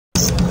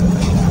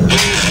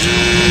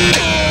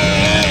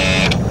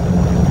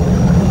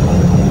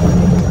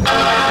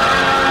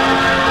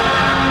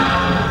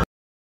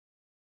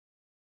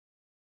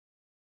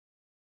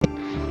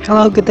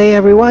Hello, good day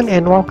everyone,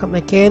 and welcome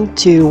again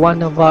to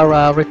one of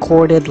our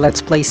recorded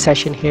Let's Play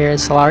session here in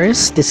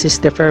Stellaris. This is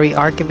the Fairy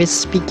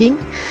Archivist speaking.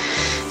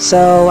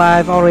 So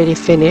I've already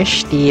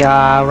finished the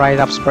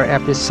write-ups for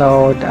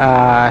episode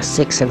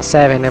 6 and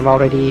 7. I've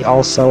already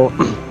also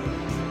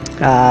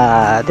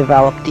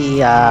developed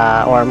the,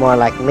 or more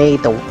like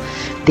made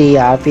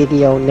the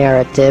video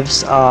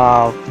narratives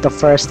of the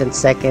first and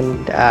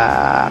second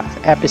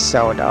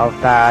episode of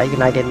the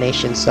United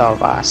Nations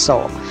of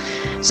Soul.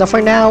 So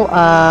for now,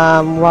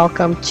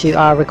 welcome to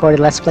our recorded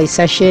Let's Play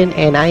session,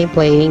 and I am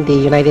playing the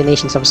United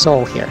Nations of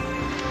Soul here.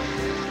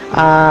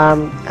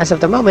 As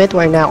of the moment,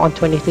 we're now on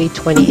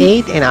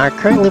 2328, and our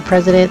currently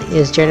president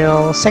is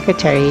General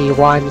Secretary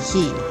Wan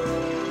He.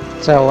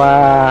 So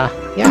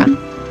yeah.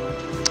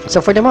 So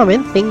for the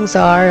moment, things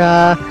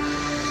are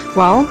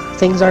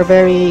things are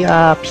very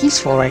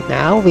peaceful right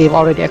now. We've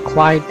already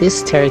acquired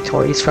these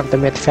territories from the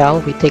Mith Fell.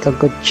 We take a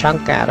good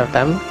chunk out of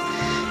them.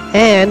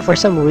 And for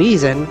some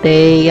reason,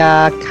 they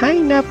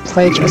kind of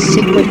pledge a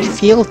secret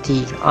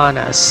fealty on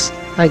us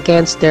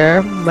against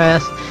their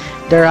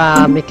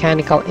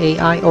mechanical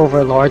AI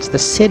overlords, the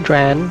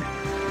Sidran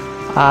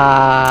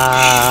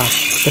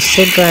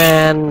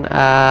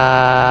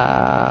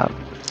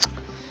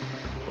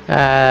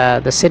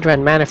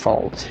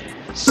manifold.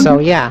 So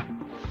yeah.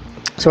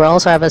 So we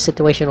also have a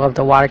situation of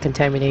the water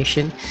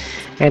contamination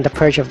and the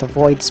purge of the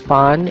void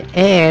spawn,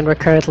 and we're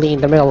currently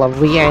in the middle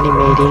of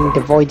reanimating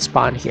the void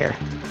spawn here.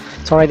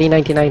 It's already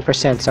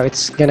 99%, so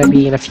it's gonna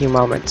be in a few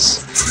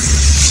moments.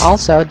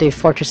 Also, the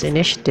Fortress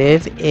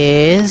Initiative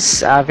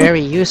is very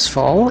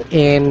useful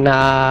in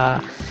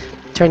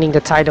turning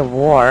the tide of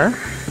war.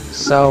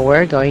 So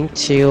we're going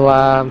to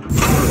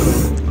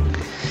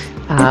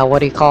what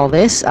do you call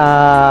this?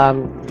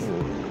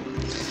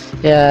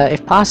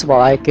 If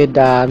possible, I could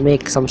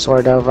make some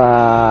sort of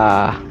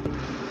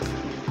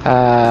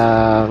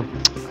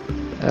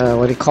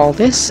what do you call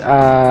this?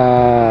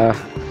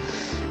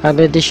 An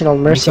additional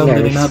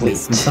mercenary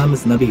fleet.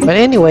 But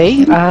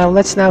anyway,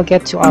 let's now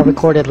get to our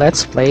recorded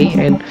Let's Play,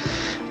 and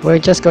we're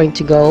just going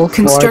to go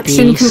for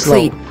the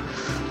slope.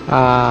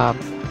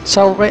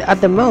 So right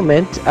at the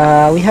moment,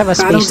 we have a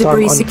space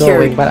storm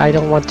ongoing, but I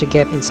don't want to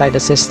get inside the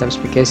systems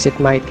because it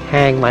might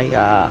hang my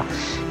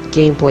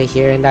gameplay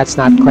here, and that's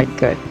not quite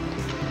good.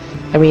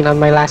 I mean, on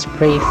my last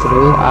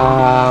playthrough,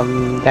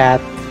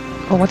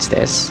 oh, what's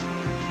this?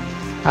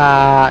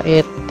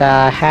 It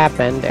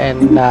happened,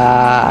 and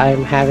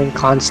I'm having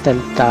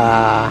constant,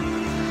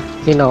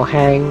 you know,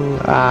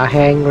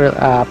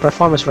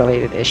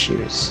 performance-related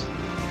issues.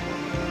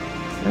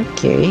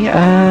 Okay,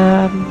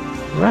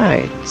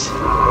 right.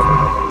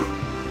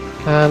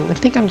 I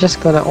think I'm just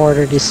gonna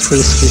order this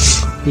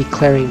space to be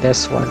clearing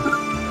this one.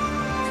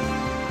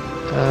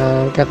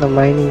 Got the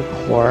mining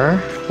core.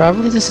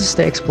 Probably this is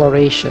the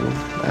exploration.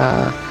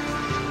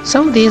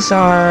 Some of these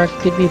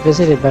could be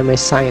visited by my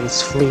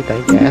science fleet,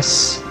 I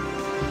guess.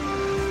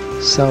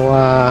 So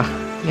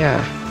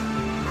yeah.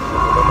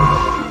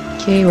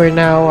 Okay, we're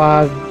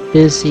now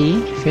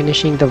busy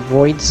finishing the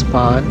void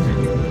spawn.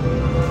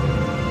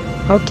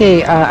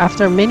 Okay,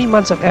 after many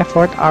months of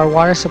effort, our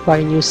water supply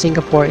in New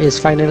Singapore is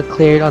finally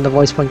cleared on the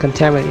void spawn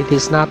contaminant.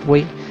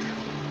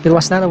 It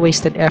was not a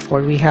wasted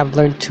effort. We have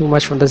learned too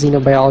much from the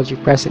xenobiology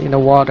present in the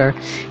water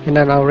and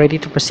are now ready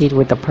to proceed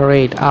with the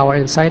parade.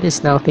 Our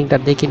scientists now think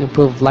that they can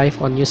improve life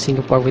on New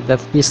Singapore with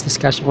this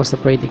discussion once the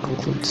parade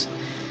concludes.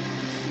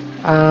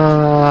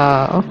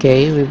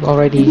 Okay, we've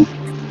already...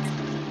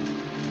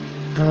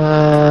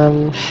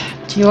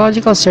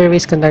 geological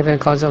surveys conducted on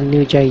the coast of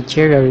New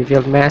Nigeria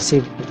revealed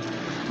massive...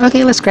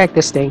 Okay, let's crack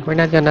this thing. We're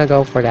not gonna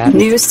go for that.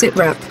 New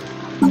sitrep.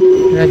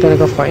 We're not gonna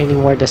go for any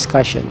more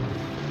discussion.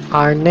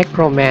 Our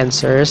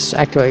necromancers,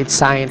 actually it's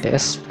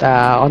scientists,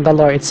 on the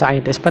lore it's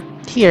scientists, but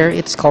here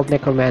it's called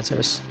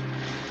necromancers.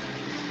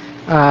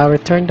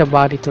 Return the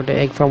body to the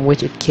egg from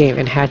which it came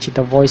and hatch it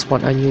the voice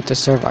spawn anew to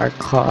serve our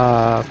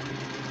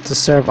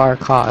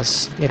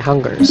cause. It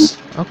hungers.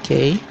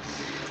 Okay,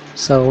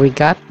 so we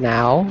got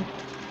now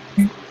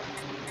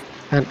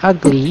an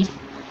ugly,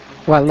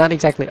 well, not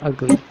exactly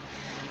ugly,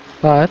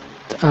 but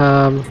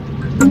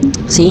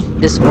see,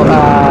 this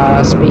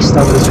space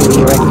stuff is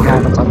really wreaking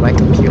havoc on my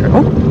computer.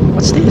 Oh,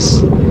 what's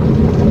this?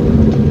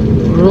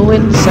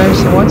 Ruined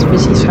one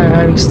species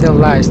hiring still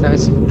lies. Now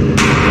it's...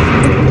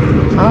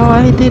 Oh,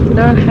 I did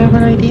not have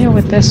an idea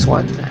with this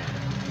one.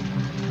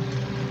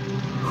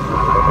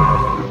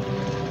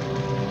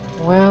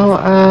 Well,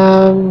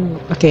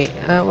 okay,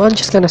 well, I'm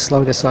just gonna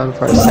slow this one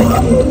for a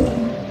second.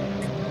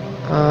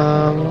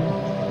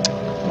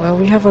 Well,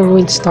 we have a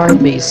ruined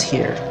starbase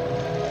here,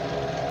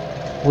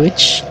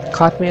 which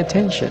caught my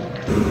attention.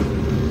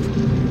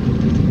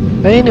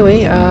 But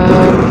anyway,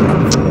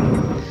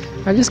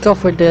 I'll just go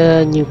for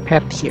the new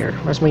pet here.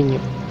 Where's my new?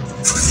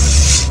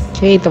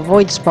 Okay, the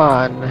void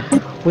spawn,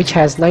 which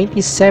has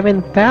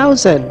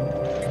 97,000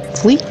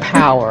 fleet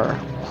power.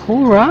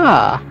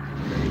 Hoorah!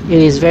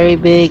 It is very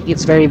big,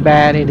 it's very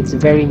bad, and it's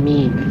very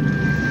mean.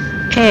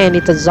 And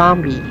it's a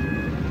zombie,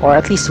 or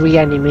at least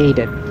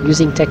reanimated,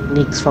 using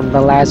techniques from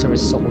the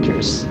Lazarus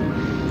soldiers.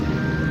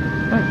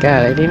 Oh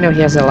god, I didn't know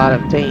he has a lot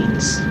of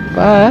things.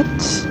 But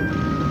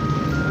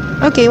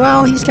okay,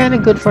 well, he's kind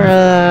of good for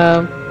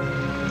as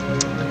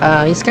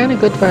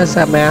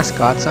a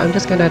mascot, so I'm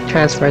just gonna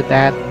transfer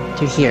that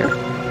to here.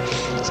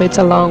 So it's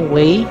a long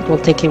way. It will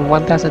take him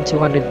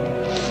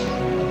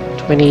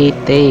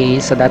 1,228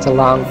 days, so that's a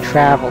long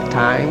travel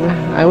time.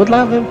 I would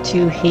love him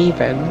to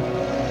Haven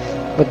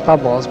with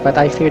Bubbles, but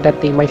I fear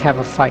that they might have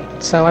a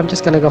fight, so I'm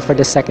just gonna go for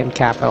the second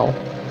capital.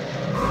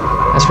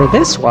 As for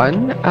this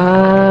one,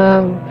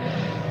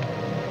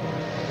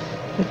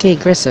 okay,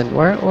 Grissom,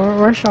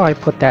 where shall I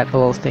put that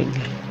little thing?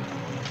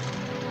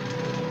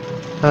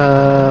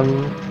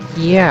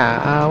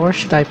 Yeah, where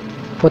should I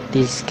put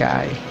this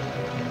guy?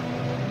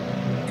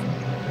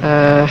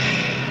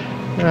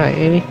 Right,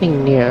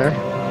 anything near?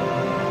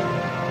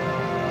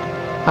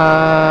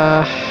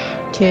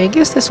 Okay, I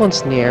guess this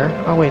one's near.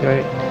 Oh, wait.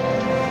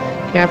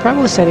 Yeah, I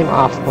probably set him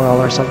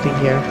off-world or something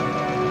here.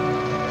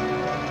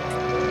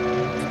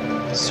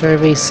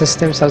 Survey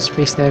system,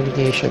 subspace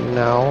navigation.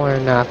 No, we're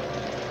not.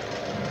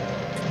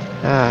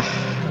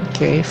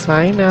 Okay,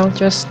 fine. I'll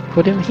just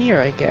put him here,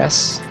 I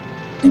guess.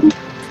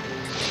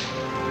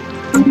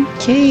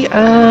 Okay,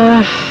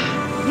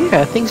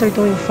 yeah, things are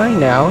doing fine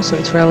now, so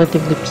it's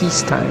relatively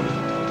peacetime.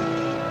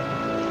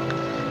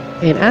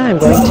 And I'm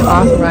going to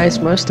authorize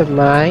most of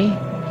my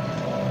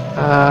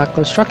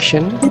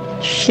construction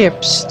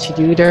ships to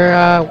do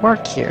their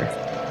work here.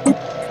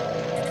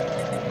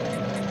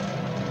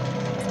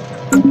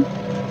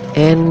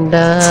 And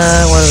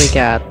what do we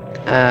got?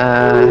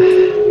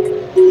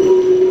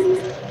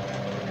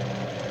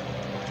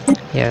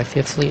 Yeah,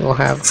 fifth fleet will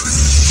have.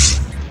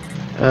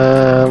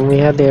 We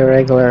have the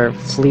irregular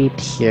fleet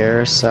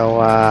here,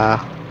 so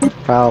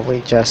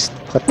probably just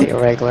put the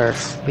irregular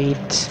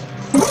fleet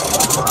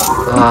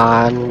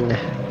on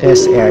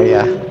this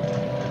area.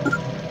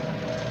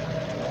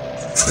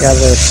 The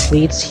other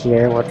fleets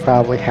here would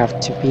probably have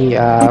to be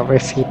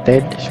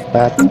refitted,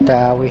 but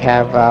we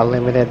have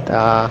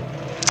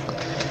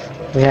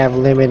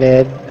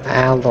limited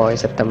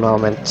alloys at the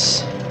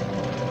moment.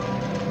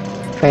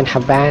 And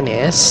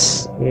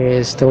Habanis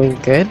is doing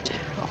good,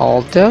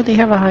 although they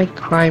have a high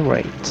crime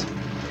rate.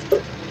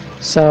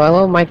 So a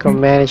little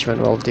micromanagement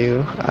will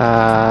do.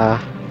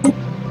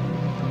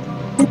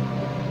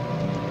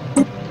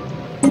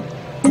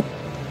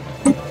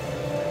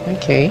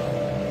 Okay.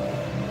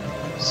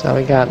 So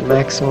we got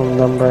maximum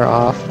number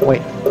of...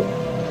 Wait.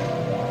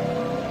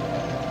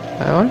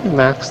 I already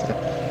maxed it.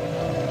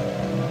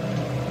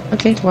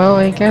 Okay, well,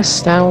 I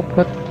guess that will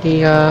put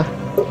the...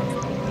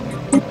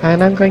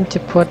 and I'm going to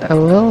put a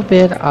little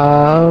bit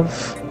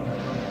of...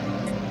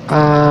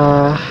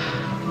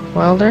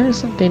 well, there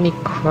isn't any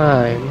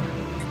crime.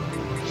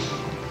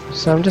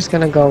 So I'm just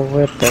gonna go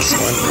with this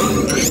one.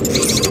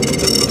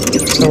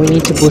 So we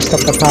need to boost up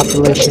the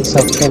populations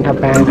of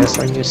Habanis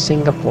or New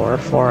Singapore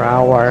for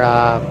our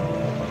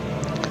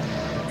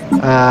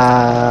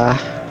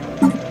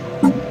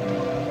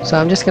so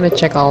I'm just gonna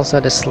check also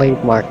the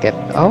slave market.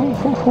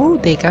 Oh,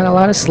 they got a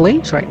lot of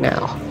slaves right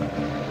now.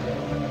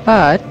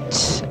 But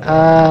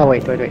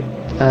wait.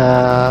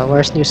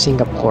 Where's New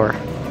Singapore?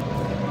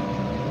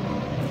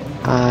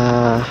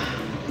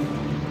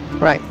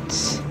 Right.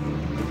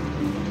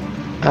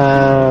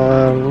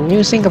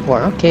 New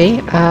Singapore.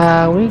 Okay.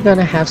 We're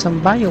gonna have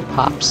some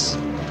biopops.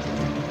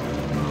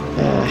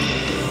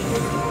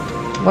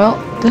 Well,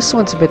 this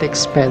one's a bit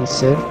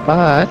expensive,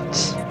 but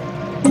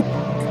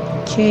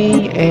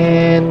okay.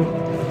 And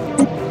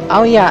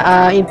oh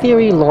yeah, in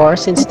theory lore,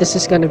 since this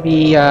is gonna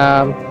be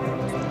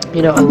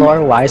you know,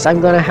 lore-wise,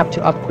 I'm gonna have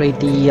to upgrade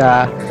the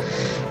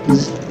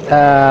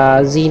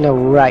Xeno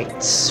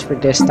rights for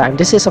this time.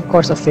 This is of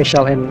course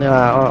official and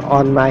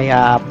on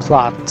my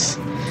plot.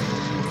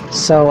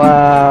 So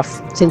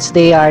since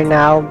they are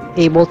now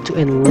able to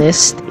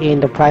enlist in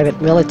the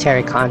private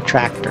military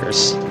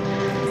contractors,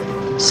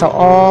 so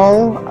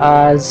all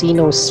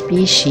Xeno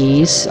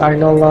species are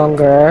no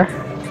longer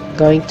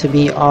going to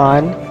be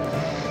on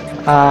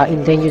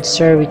endangered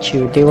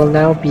servitude. They will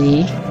now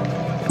be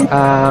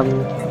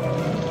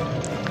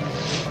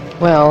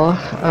well,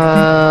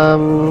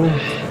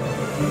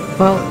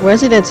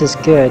 residence is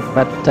good,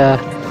 but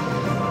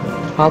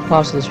all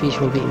possible species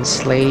will be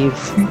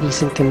enslaved,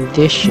 decent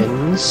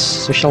conditions,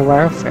 social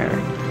welfare.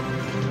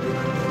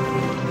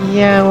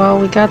 Yeah, well,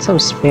 we got some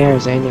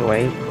spares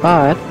anyway,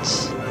 but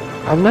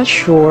I'm not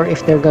sure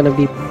if they're gonna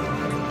be...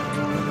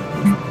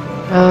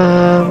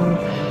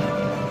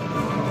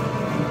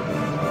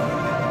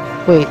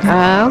 wait,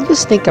 I'll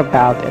just think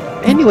about it.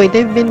 Anyway,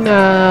 they've been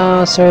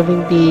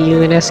serving the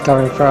UNS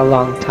government for a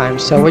long time,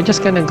 so we're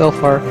just gonna go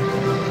for...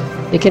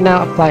 They can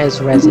now apply as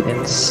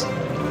residents.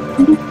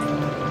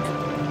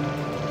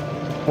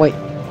 Wait,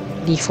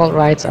 default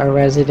rights are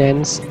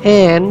residents,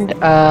 and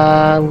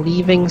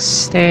leaving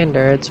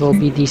standards will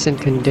be decent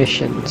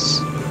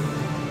conditions.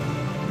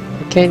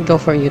 We can't go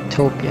for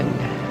utopian.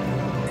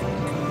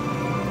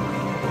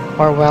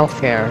 Or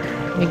welfare.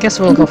 I guess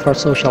we'll go for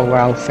social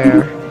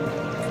welfare.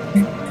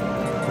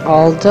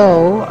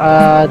 Although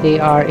they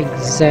are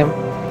exempt.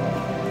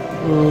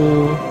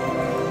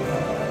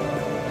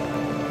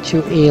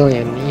 Too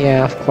alien.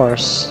 Yeah, of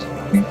course.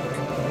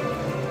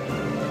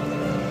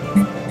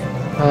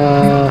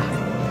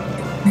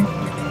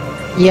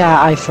 Yeah,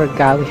 I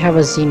forgot. We have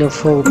a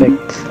xenophobic.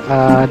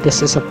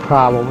 This is a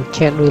problem. We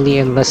can't really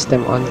enlist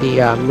them on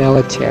the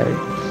military.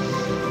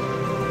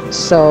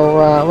 So,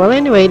 well,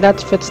 anyway,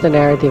 that fits the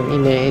narrative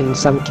in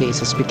some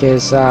cases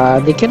because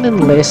they can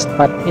enlist,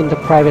 but in the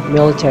private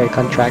military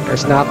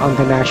contractors, not on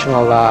the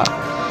national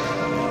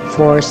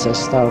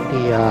forces of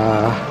the.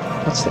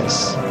 What's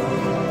this?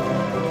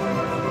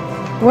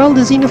 Well,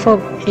 the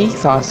xenophobe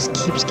ethos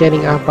keeps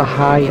getting up a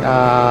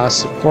high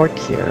support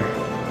here.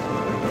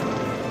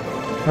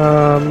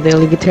 The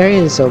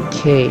libertarian is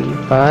okay,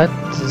 but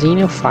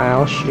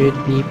xenophile should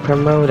be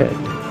promoted.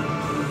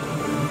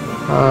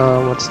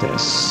 What's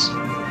this?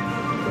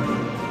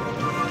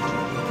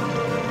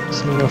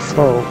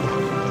 Xenophobe.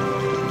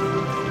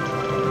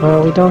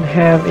 Well, we don't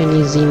have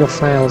any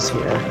xenophiles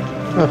here.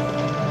 Oh.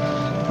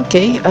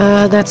 Okay,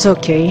 that's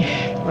okay.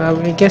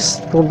 I guess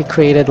it will be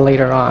created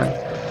later on.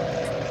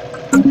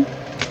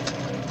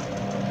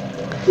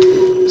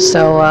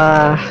 So,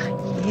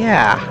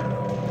 yeah.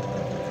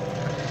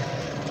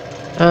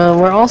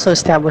 We're also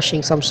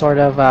establishing some sort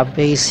of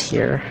base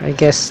here. I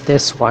guess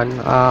this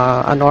one,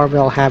 an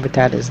orbital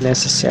habitat is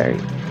necessary.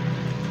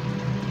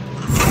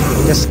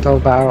 Just go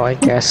borrow, I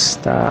guess.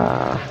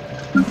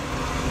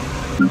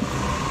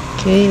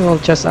 Okay, we'll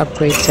just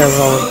upgrade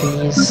several of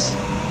these.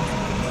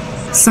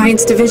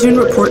 Science Division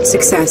report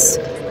success.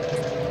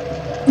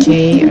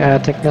 Okay,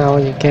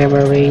 technology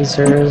gamma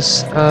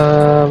razors.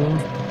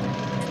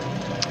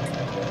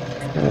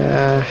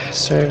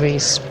 Survey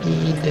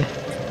speed.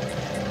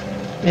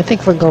 I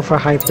think we'll go for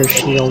hyper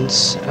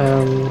shields.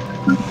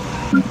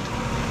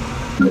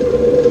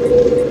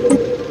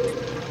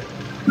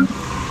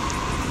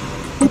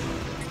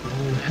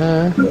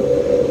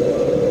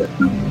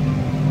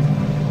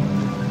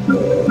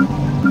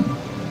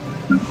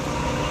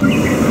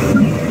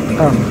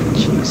 Oh,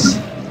 jeez.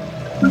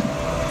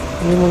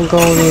 Minimum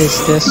goal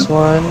is this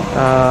one.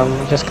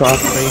 Just go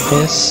upgrade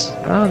this.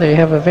 Oh, they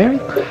have a very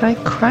high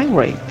crime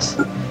rate.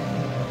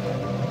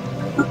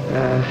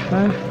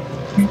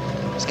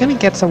 Just gonna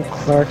get some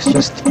clerks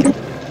just to get...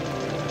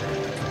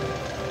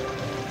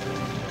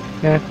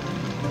 Yeah.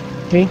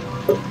 Okay.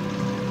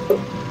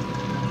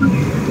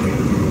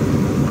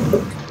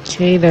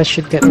 Okay, that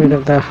should get rid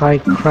of the high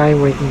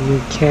crime rate in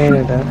New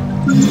Canada.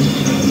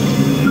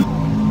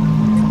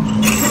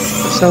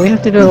 So we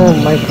have to do a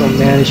little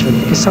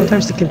micromanagement because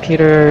sometimes the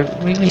computer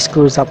really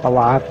screws up a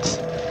lot.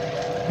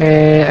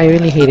 And I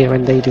really hate it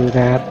when they do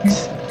that.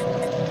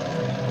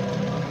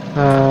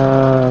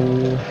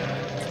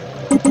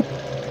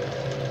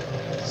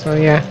 So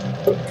yeah.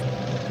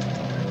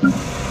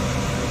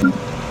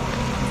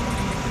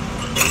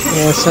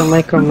 Yeah, so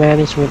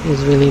micromanagement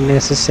is really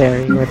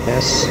necessary with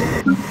this.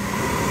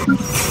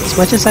 As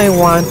much as I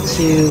want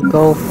to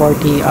go for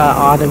the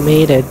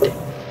automated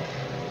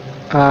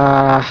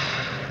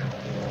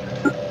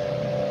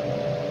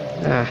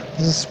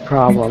this is a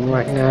problem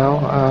right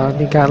now.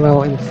 They got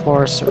little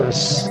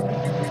enforcers.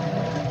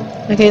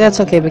 Okay, that's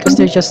okay because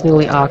they're just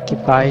newly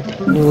occupied.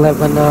 New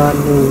Lebanon,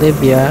 New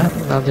Libya.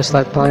 I'll just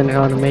let Planet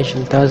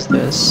Automation does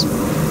this.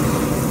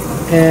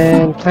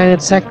 And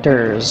Planet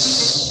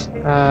Sectors.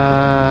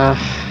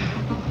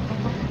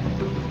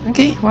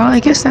 Okay, well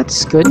I guess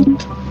that's good.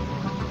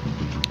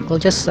 We'll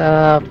just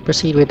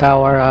proceed with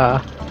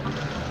our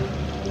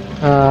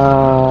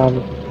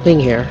thing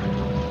here.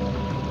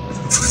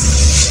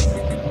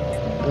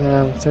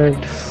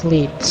 Third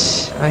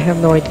Fleet. I have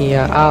no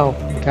idea. Oh,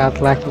 got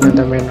lacking in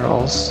the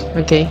minerals.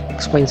 Okay,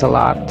 explains a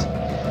lot.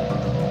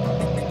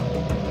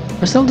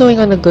 We're still doing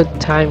on a good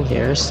time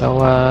here,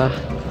 so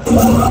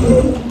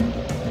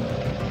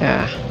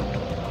yeah.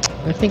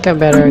 I think I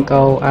better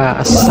go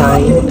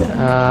assign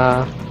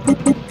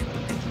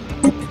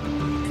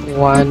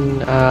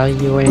one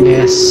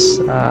UNS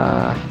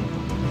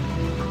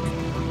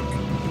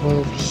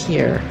move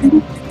here.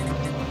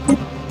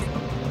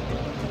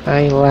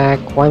 I lack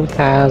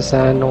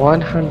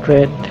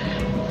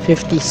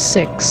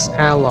 1,156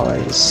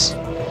 alloys.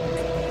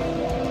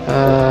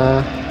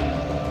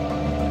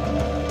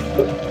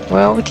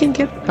 Well, we can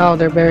get... Oh,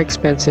 they're very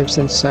expensive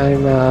since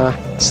I'm...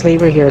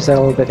 slavery here is a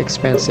little bit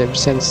expensive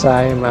since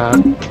I'm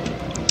an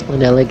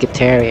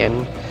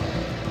egalitarian.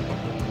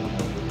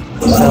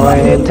 So,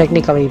 and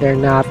technically they're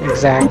not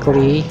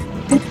exactly...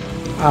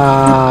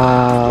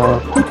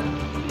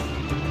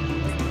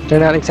 they're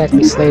not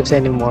exactly slaves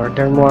anymore.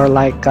 They're more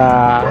like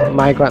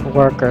migrant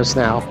workers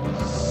now.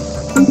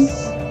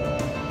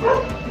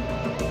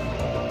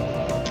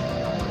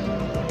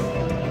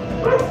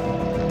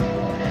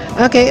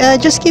 Okay,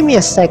 just give me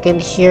a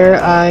second here.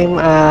 I'm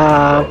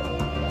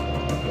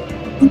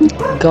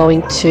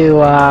going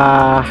to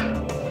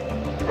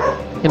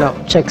you know,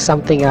 check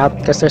something out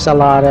because there's a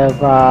lot of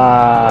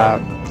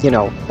you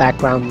know,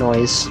 background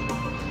noise.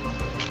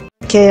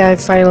 Okay, I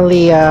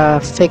finally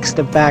fixed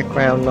the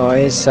background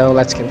noise, so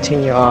let's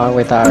continue on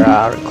with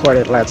our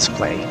recorded Let's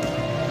Play.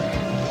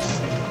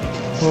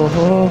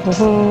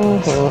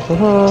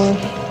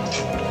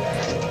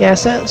 Yeah,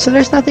 so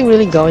there's nothing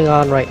really going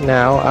on right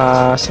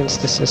now, since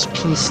this is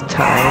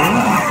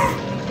peacetime.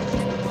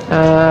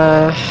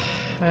 I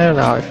don't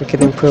know if we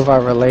could improve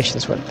our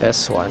relations with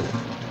this one.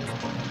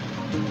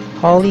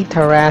 Holy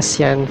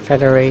Tarasian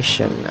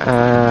Federation.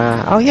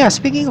 Oh yeah,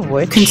 speaking of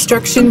which,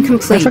 construction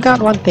complete. I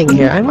forgot one thing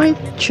here.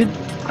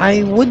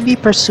 I would be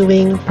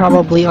pursuing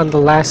probably on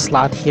the last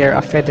slot here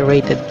a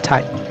federated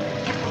type.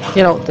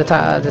 You know, the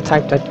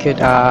type that could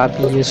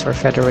be used for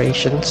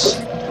federations.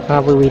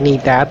 We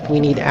need that.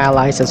 We need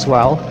allies as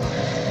well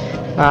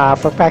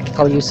for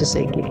practical uses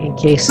in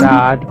case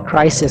the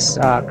crisis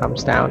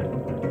comes down.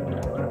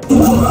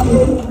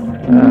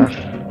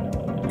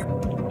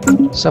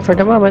 So for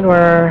the moment,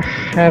 we're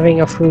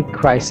having a food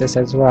crisis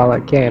as well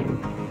again.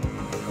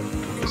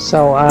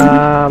 So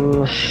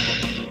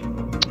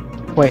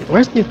wait,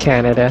 where's New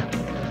Canada?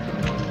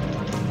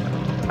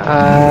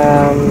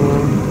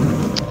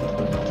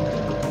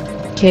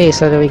 Okay,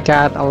 so we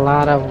got a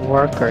lot of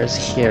workers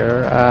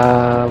here.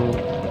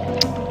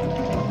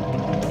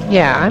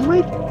 Yeah, I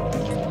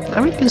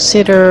might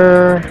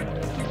consider.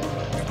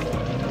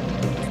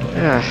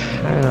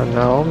 I don't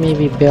know,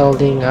 maybe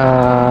building.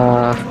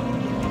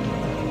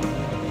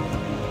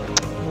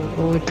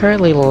 We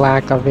currently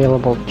lack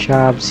available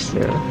jobs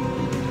here,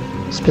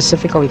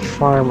 specifically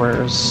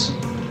farmers.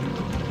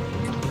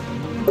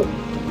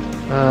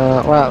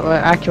 Well,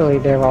 actually,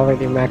 they've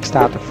already maxed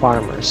out the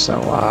farmers,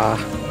 so.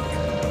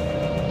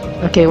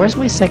 Okay, where's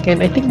my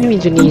second? I think New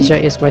Indonesia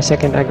is my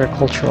second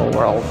agricultural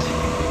world.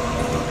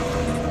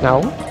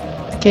 No?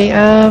 Okay,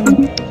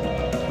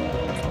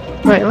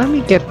 right, let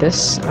me get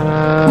this.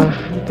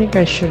 I think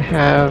I should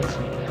have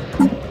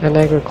an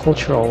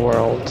agricultural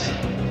world.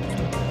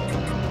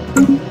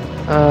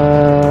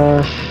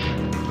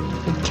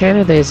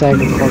 Canada is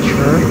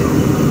agriculture.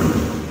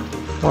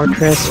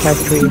 Fortress,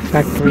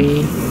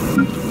 factory.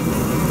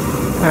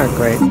 Ah,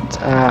 great.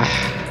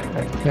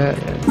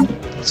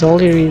 It's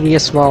only really a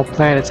small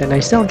planet, and I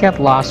still get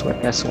lost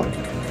with this one.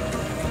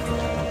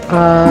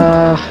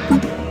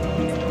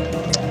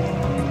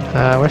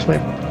 Where's my...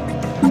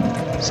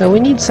 So we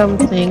need some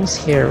things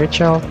here.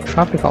 Ritual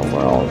tropical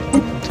world.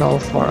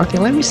 12-4. Okay,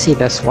 let me see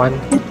this one.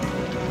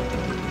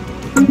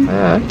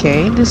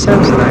 Okay, this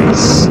sounds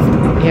nice.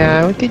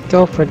 Yeah, we could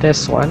go for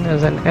this one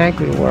as an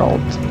agri world.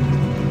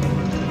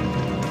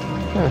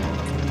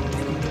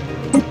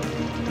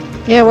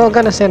 Yeah, we're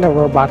gonna send a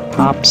robot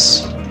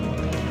pops.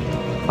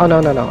 Oh no,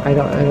 I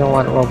don't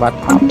want robot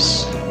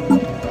pops.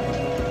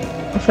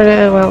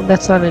 Well,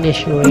 that's not an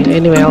issue.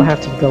 Anyway, I'll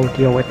have to go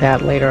deal with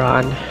that later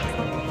on.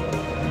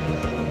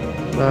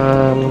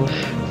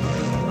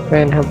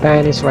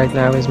 Habanis right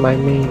now is my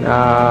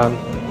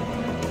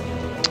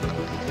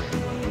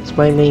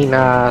main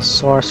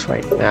source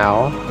right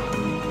now.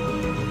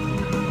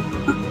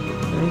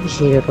 I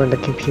hate it when the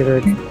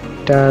computer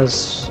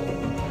does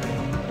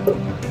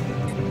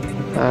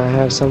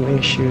have some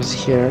issues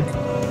here.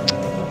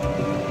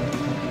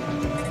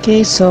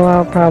 Okay, so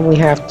I'll probably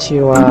have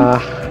to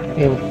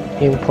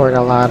import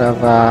a lot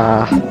of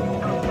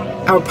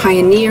Our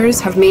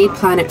pioneers have made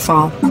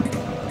planetfall.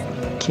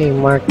 Okay,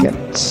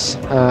 markets.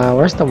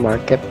 Where's the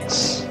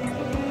markets?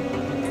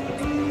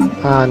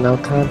 No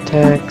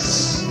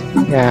contacts.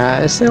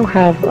 Yeah, I still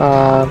have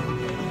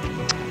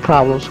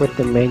problems with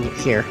the menu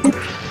here.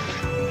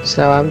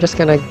 So I'm just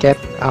gonna get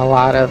a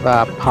lot of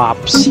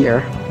pops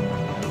here.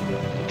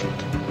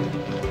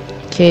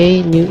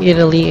 Okay, New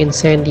Italy in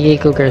San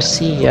Diego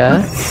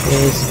Garcia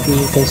is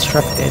being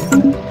constructed.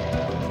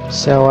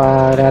 So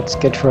that's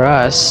good for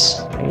us.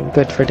 And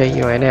good for the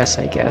UNS,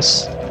 I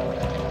guess.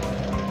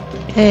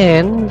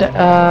 And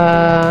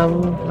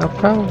I'll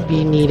probably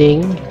be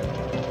needing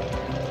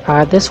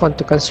this one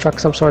to construct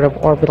some sort of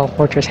orbital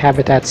fortress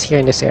habitats here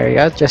in this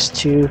area, just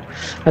to,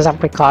 as a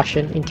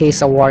precaution, in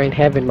case a war in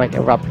heaven might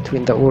erupt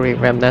between the Uri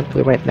remnant.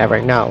 We might never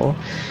know.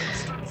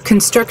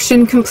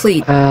 Construction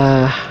complete.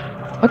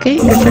 Okay,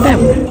 good for them.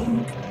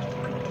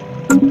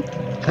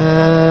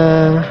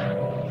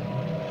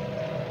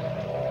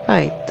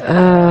 Right,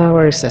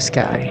 where's this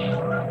guy?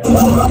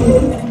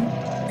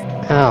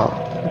 Oh,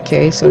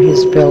 okay, so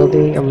he's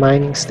building a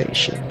mining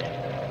station.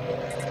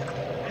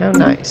 How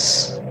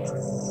nice.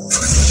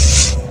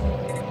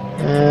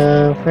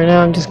 For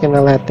now, I'm just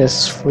gonna let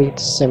this fleet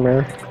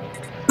simmer.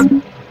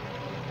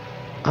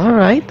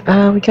 Alright,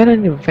 we got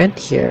an event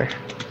here.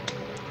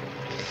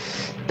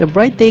 The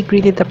bright day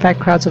greeted the packed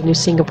crowds of New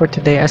Singapore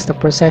today as the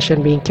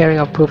procession being carrying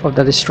out proof of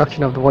the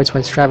destruction of the Void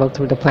Swans traveled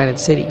through the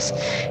planet's cities.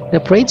 The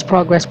parade's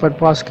progress was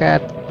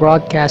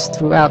broadcast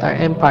throughout our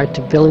empire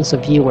to billions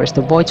of viewers.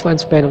 The Void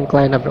Swans Venom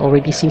clan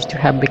already seems to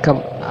have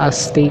become a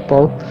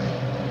staple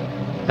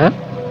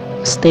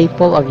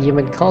of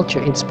human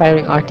culture,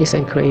 inspiring artists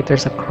and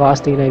creators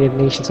across the United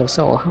Nations of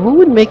Seoul. Who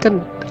would make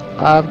an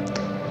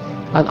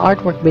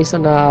artwork based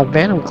on a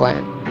Venom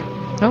clan?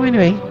 Oh,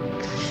 anyway.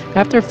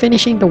 After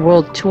finishing the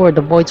world tour,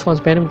 the Void Swans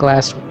Venom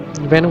Glands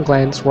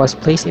was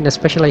placed in a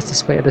specialized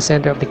display at the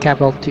center of the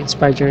capital to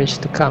inspire generations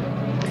to come.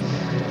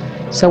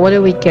 So what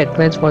do we get?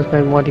 Glands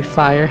Venom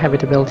modifier,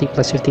 habitability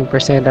plus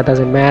 15%. That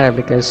doesn't matter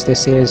because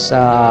this is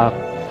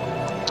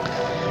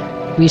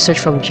Research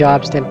from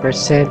jobs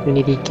 10%. We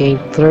need to gain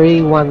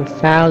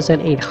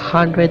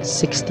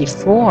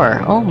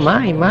 31,864. Oh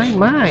my.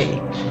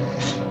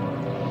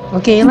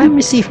 Okay, let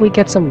me see if we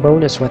get some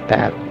bonus with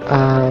that.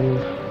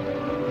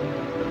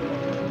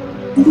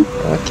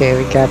 Okay,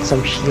 we got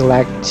some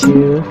Shelag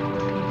too.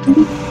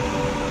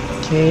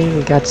 Okay,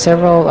 we got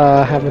several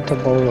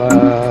habitable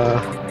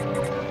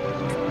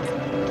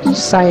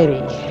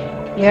society.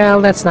 Yeah,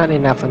 that's not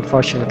enough,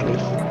 unfortunately.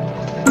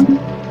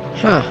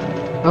 Huh.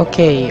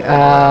 Okay,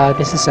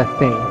 this is a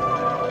thing.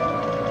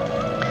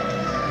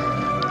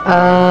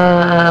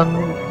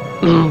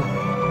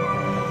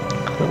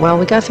 Well,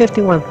 we got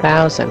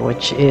 51,000,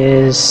 which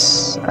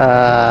is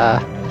I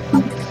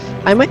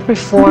might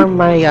reform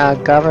my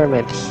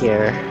government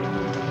here.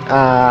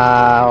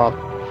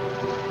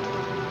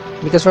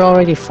 Because we're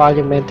already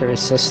parliamentary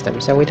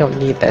system, so we don't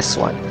need this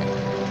one.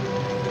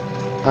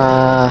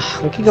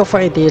 We can go for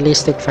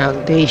idealistic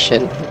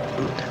foundation.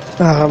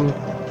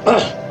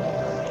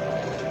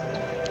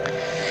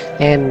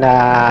 And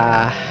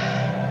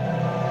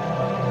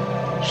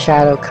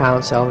Shadow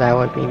Council, that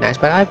would be nice.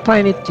 But I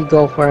planned to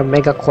go for a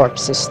megacorp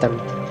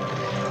system.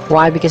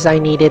 Why? Because I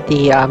needed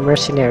the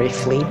mercenary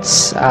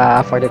fleets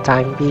for the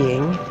time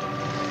being.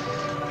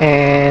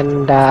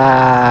 And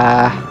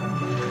I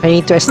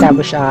need to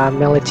establish a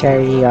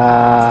military,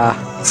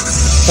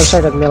 some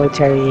sort of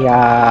military,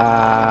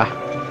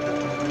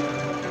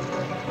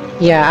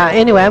 yeah,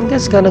 anyway, I'm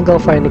just gonna go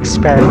for an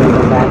experiment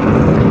on that.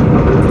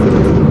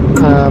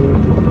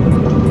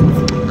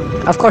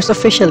 Of course,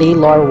 officially,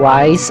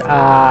 lore-wise,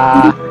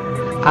 our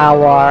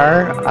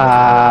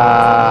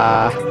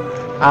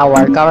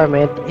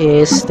government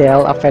is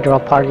still a federal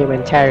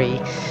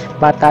parliamentary,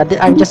 but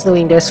I'm just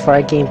doing this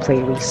for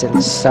gameplay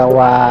reasons, so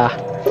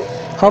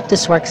hope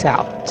this works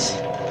out.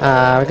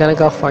 We're gonna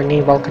go for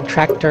naval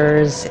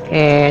contractors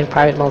and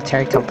private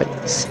military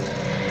companies.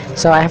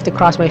 So I have to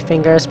cross my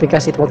fingers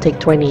because it will take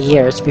 20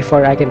 years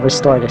before I can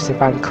restore this,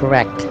 if I'm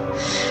correct.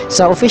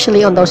 So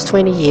officially on those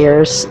 20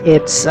 years,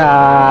 it's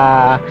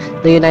the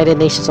United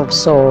Nations of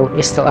Seoul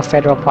is still a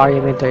federal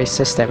parliamentary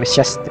system. It's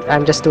just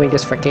I'm just doing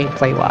this for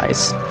gameplay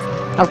wise.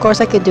 Of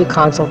course I could do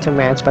console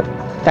commands, but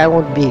that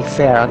won't be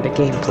fair on the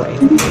gameplay.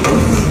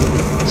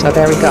 So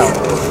there we go.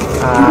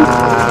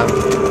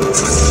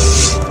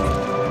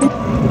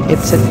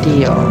 It's a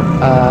deal.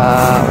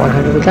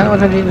 100. We got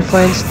 100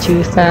 influence.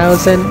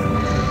 2,000.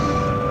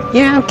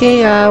 Yeah,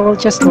 okay, we'll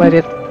just let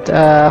it,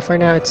 for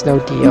now it's no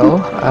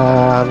deal.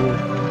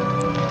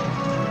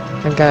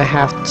 I'm gonna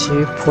have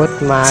to put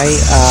my,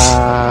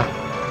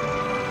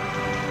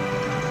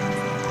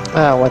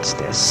 what's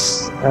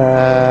this?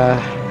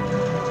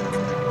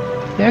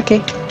 Yeah,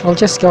 okay, we'll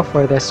just go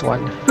for this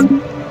one.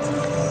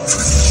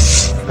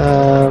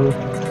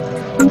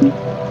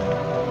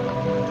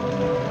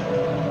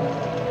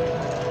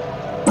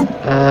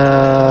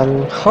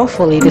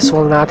 Hopefully this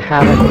will not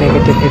have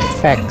negative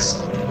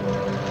effects.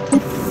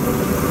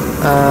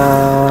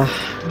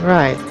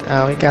 Right,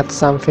 we got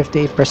some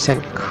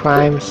 58%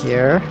 crime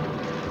here.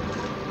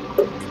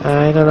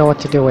 I don't know what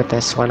to do with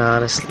this one,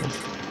 honestly.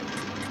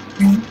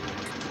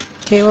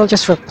 Okay, we'll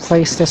just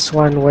replace this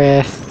one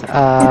with,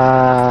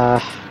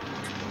 well,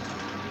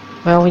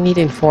 we need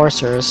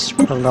enforcers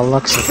from the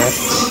looks of it.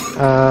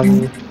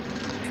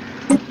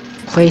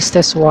 Place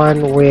this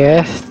one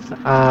with,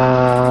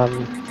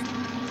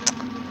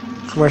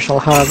 commercial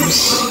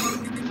hubs.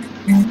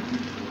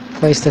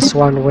 Place this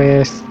one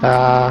with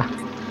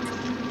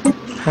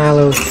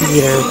Halo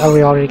Theaters. Oh,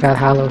 we already got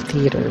Halo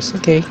Theaters.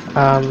 Okay.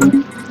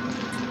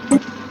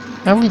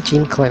 How many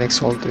gene clinics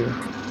will do?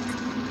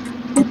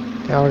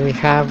 They already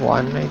have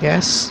one, I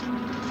guess.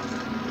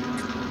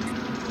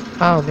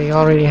 Oh, they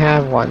already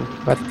have one,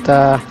 but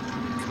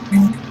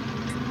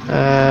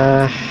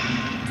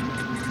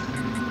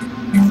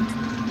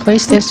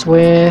place this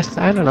with,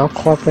 I don't know,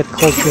 corporate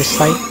culture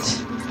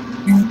site.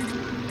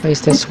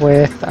 Place this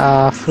with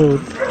food.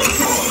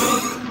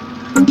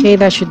 Okay,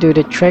 that should do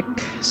the trick.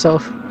 So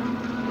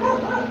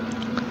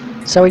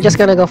we're just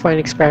gonna go for an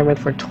experiment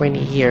for 20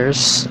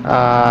 years.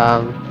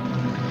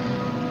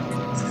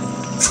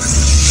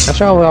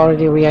 After all, we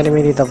already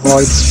reanimated the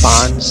void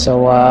spawn,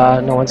 so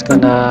no one's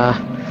gonna.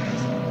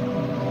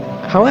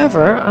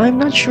 However, I'm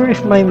not sure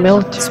if my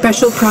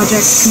special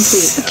project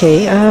complete.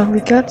 Okay, we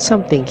got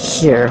something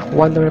here.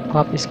 Wonder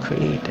Pop is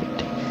created.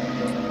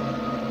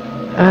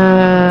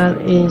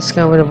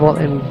 Inscoverable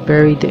and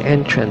bury the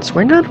entrance.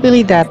 We're not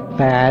really that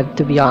bad,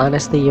 to be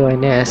honest, the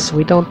UNS.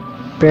 We don't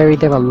bury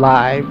them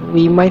alive.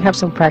 We might have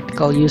some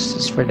practical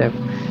uses for them.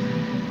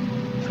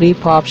 Free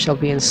Pop shall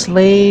be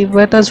enslaved.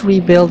 Let us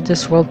rebuild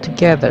this world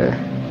together.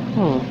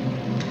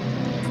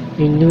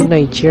 In New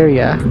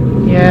Nigeria.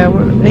 Yeah,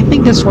 I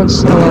think this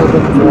one's a little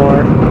bit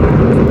more.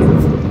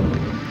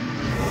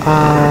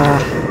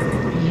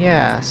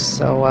 Yeah,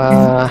 so,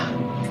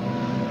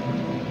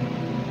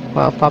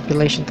 well,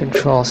 population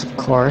controls, of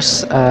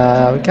course. We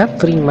got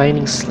 3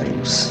 mining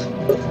slaves.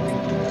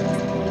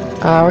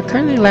 We're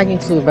currently lacking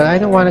food, but I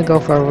don't want to go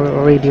for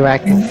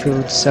radioactive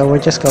food, so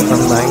we'll just go for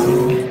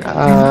mining.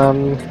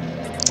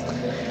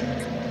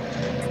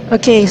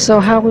 Okay, so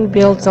how we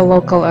build the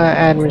local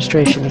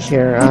administration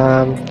here?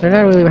 They're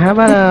not really. How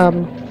about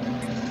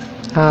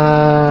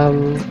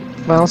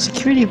well,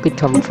 security could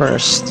come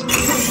first.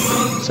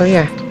 So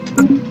yeah,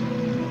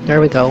 there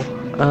we go.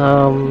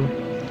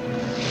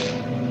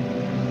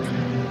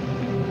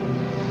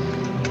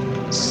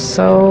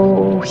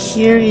 So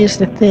here is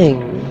the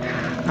thing.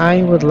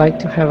 I would like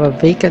to have a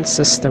vacant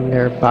system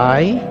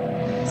nearby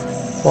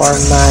for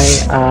my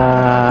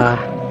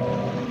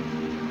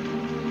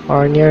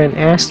or near an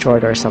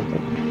asteroid or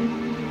something.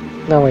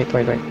 No, wait.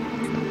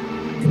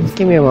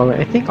 Give me a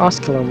moment. I think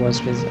Osculum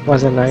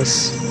was a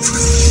nice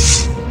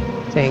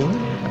thing.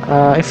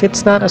 If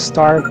it's not a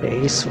star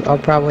base, I'll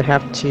probably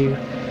have to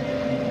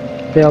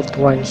build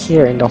one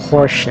here in the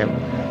Horsham.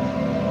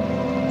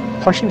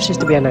 Horsham seems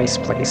to be a nice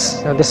place.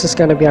 Now this is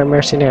gonna be our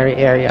mercenary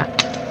area.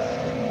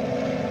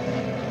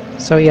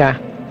 So yeah.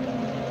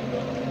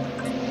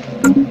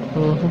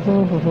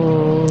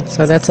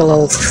 So that's a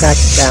little track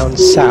down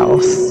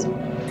south.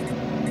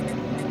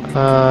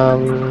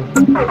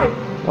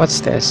 What's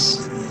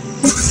this?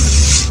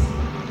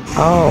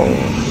 Oh,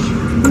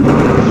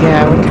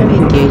 yeah, we can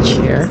engage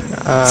here.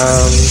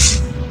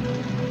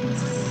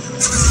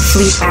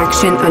 Fleet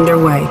action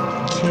underway.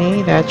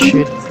 Okay, that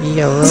should be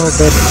a little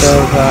bit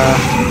of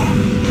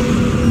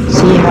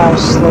see how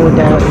slow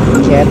down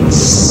it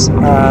gets.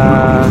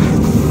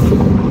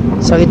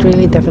 So it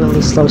really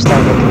definitely slows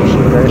down the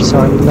computer. So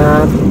I'm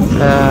not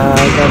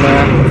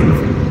gonna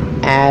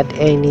add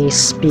any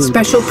speed.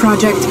 Special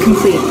project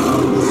complete.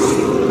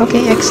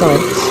 Okay,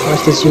 excellent.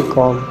 Where's this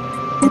Yukon?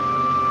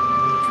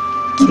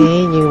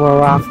 Okay, New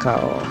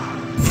Morocco.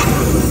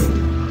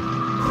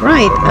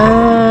 Right,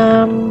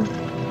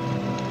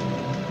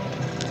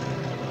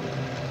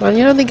 well,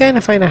 you know, they're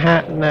gonna find a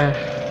hat.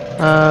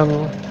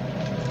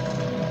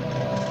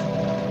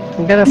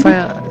 They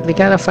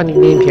got a funny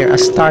name here,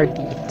 Astarte.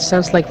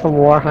 Sounds like from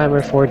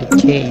Warhammer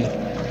 40k.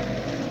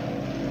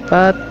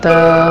 But,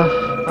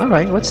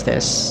 alright, what's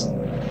this?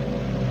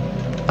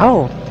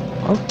 Oh,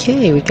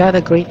 okay, we got a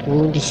great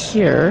wound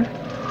here.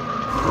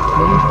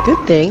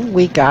 Good thing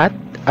we got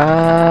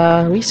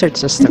a research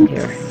system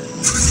here.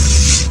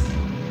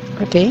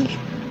 Okay.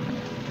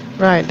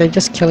 Right, they're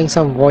just killing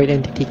some void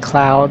entity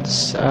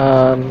clouds.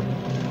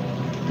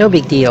 No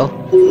big deal.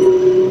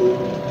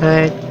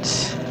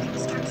 Right.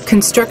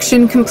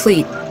 Construction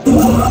complete.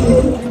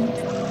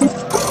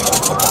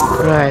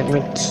 Right,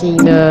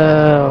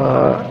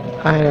 Makina.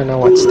 I don't know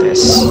what's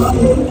this.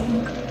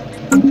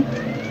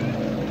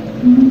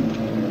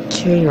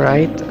 Okay,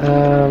 right.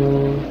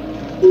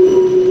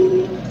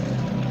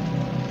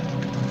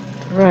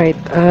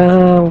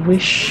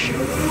 Wish.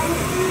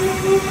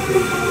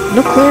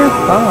 Nuclear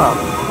bomb.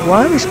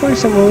 Why exploring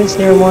some ruins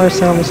near water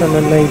salvage on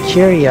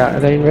Nigeria?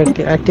 They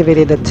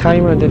activated the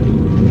timer.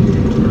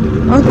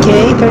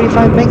 Okay,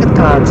 35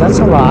 megatons. That's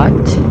a lot.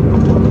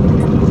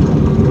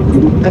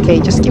 Okay,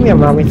 just give me a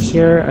moment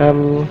here.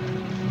 I'm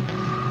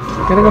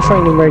gonna go for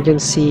an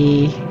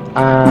emergency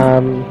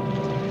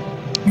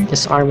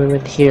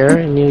disarmament here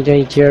in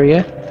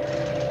Nigeria.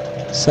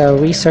 So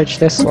research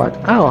this one.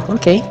 Oh,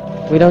 okay.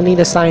 We don't need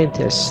a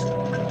scientist.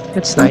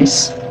 That's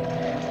nice.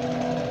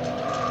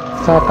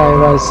 Thought I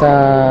was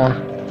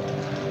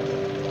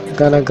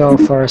gonna go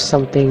for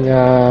something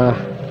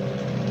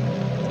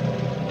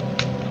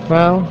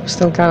well,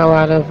 still got a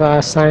lot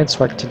of science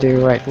work to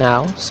do right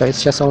now, so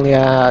it's just only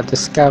a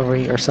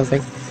discovery or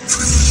something.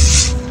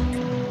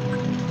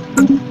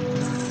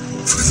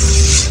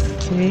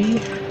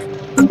 Okay.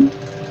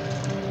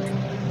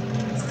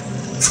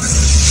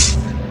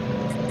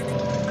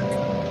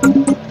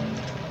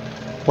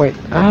 Wait,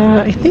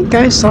 I think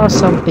I saw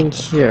something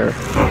here.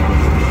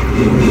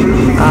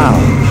 Ow.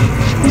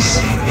 Jeez.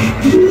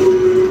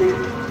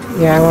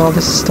 Yeah, well,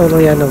 this is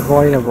totally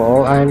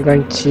unavoidable. I'm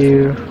going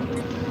to...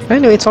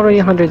 Anyway, it's already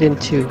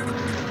 102.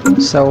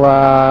 So,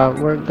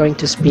 we're going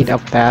to speed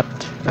up that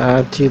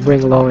to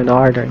bring law and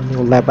order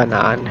in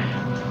Lebanon.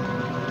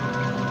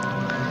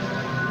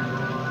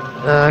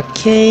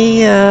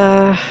 Okay,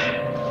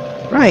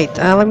 right,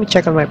 let me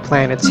check on my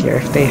planets here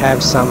if they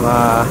have some,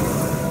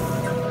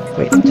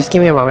 wait, just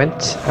give me a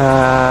moment.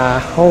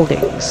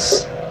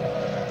 Holdings.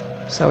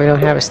 So we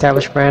don't have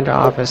established brand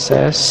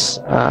offices,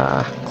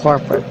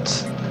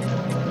 corporate.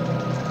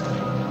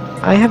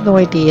 I have no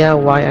idea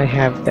why I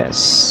have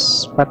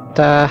this, but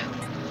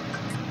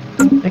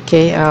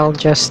okay, I'll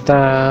just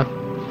I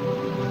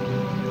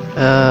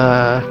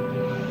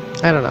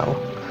don't know,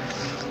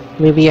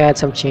 maybe add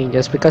some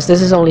changes because this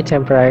is only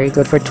temporary,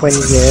 good for 20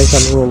 years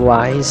on rule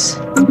wise,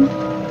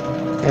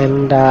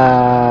 and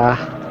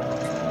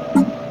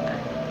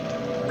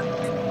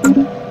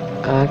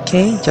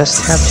okay,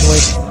 just have to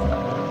wait.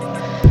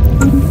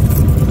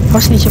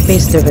 Postage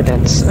pays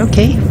dividends.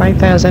 Okay,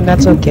 5,000,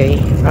 that's okay.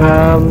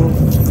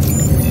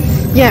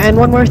 Yeah, and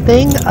one more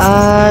thing,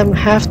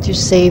 have to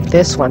save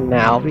this one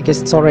now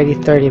because it's already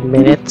 30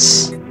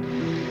 minutes.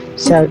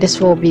 So this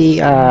will be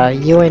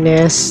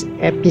UNS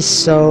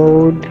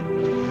episode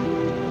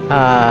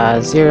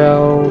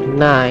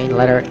 09,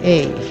 letter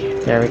A.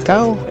 There we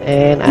go.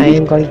 And I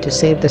am going to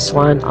save this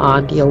one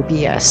on the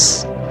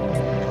OBS.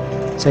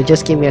 So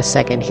just give me a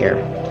second here.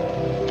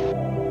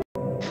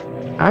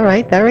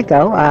 Alright, there we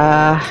go.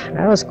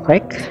 That was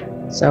quick.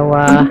 So,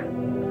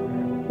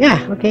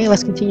 yeah, okay,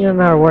 let's continue on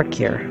our work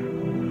here.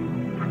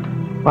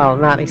 Well,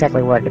 not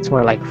exactly work, it's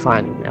more like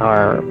fun,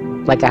 or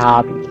like a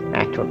hobby,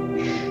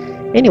 actually.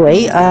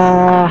 Anyway,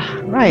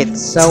 right,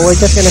 so we're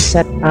just gonna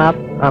set up,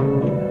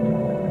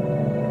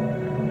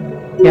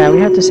 yeah, we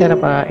have to set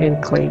up an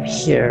enclave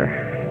here.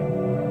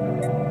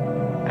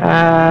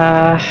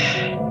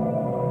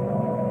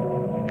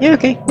 Yeah,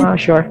 okay,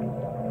 sure.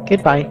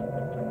 Goodbye.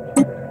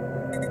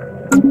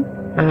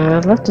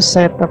 I'd love to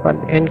set up an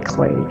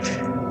enclave.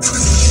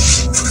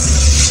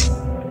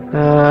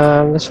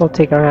 This will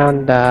take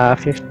around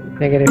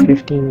negative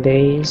 15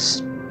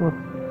 days.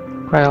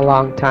 Quite a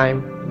long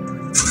time.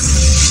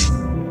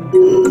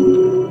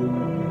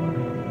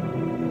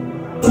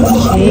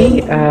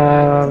 Okay,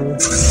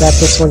 got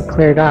this one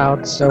cleared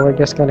out, so we're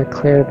just gonna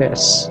clear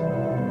this.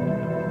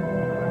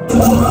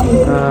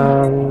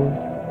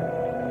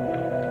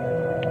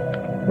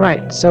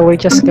 Right, so we're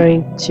just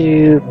going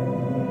to...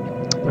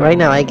 Right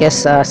now, I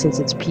guess since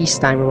it's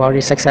peacetime, we've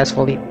already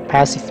successfully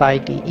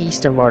pacified the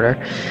eastern border.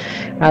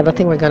 The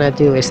thing we're gonna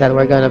do is that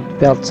we're gonna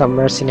build some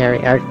mercenary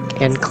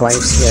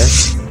enclaves here.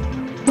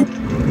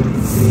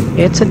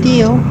 It's a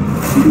deal.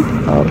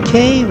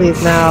 Okay,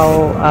 we've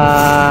now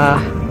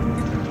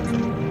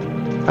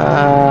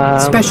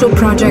special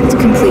project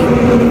complete.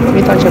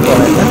 We touch a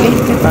bullet. Okay,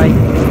 goodbye.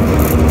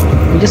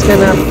 We're just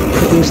gonna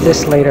produce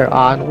this later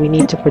on. We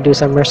need to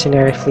produce a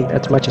mercenary fleet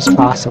as much as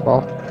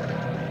possible.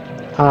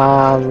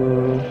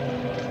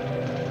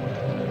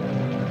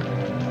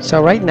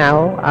 So right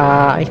now,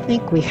 I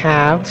think we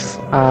have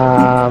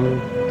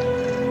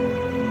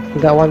we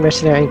got one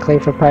mercenary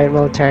enclave for private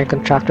military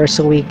contractors,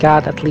 so we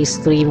got at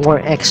least 3 more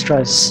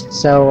extras.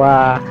 So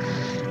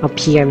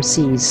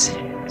PMCs.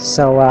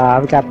 So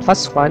we got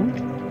 +1,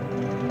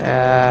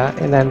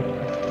 and then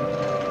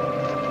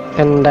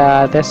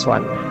this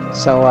one.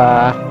 So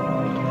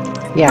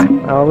yeah,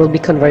 we'll be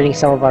converting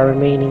some of our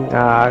remaining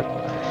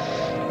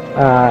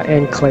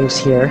enclaves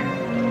here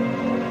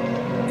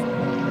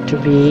to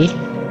be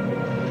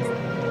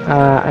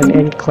an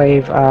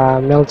enclave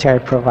military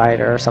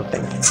provider or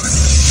something.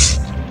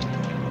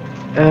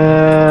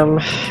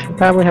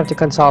 Probably have to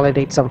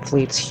consolidate some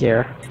fleets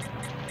here,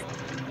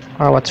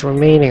 or what's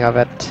remaining of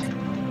it.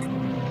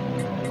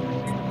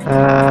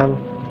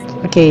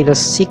 Okay, the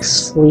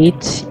 6th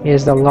fleet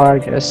is the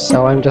largest,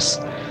 so I'm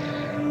just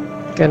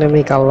gonna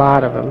make a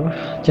lot of them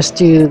just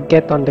to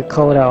get on the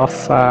quota of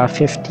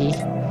 50.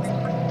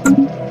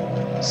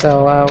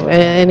 So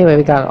anyway,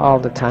 we got all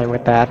the time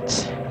with that.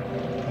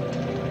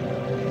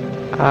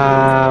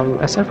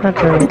 As a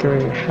project,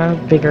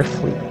 have bigger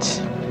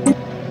fleet.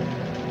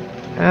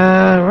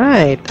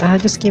 Right,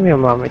 just give me a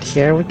moment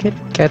here. We could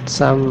get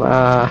some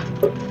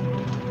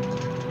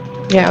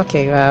yeah,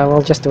 okay,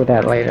 we'll just do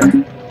that later.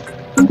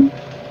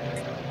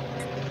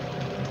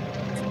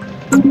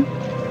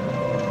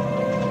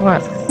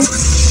 What?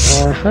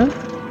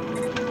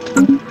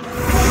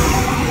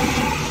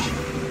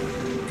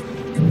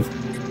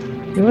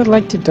 We would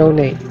like to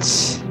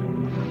donate.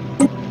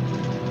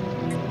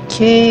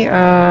 Okay,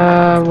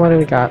 what do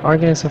we got?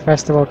 Organize a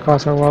festival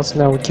across our worlds?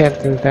 No, we can't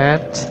do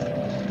that.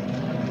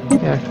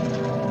 Yeah.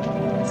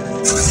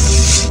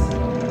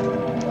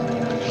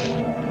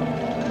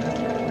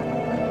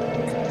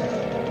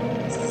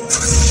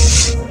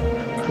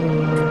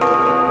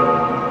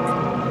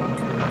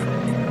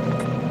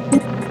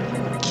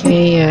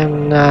 Okay,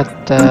 I'm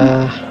not,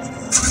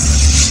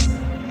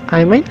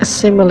 I might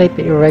assimilate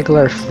the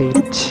irregular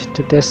fleet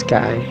to this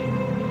guy.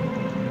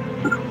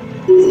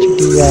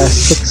 To the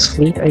 6th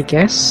fleet, I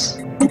guess.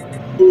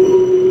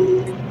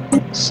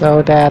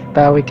 So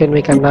that we can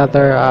make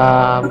another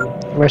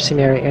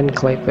mercenary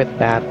enclave with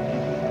that.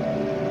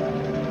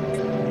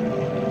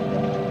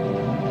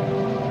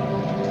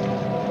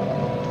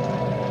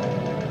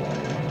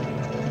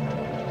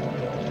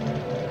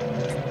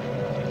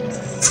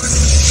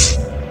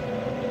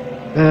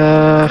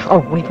 Oh,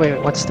 wait,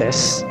 what's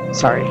this?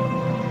 Sorry.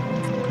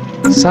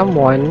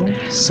 Someone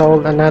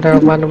sold another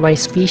one of my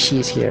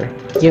species here.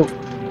 You...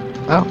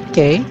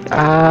 Okay,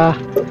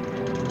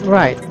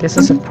 right, this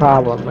is a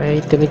problem. I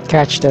didn't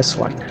catch this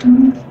one.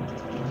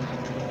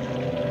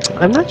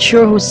 I'm not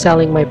sure who's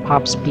selling my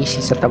pop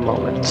species at the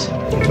moment.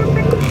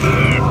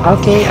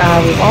 Okay,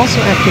 we've also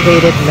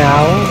activated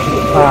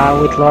now,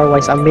 with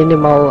lore-wise, a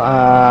minimal,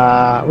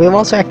 we've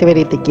also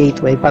activated the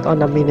gateway, but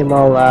on a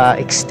minimal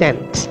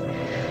extent.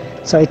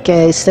 So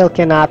it still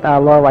cannot,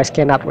 lore-wise,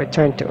 cannot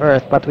return to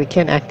Earth, but we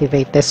can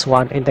activate this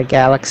one in the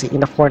galaxy,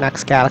 in the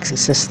Fornax galaxy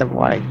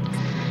system-wide.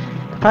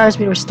 The power has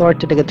been restored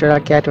to the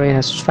DREADNAUGHT gateway and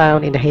has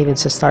found in the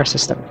Haven's star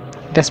system.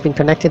 It has been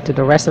connected to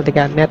the rest of the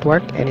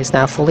network and is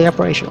now fully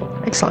operational.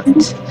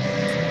 Excellent.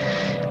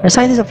 Our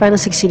scientists have finally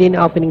succeeded in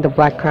opening the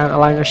Black Crown,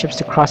 allowing our ships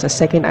to cross a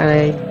second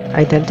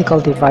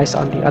identical device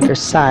on the other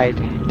side.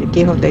 The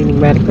cave of the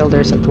enigmatic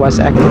builders was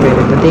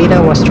activated. The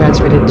data was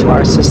transmitted to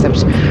our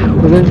systems.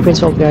 Within the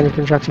principle behind the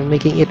construction,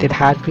 making it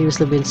had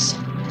previously been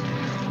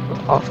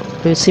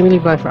seemingly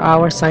blind for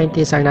hours,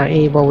 scientists are now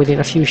able, within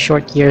a few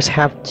short years,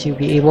 have to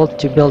be able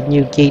to build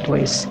new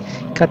gateways,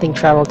 cutting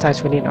travel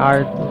times within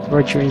our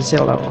virtual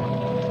zillow.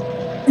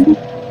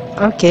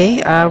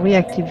 Okay,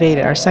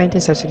 reactivated. Our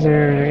scientists have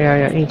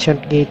secured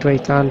ancient gateway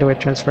conduit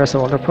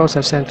transversal. The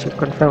process sent to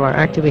confirm our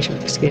activation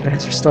of this gateway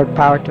has restored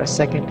power to a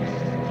second.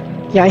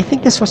 Yeah, I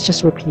think this was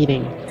just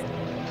repeating.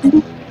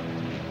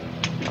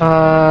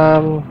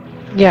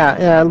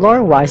 Yeah,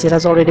 lore-wise, it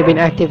has already been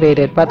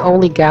activated, but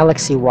only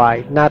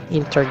galaxy-wide, not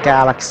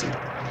intergalaxy.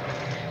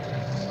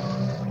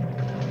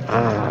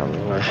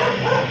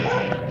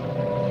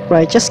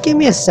 Right, just give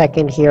me a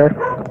second here.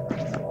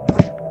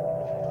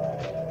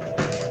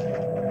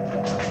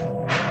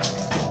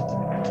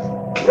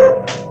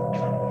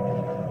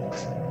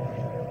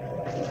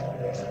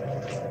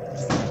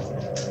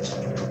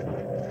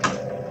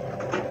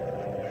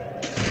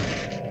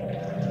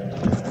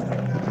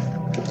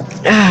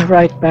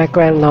 Right,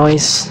 background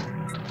noise.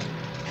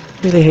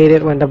 Really hate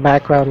it when the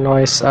background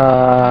noise,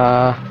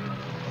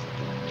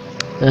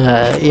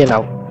 you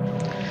know.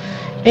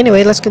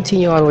 Anyway, let's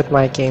continue on with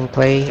my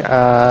gameplay,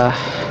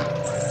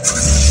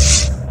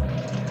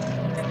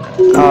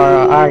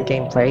 or our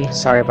gameplay.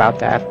 Sorry about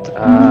that.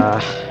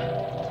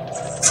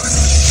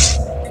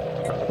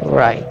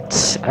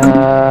 Right.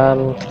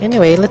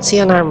 Anyway, let's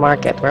see on our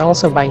market. We're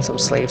also buying some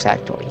slaves,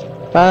 actually,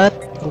 but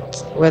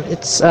well,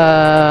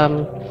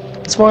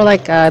 it's more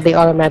like they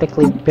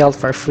automatically build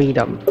for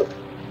freedom.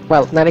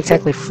 Well, not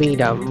exactly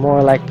freedom,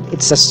 more like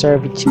it's a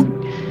servitude.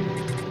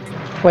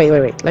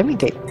 Wait, let me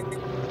get...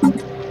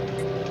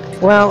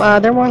 Well,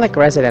 they're more like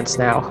residents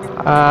now.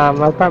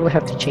 I'll probably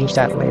have to change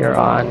that later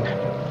on.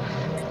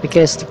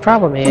 Because the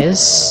problem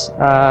is...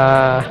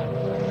 yeah,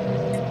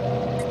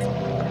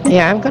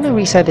 I'm gonna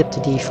reset it to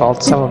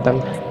default, some of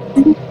them.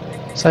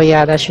 So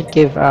yeah, that should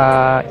give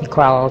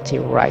equality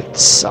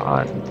rights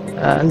on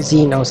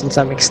Xenos in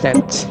some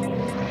extent.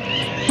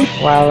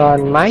 While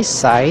on my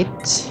side...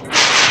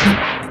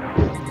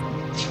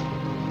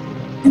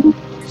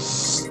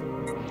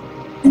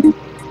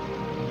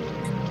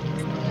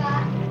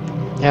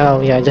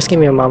 Oh yeah, just give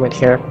me a moment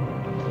here.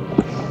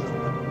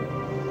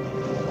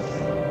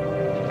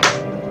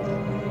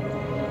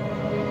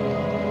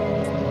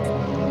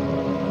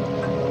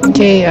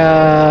 Okay,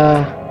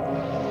 yeah,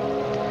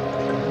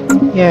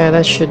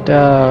 that should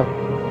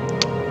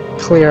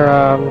clear,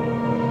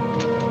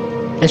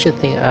 I should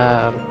think,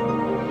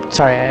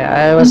 sorry,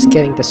 I was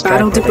getting distracted.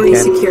 Battle debris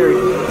again. secured.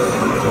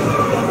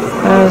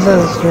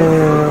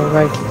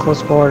 Right,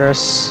 close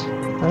borders.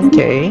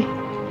 Okay.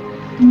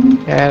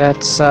 Yeah,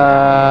 that's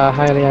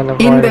highly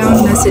unavoidable.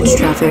 Inbound message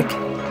traffic.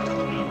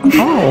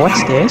 Oh,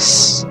 what's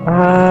this?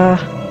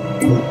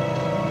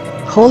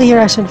 Holy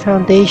Horizon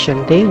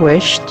Foundation. They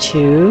wish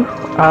to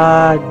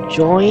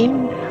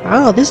join.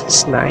 Oh, this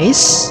is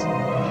nice.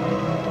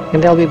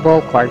 And they'll be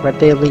bulwark, but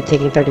they'll be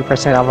taking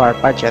 30% of our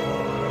budget.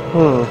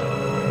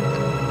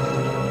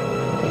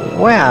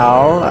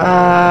 Well,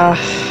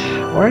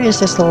 where is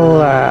this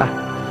little,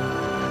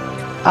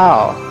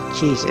 oh,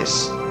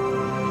 Jesus.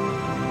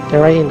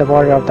 They're right in the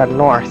border of the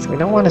north. We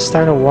don't want to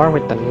start a war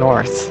with the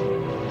north.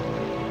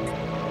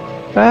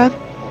 But,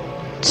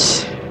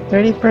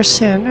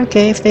 30%,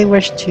 okay, if they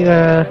wish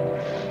to,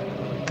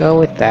 go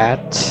with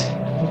that.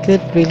 We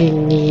could really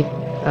need,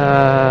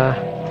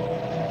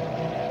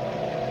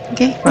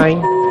 okay,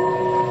 fine.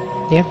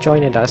 They have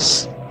joined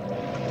us.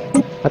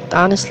 But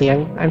honestly,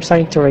 I'm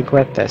starting to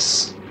regret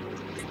this.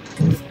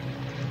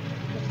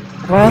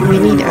 Well, we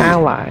need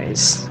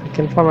allies. We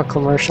can form a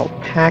commercial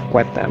pact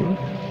with them.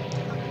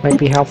 Might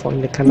be helpful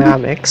in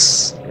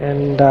economics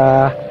and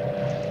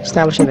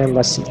establish an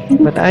embassy.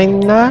 But I'm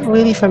not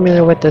really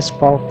familiar with this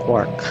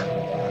bulwark.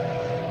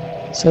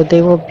 So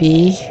they will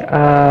be,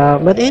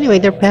 but anyway,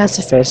 they're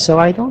pacifists. So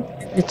I don't.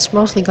 It's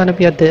mostly gonna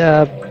be a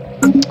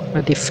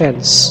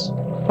defense.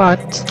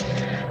 But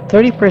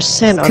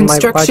 30% on my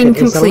budget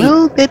is a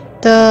little bit,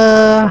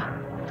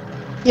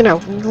 you know,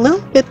 a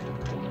little bit.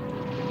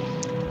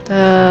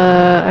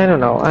 I don't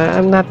know.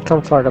 I'm not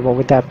comfortable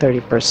with that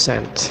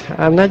 30%.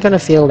 I'm not gonna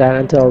feel that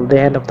until the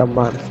end of the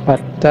month.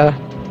 But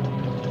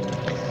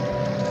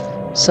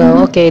so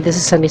okay, this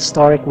is an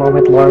historic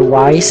moment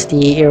lore-wise.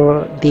 The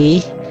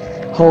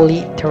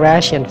Holy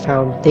Terrasian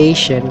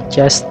Foundation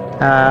just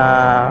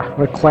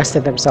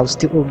requested themselves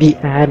to be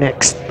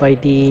annexed by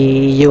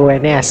the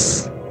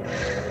UNS.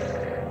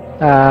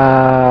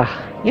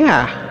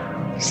 Yeah.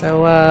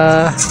 So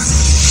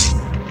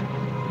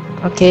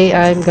okay,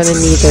 I'm gonna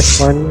need this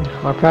one.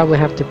 I'll probably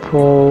have to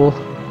pull...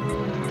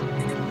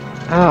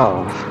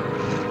 Oh,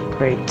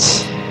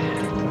 great.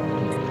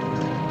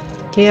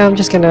 Okay, I'm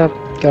just gonna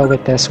go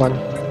with this one.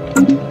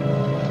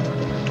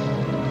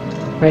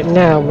 Right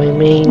now, my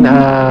main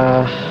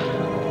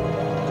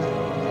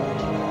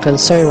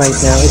concern right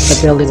now is the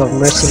building of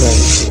mercenary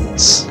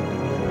fleets,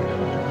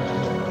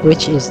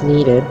 which is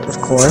needed,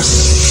 of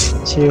course,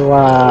 to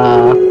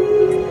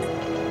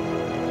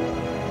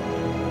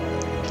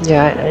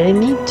yeah, I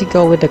need to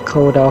go with the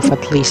code of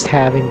at least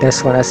having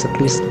this one as at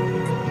least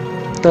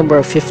magic number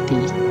of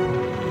 50.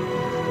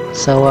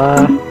 So,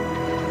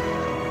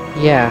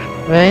 yeah.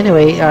 But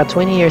anyway,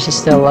 20 years is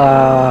still,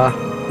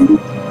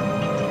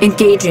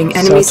 engaging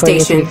enemy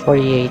station.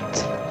 2348.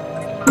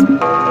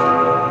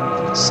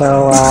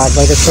 So,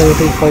 by the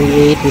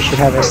 2348, we should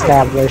have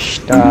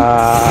established,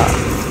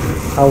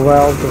 a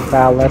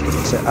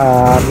well-developed,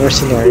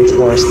 mercenary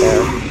force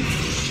there.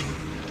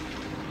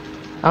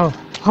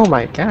 Oh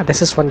my god,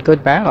 this is one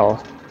good battle.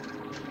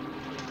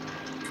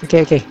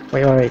 Okay,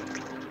 wait.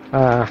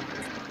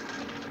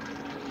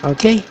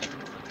 Okay.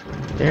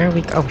 There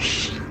we go. Oh,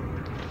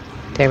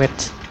 damn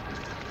it.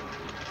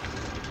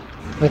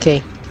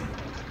 Okay.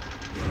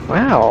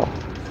 Wow.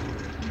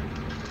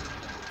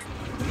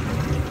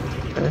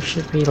 It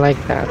should be like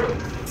that.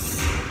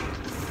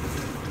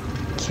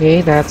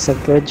 Okay, that's a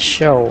good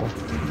show.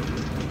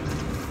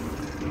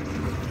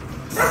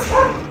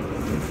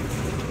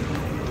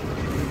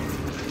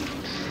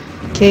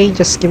 Okay,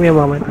 just give me a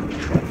moment.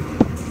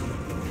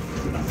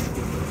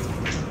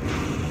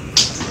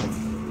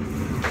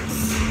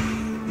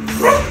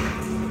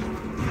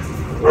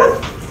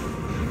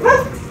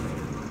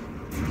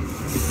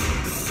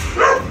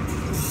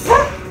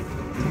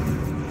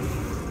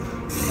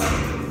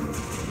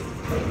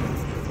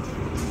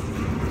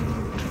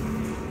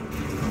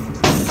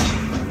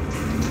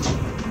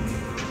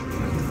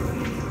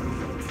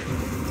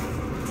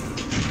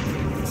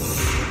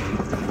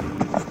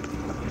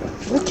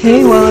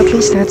 Okay, well, at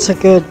least that's a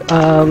good,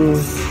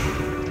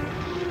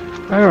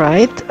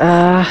 alright,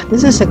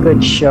 this is a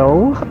good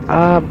show,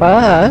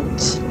 but,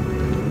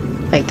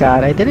 my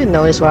god, I didn't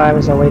notice while I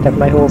was away that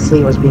my whole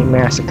fleet was being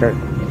massacred.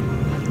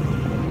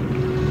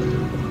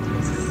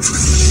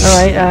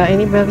 Alright,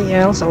 anybody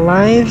else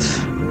alive?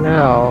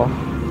 No.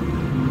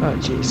 Oh,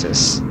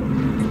 Jesus.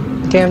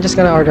 Okay, I'm just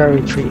gonna order a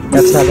retreat.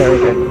 That's not very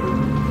good.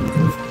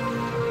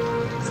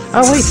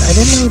 Oh, wait, I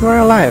didn't know we were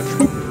alive.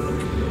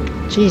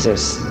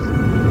 Jesus.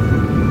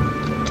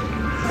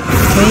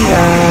 Okay,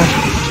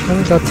 let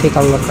me go take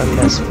a look on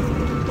this.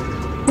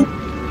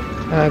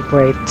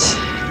 Great.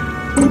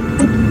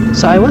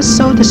 So I was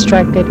so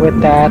distracted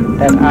with that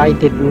I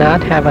did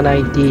not have an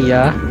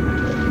idea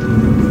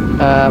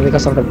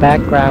because of the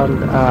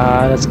background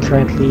that's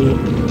currently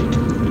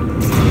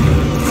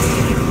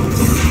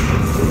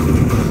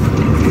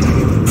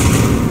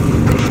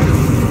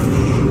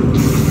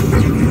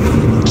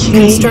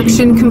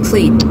construction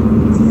complete.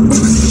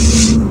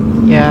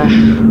 Yeah,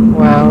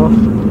 well,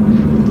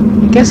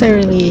 I guess I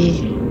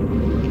really...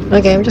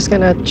 Okay, I'm just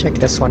gonna check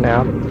this one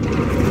out.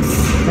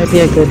 Might be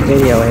a good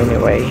video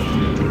anyway.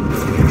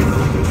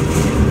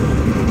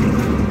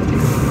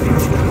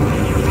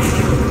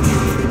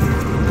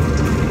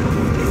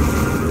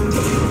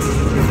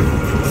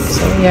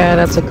 So yeah,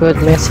 that's a good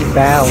messy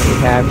battle we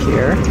have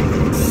here.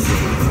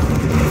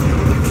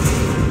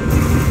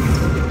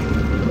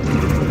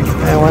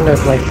 I wonder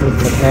if my fleet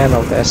can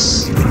handle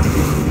this.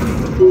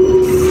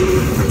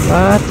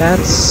 But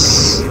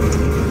that's...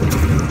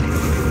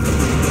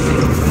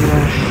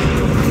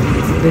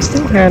 they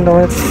still handle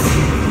it.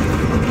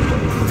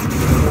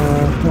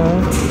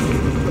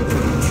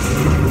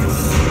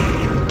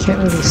 Can't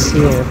really see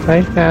it.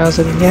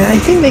 5,000. Yeah, I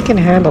think they can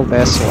handle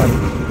this one.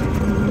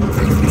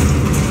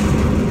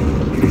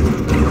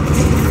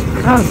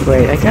 Oh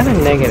great, I got a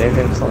negative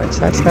influence.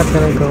 That's not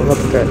gonna go look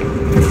good.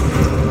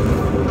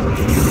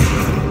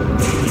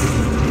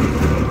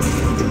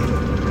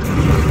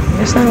 I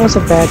guess that was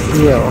a bad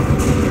deal.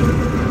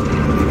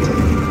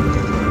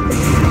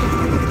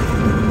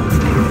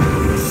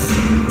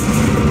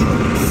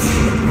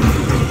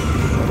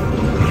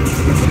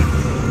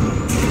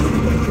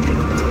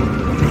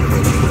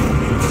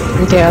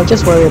 Okay, I'll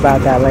just worry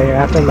about that later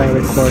after my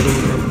recording.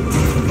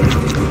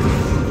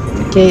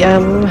 Okay,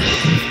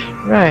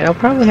 right, I'll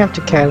probably have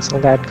to cancel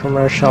that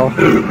commercial.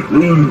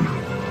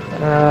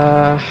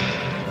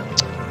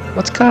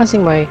 What's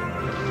causing my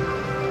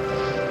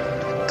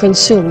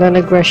consume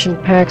non-aggression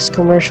packs,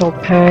 commercial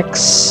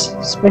packs,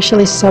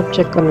 specialist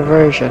subject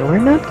conversion? We're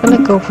not gonna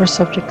go for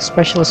subject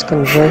specialist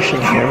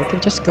conversion here. We can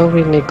just go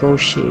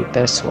renegotiate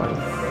this one.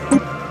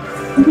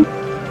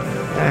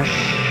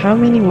 How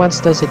many months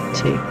does it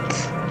take?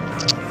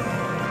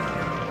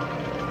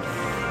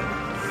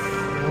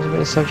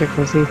 Subject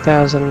for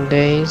 3,000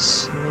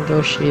 days.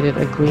 Negotiated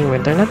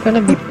agreement. They're not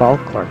gonna be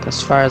bulk work as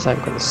far as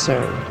I'm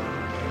concerned.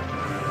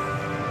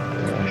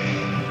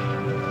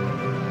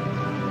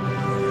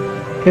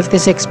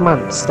 56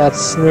 months.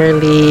 That's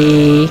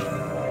nearly...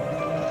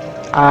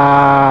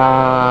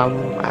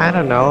 I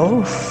don't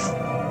know...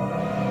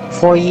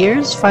 4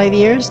 years? 5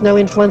 years? No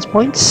influence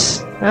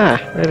points?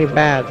 Really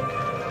bad.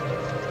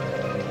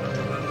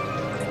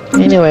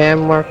 Anyway, I'm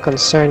more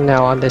concerned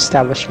now on the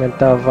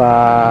establishment of,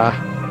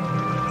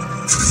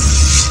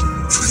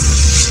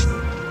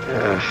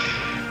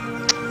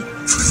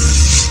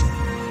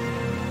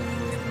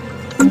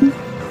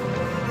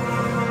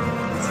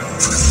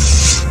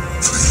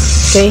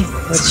 okay,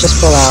 let's just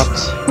pull out.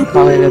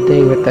 Call it a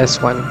day with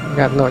this one.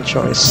 Got no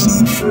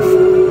choice.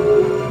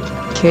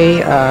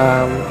 Okay,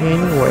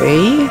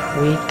 anyway,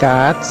 we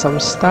got some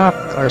stock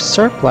or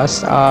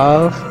surplus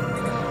of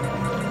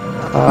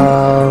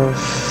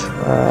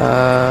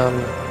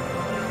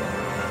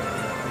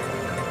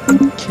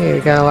okay, we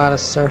got a lot of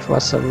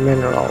surplus of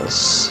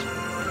minerals.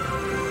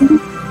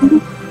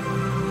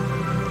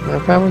 I'll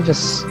probably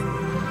just,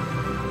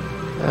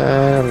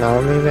 I don't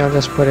know, maybe I'll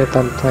just put it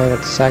on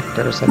planet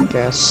sectors, I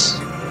guess.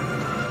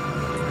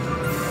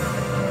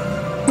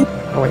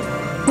 Oh wait.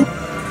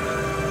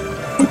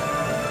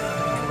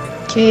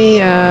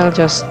 Okay, I'll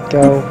just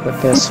go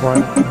with this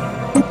one.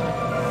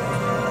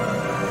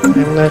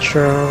 I'm not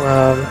sure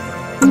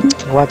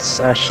what's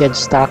a shed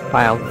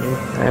stockpile.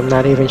 I'm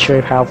not even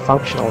sure how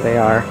functional they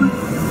are.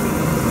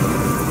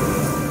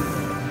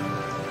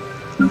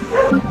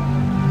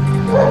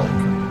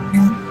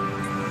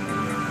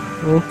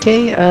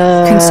 Okay,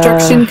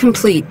 construction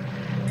complete.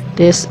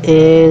 This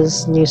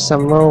is New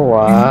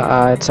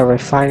Samoa. It's a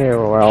refinery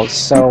world,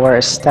 so we're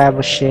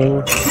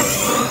establishing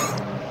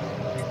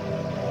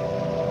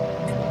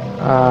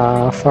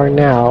for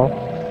now.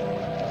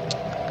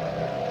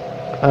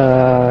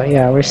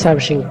 Yeah, we're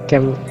establishing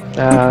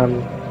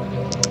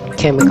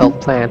chemical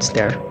plants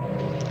there.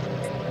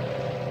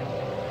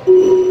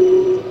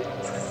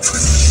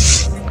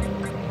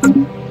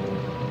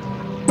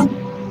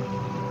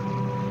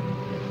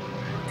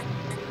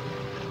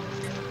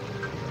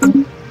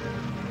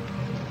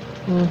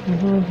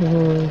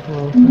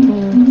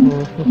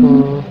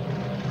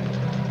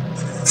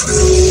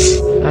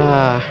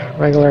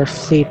 Regular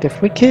fleet.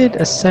 If we could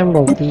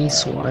assemble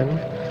these one,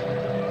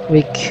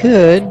 we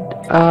could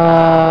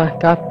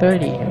got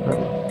 30 of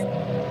them.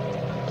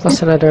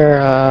 Plus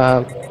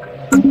another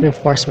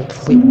reinforcement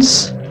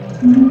fleets.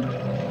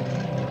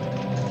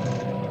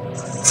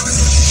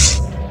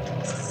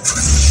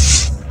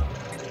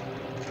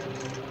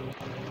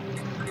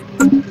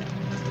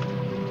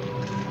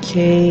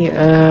 Okay,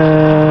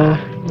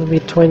 it'll be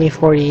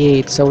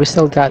 2048, so we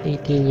still got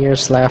 18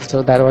 years left,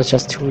 so that was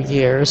just 2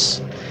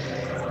 years.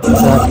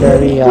 Not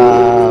very,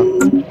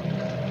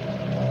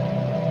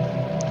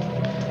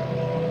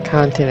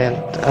 continent,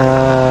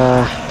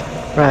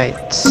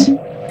 right.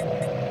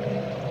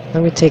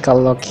 Let me take a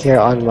look here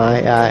on my,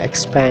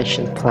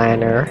 expansion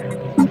planner.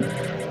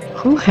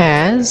 Who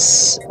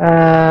has,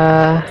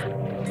 yeah,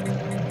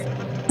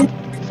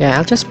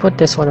 I'll just put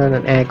this one on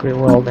an agri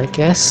world, I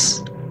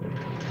guess.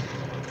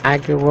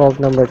 Agri world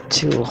number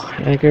 2.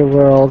 Agri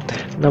world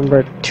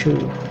number 2.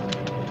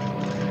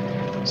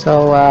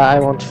 So I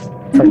won't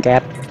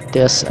forget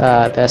this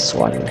this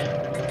one.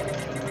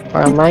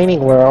 For a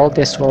mining world,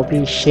 this will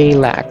be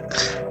Shellac.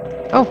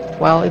 Oh,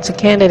 well, it's a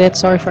candidate.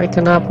 Sorry for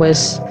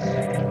Econopolis.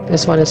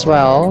 This one as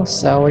well.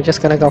 So we're just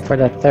gonna go for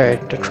the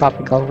third, the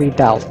tropical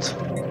redoubt.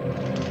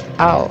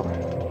 Oh,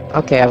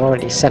 okay. I've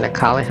already sent a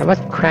colony. How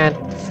about Grant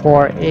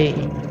for a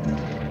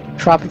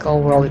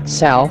tropical world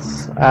itself?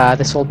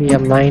 This will be a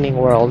mining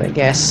world, I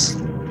guess.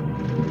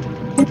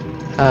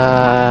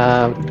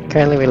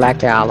 Currently we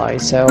lack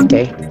alloys, so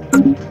okay.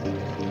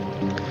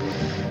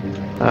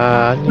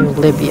 New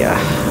Libya.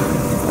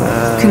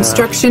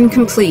 Construction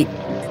complete.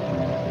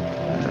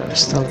 We've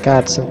still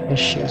got some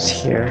issues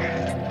here.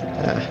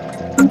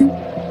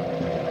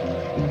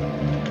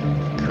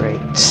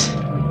 Great.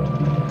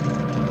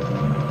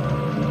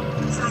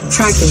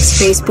 Tracking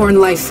spaceborne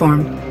life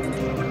form.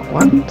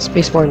 What?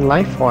 Spaceborne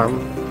life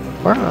form?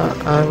 Where,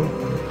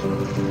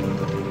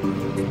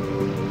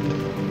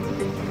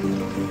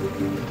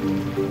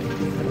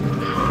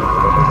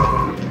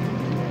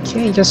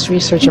 okay, just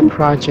research a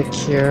project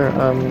here.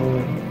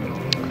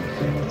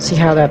 See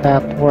how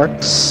that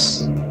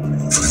works.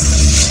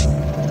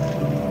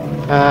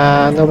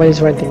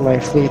 Nobody's renting my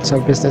fleet, so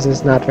business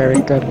is not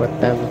very good with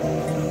them.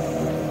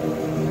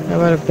 How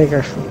about a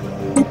bigger fleet?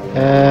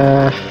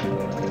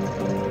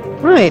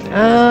 Right,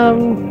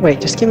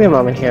 wait, just give me a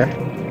moment here.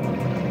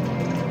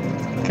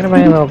 Gonna buy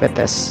a little bit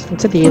this.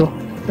 It's a deal.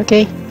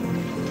 Okay.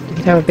 You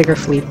can have a bigger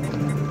fleet.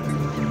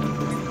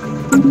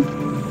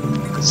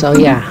 So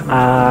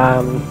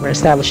yeah, we're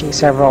establishing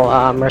several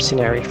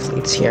mercenary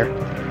fleets here.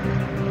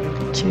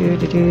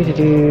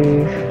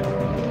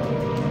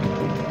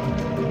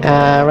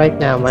 Right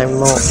now my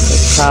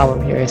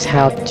problem here is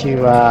how to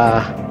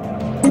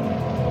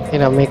you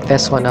know, make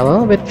this one a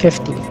little bit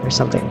 50 or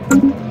something.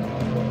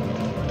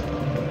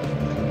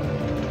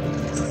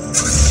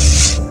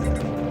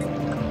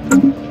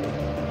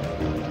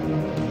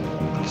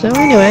 So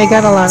anyway, I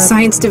got a lot of...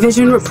 Science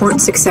Division report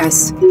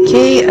success.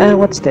 Okay,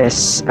 what's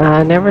this?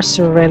 Never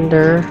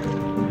surrender.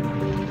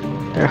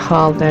 Their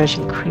hull damage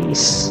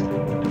increase.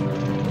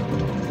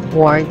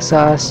 War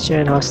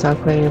exhaustion, hostile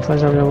claim,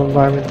 influence of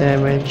bombardment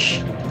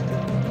damage.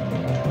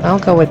 I'll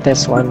go with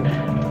this one.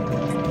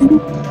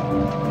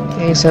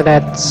 Okay, so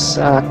that's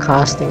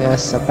costing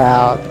us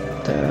about...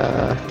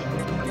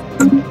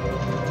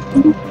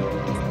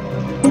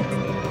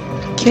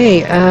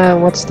 Okay,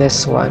 what's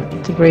this one?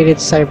 Integrated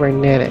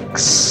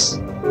cybernetics.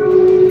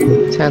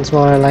 Sounds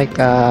more like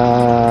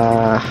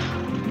I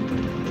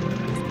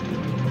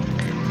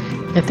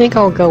think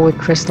I'll go with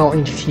crystal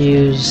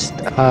infused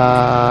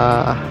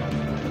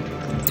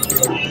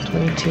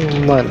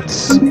 22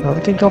 months. Well,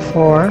 we can go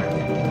for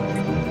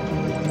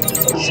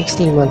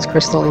 16 months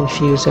crystal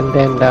infused and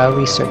then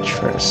research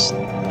first.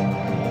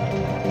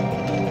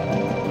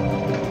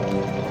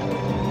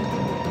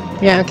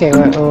 Yeah, okay,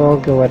 we'll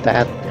go with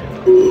that.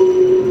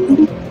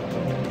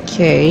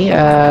 Okay,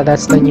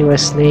 that's the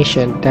newest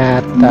nation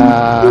that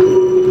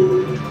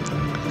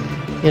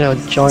you know,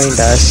 joined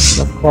us.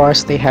 Of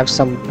course, they have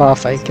some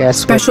buff, I guess.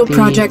 Special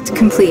project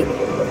complete.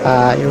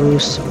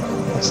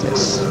 What's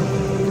this?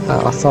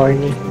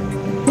 Authority.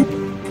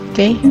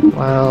 Okay,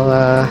 well,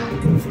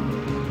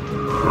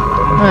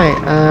 right,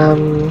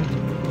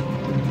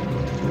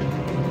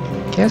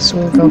 guess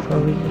we'll go for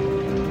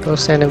go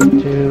send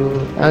him to,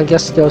 I'll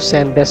just go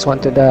send this one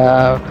to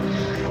the,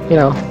 you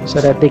know,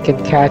 so that they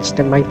can catch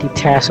the mighty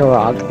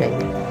Tasserog thing.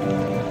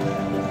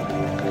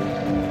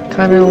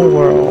 Canal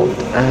World,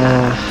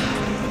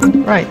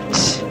 right.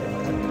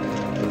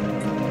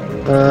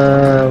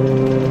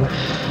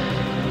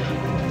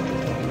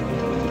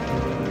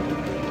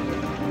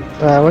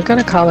 We're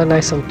gonna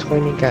colonize some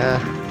 20.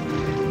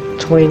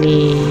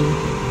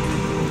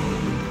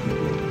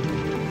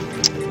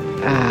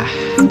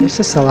 This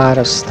is a lot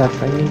of stuff.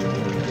 I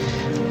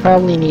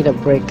probably need a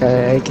break,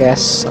 I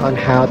guess, on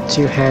how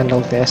to handle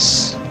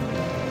this.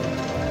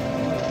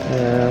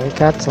 We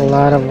got a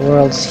lot of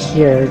worlds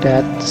here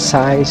that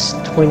size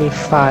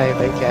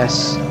 25, I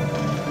guess.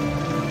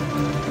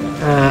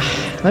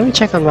 Let me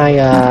check on my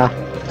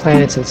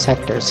planets and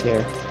sectors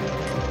here.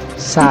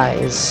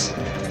 Size.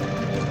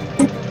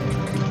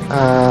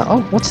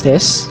 Oh, what's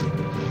this?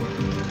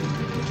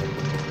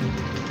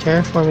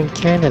 Terraforming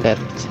candidate.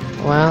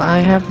 Well, I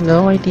have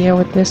no idea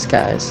what this,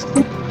 guys.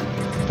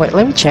 Wait,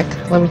 let me check.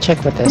 Let me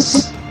check with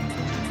this.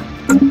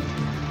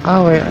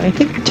 Oh, wait, I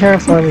think we're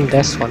terraforming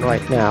this one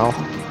right now.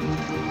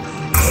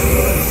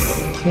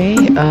 Okay,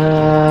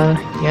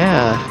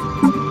 yeah.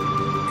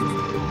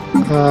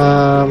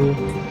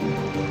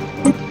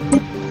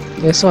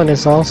 This one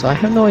is also, I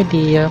have no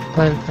idea,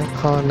 planet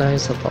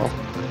colonizable.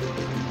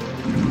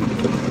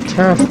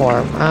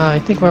 Terraform, I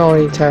think we're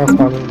already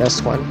terraforming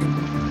this one.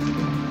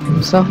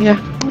 So, yeah,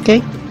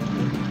 okay.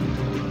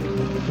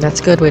 That's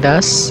good with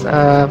us.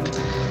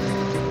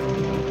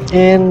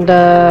 And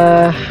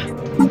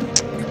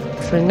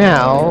for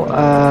now,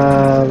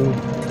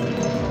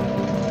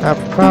 I'll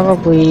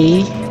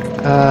probably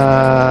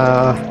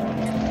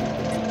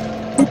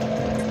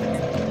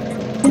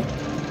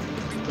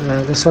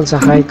this one's a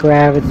high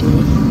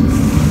gravity.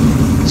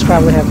 Let's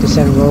probably have to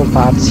send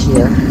robots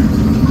here.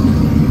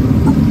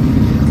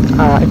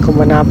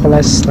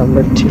 Ecomonopolis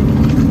number 2.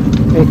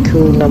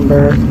 Eku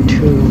number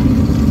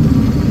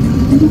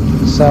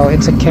 2. So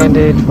it's a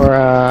candidate for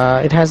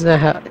it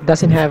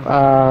doesn't have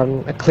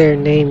a clear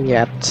name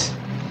yet.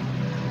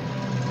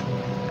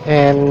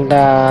 And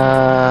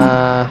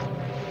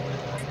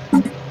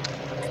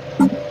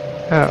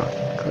oh,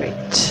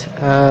 great.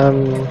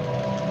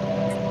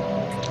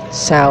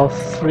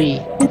 South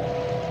 3.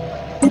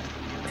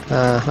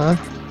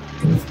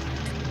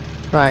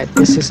 Right,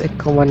 this is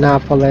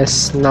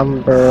Ecomonopolis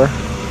number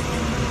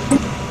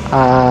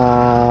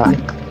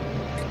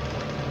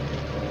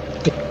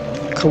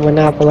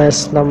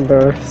Ecomonopolis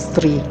number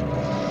 3.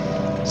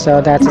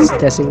 So that's its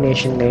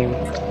designation name.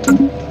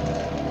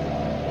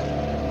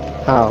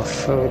 Oh,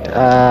 food.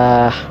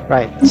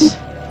 Right.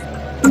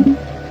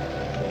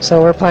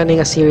 So we're planning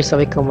a series of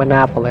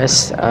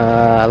Ecomonopolis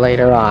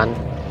later on,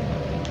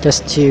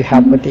 just to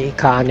help with the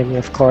economy,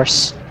 of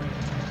course.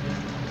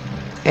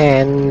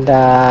 And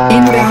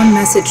inbound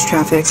message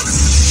traffic.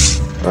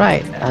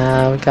 Right.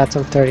 We got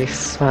some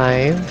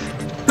 35.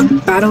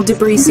 Battle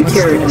debris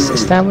secured.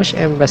 Establish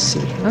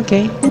embassy.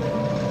 Okay.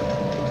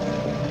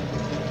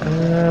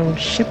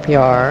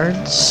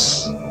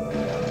 Shipyards.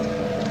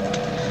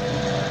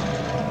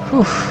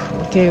 Whew.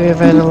 Okay,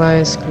 we've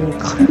analyzed.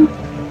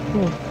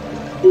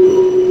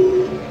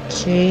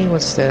 Okay,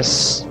 what's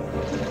this?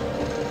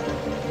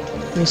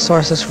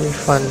 Resources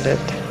refunded.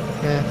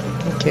 Yeah,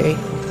 okay.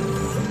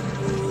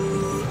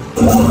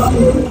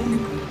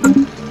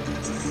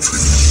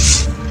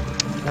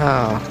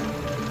 Oh.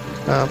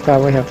 I'll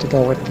probably have to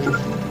go with the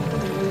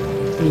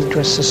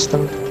Hydra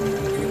system.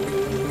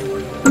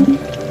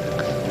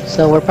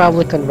 So we're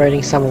probably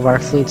converting some of our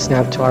fleets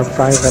now to our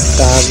private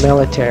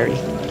military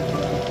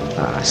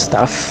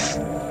stuff.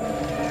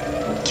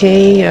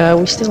 Okay,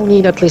 we still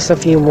need at least a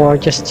few more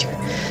just to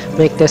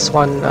make this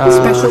one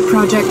special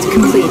project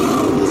complete.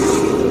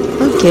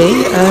 Okay,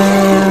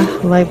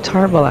 live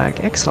Tarbalak,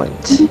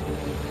 excellent.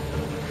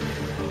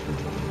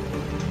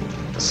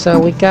 So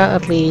we got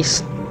at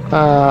least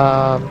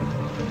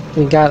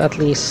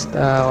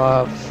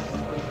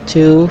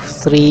 2,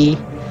 3,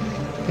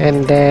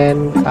 and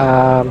then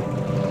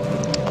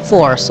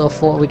 4. So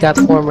we got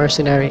 4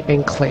 mercenary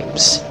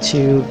enclaves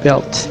to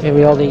build, and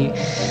we only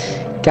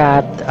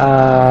got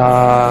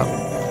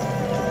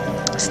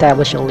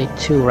established only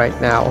 2 right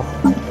now.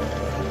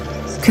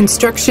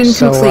 Construction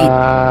complete.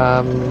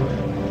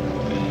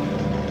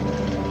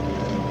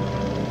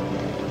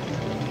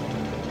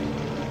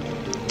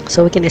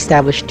 So we can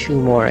establish 2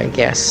 more, I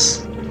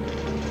guess.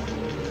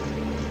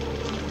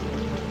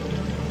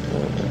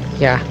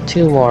 Yeah,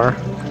 2 more.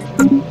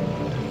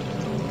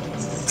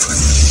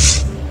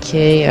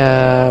 Okay,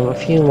 a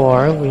few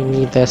more. We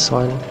need this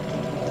one.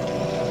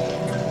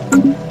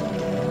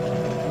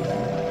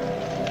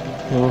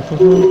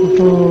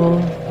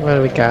 What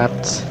do we got?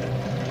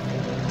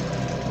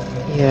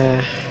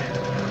 Yeah,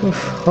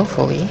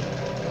 hopefully.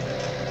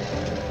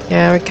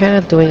 Yeah, we're kind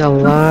of doing a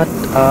lot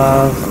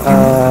of,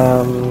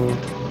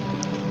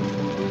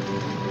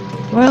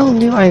 well,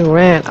 New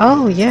Iran.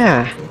 Oh,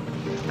 yeah.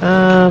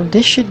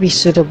 This should be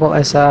suitable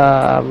as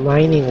a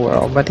mining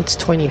world, but it's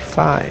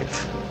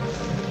 25.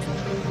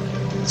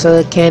 So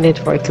a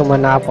candidate for a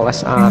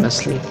monopolist,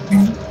 honestly.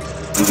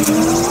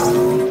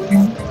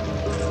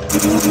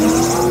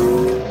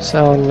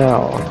 So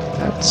no,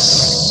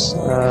 that's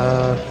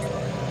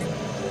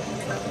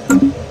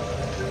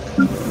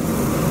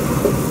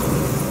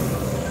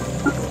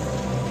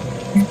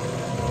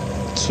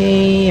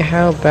okay.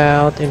 How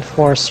about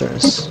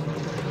enforcers?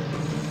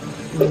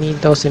 We need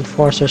those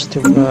enforcers to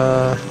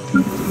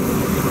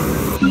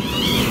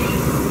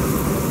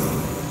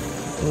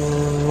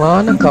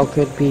Monaco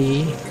could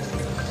be.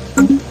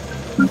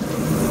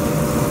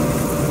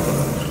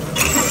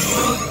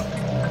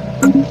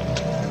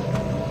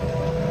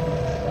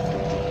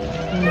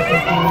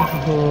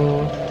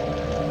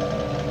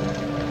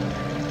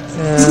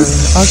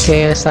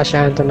 Okay, Sasha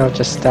Antonov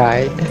just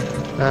died.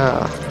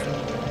 Oh.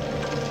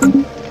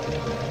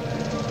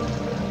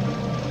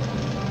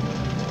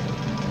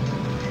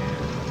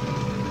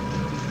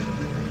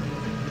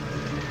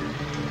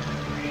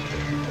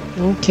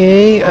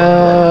 Okay,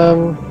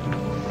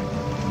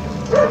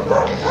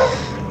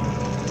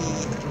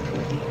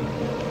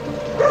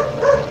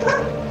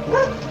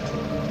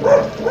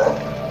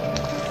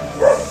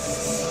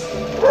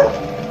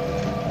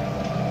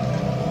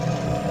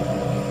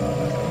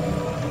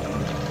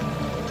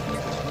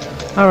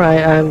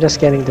 alright, I'm just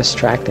getting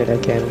distracted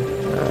again.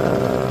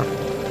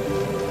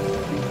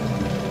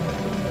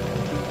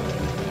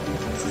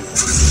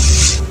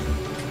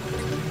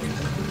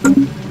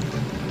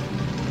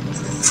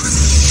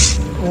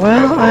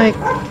 Well, I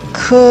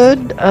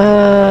could,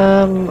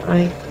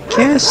 I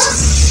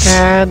guess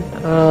add,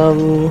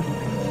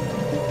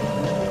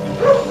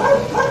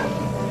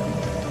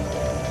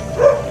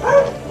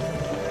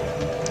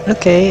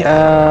 okay,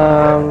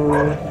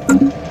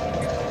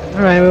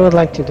 alright, we would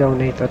like to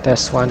donate to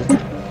this one.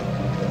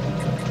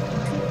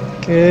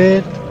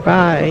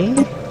 Goodbye.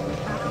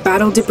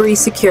 Battle debris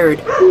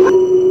secured.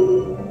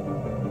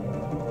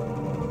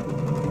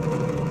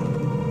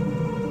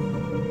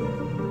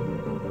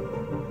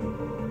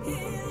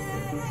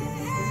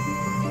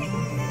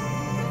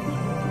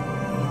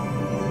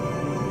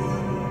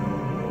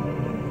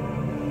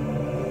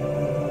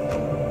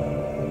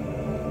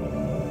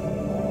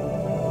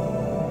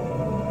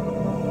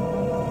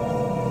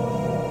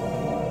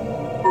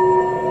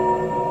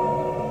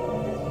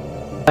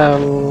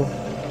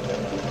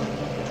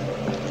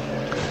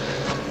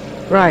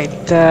 Right,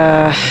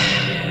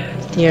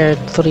 tier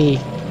 3.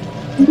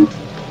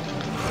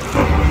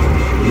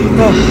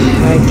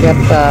 I get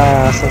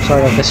some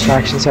sort of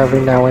distractions every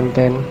now and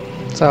then.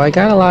 So I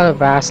got a lot of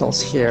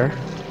vassals here.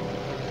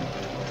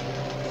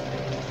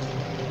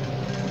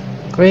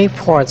 Grey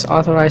ports,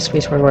 authorized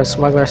space where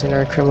smugglers and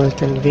air criminals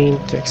convene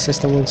to access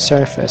the moon's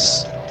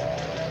surface.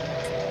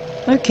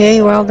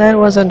 Okay, well that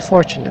was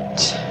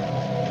unfortunate.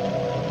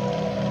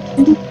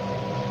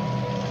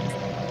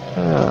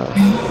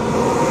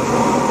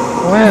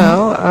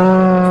 Well,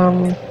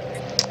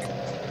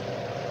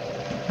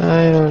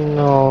 I don't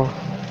know.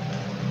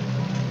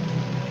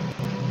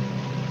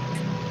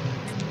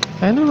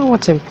 I don't know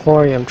what's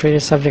Emporium. Trader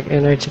subject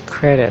energy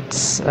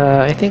credits.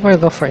 I think we'll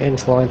go for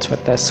influence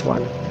with this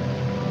one.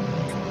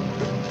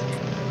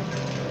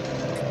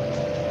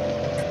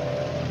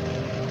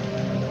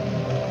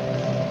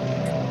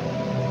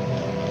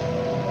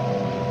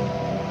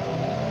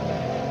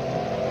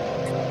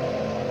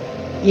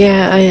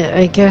 Yeah,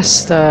 I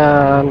guess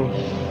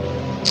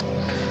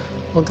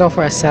we'll go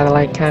for a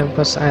satellite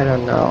campus. I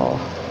don't know.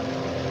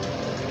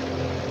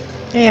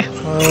 Yeah,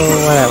 well,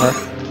 whatever.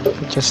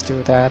 We'll just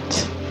do that.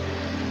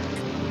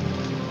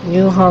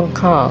 New Hong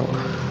Kong.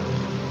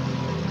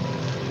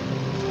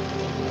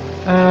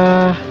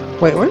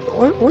 Wait,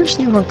 where's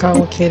New Hong Kong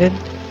located?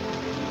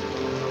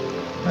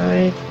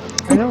 I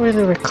don't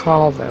really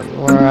recall them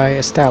where I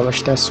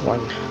established this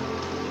one.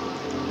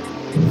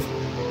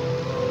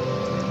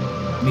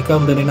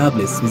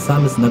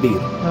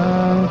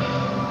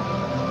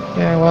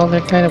 Yeah, well,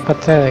 they're kind of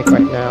pathetic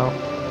right now.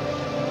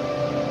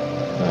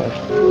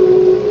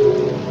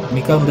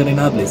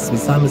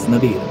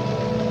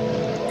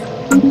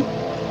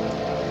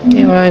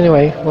 Okay, well,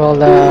 anyway, we'll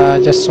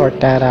just sort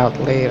that out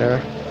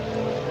later.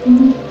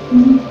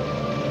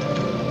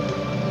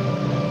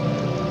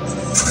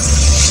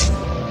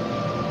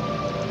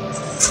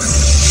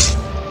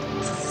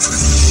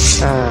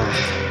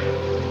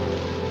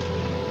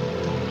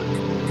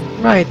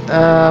 Right,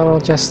 we'll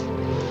just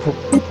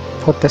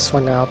put this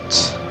one out.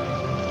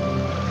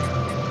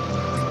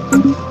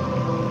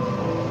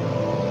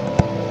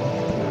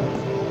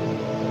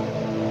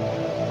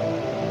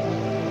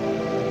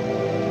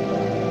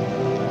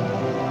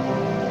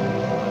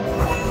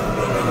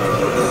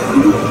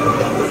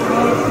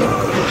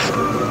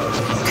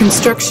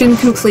 Construction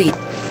complete.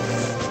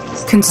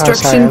 Construction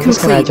sorry, I'm complete.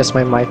 just gonna adjust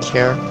my mic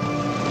here.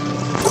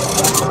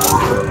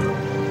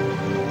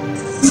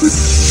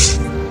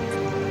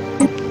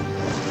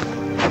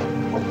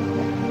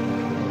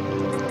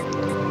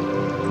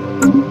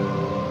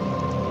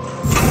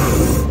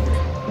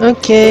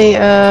 Okay,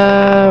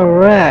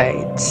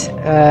 right.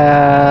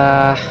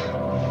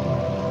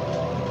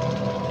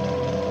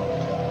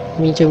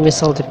 Medium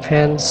missile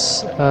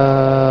defense.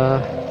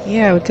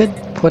 Yeah, we could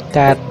put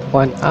that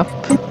one up.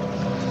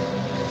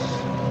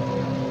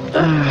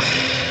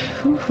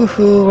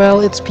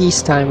 Well, it's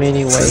peacetime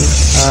anyway.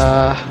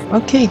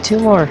 Okay, two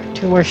more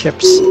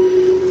ships,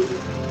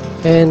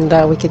 and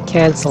we could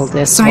cancel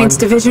this Science one.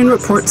 Division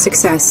report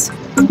success.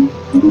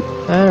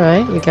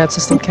 Alright, we got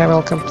System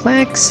Capital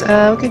Complex.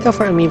 We could go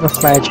for Amoeba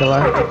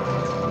Flagella.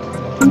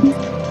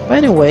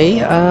 By the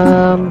way,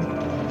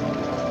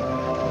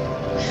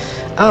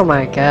 oh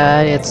my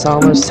god, it's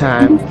almost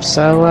time.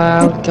 So,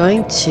 I'm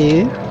going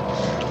to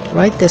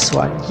write this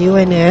one.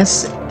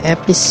 UNS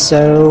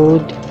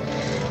Episode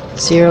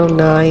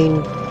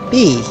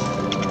 09B.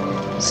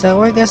 So,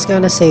 we're just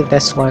gonna save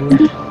this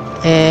one.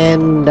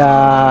 And,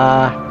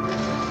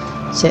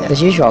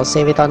 as usual,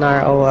 save it on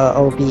our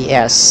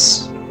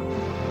OBS.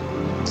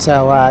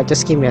 So,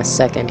 just give me a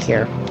second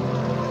here.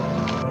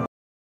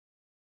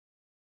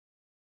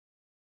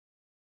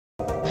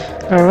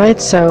 Alright,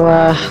 so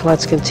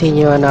let's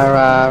continue on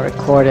our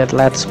recorded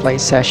Let's Play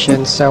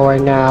session. So we're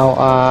now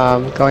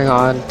going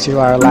on to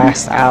our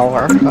last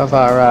hour of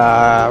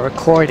our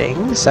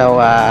recording.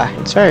 So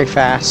it's very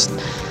fast.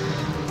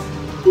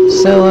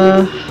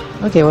 So,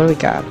 okay, what do we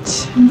got?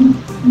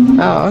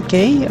 Oh,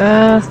 okay.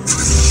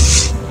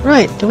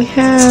 Right, do we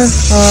have...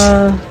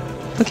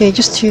 okay,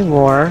 just two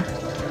more.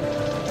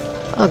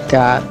 Oh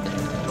god.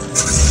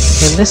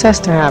 And this has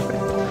to happen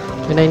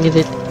when I need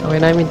it,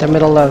 when I'm in the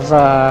middle of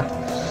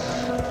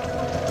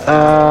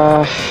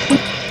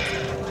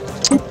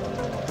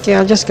okay,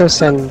 I'll just go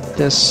send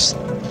this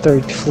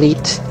third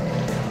fleet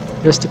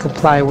just to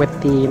comply with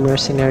the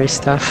mercenary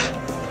stuff.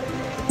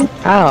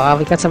 Oh,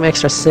 we got some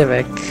extra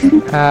civic,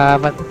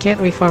 but we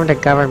can't reform the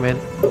government,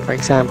 for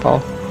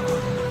example.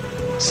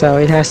 So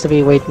it has to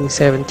be waiting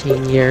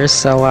 17 years,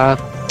 so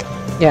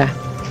yeah.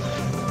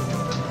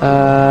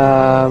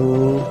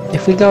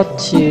 If we go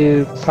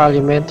to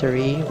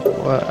parliamentary,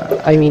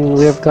 I mean,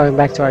 we're going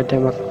back to our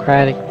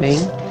democratic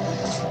thing.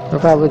 We'll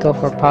probably go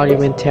for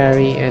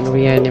parliamentary and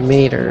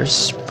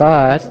reanimators,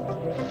 but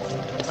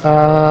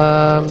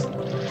I'm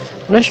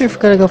not sure if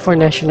we're gonna go for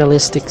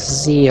nationalistic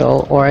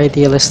zeal or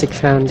idealistic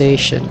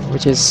foundation,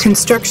 which is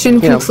construction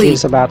complete.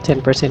 Gives about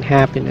 10%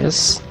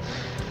 happiness.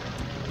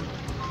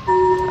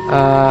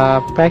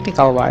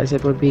 Practical wise,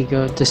 it would be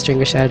good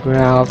distinguished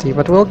admiralty,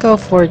 but we'll go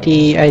for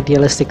the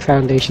idealistic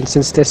foundation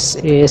since this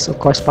is of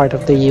course part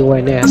of the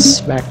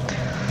UNS back.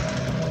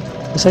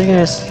 So you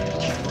guys,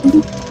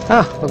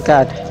 oh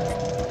god,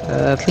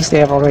 at least they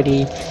have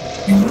already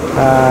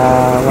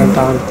went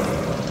on.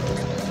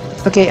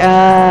 Okay,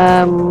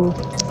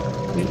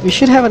 we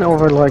should have an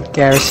overlord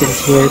garrison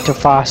here to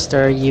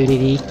foster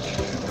unity,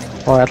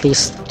 or at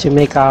least to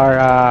make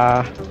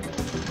our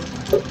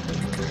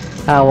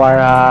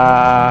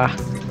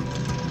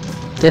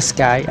this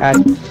guy at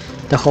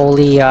the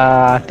Holy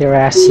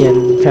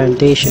Theracian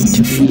Foundation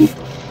to be...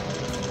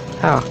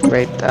 Oh,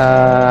 great.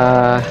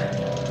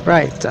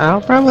 Right,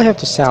 I'll probably have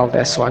to sell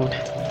this one.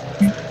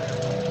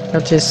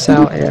 I'll just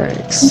sell air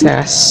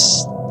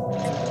excess.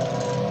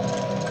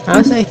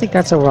 Honestly, I think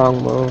that's a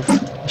wrong move.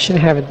 I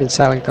shouldn't have been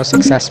selling those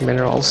excess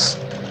minerals.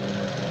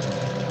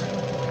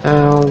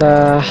 And,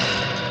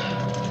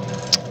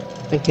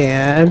 okay,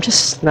 I'm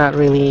just not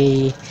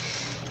really...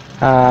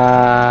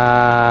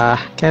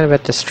 kind of a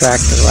bit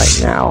distracted right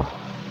now.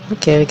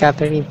 Okay, we got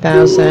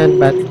 13,000,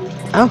 but...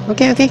 Oh,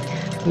 okay.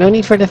 No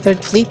need for the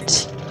third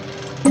fleet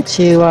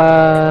to,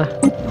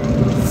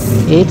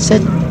 aids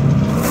it.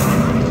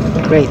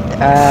 Great,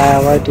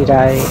 what did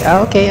I...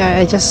 Oh, okay,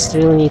 I just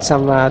really need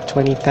some,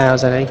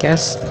 20,000, I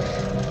guess.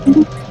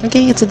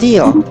 Okay, it's a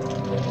deal.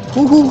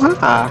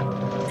 Hoo-hoo-ha!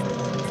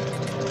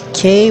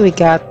 Okay, we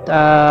got,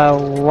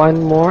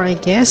 one more, I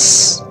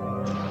guess.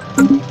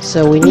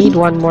 So we need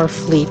one more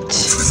fleet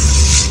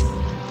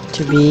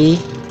to be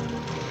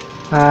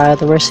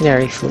the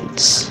mercenary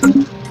fleets.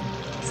 We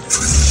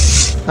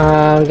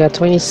got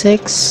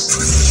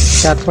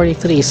 26, got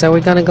 43, so we're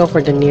gonna go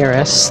for the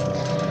nearest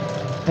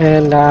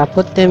and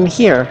put them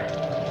here.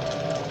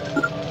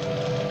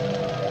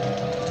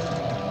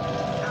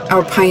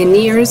 Our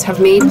pioneers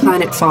have made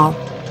planetfall.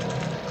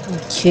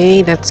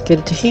 Okay, that's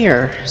good to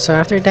hear. So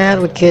after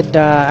that, we could,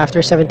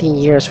 after 17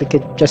 years, we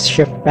could just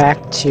shift back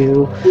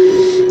to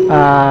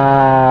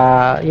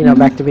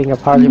back to being a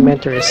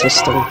parliamentary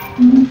system.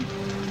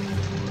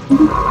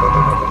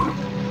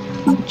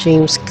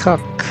 James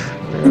Cook,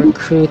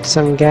 recruit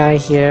some guy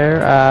here.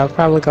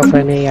 Probably go for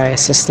an AI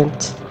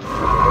assistant.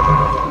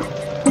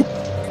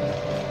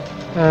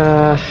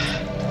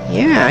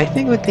 Yeah, I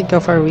think we could go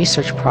for a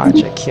research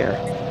project here.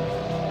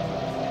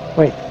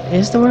 Wait,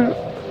 is the word?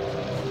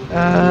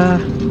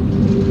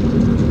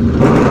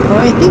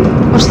 Well, I think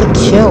mostly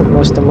killed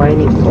most of the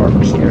mining corp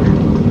here.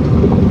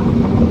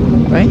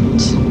 Right?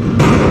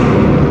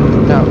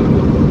 No.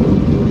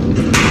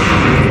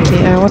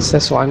 Okay, what's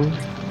this one?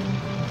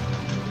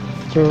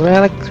 The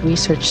relic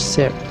research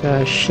ship.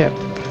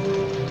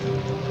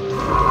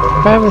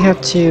 Probably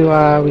have to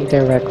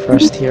redirect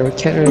first here. We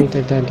can't really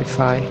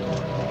identify.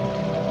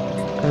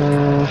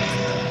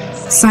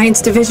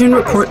 Science Division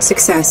report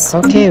success.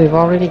 Okay, we've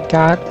already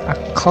got a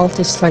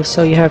cultist like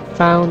so. You have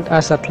found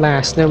us at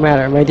last. No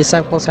matter, my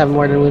disciples have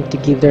more than willing to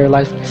give their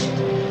life.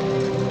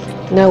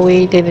 No,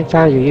 we didn't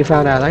find you. You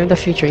found out. I'm in the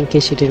future, in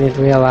case you didn't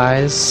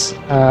realize.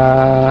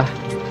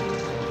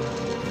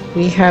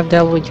 We have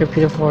dealt with your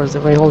beautiful.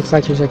 My whole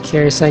collectors are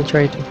carry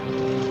sanctuary.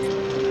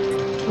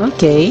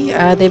 Okay,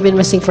 they've been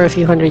missing for a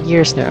few hundred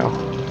years now.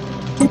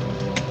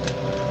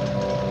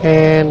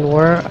 And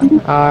where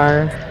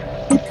are...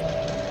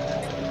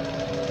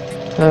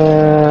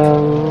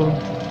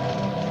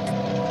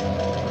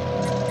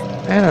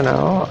 I don't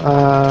know,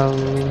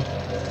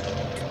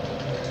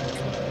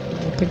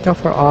 I could go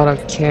for auto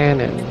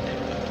cannon.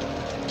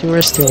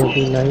 Tourist steel would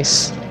be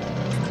nice.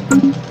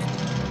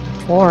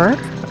 Or,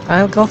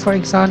 I'll go for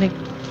exotic...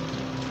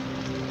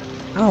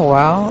 Oh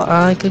well,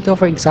 I could go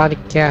for exotic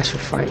gas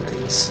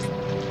refineries.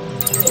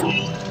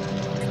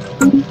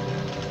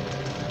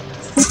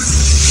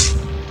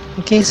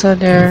 Okay, so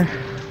they're...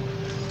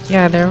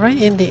 Yeah, they're right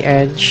in the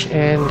edge,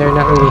 and they're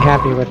not really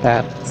happy with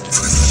that.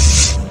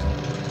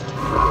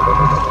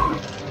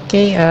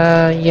 Okay,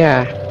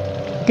 yeah.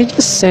 You could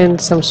just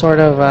send some sort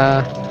of,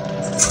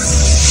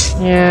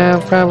 yeah,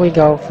 I'll probably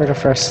go for the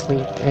first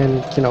fleet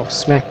and, you know,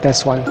 smack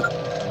this one.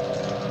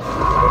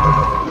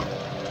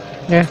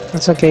 Yeah,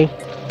 that's okay.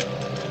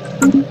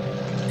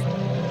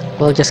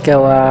 We'll just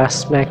go,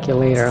 smack you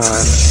later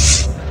on.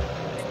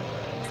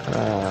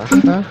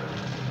 Uh-huh.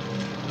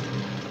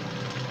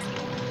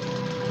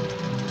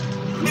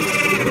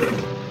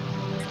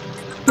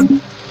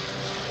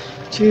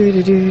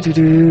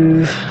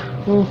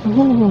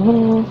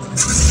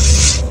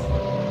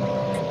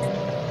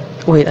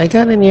 Wait, I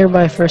got a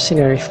nearby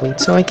mercenary fleet,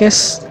 so I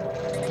guess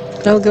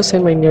I'll go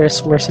send my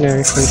nearest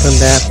mercenary fleet on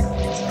that.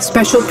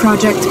 Special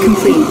project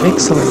complete.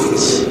 Excellent.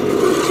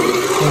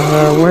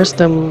 Where's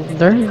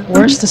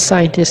the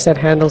scientist that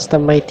handles the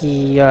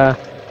mighty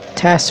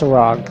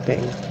Tasserog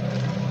thing?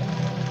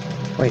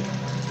 Wait,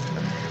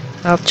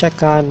 I'll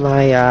check on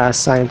my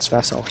science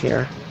vessel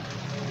here.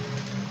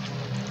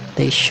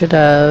 They should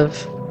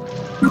have.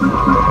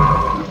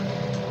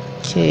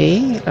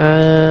 Okay,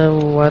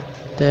 what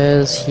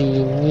does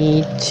he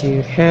need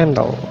to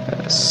handle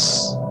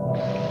this?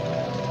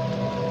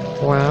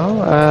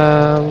 Well,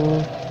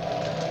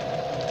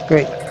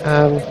 great,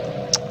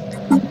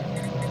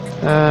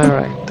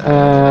 alright,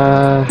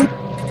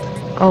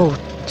 oh,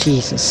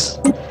 Jesus.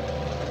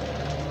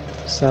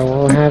 So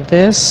we'll have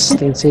this,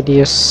 the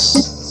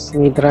Insidious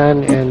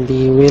Midran and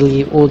the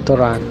Willy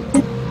Ultoran.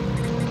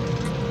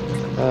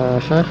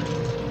 Uh-huh.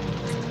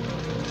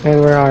 And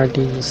where are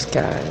these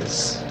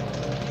guys?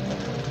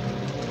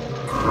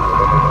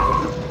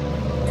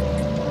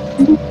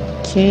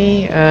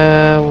 Okay,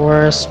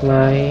 where's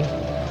my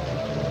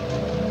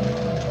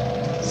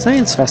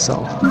science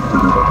vessel?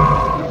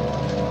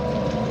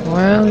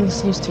 Well, he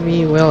seems to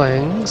be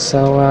willing,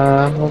 so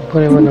we'll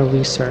put him on a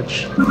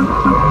research.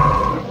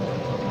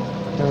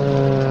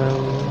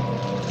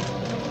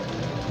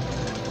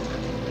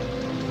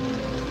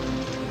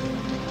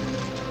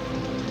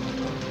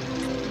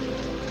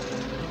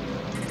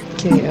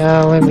 Okay,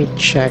 let me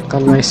check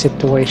on my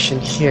situation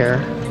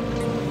here.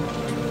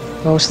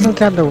 Well, we still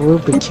got the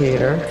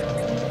Rubricator.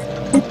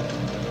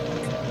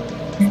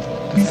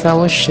 The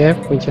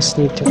Fellowship, we just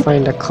need to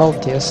find a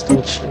cultist,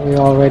 which we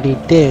already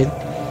did.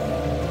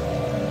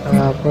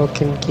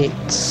 Broken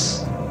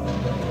Gates.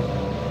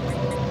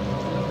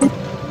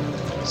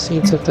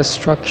 Seeds of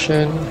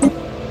Destruction.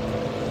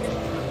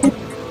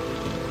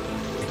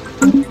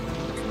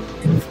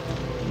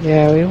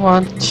 Yeah, we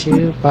want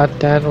to, but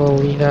that will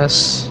lead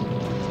us...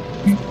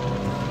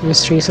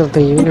 Mysteries of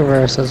the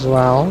Universe as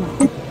well.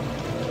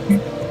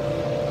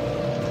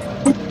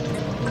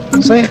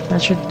 So yeah, that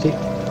should do.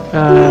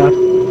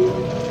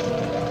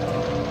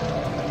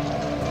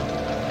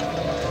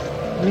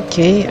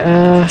 Okay,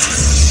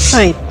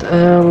 right,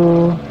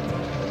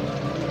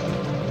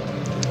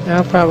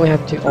 I'll probably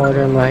have to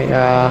order my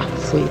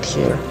fleet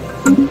here.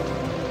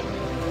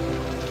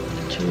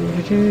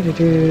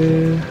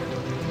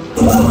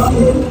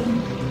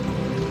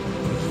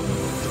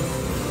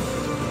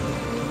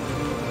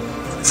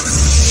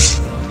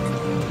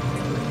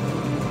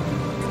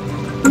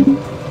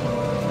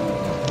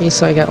 Okay,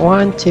 so I got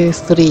 1, 2,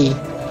 3.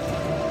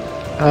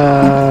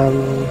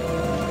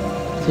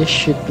 This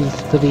should be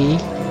 3.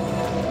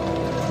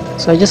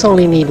 So I just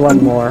only need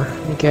one more,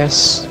 I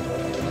guess.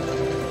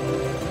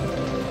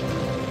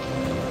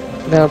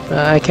 Well,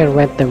 I can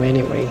rent them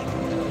anyway.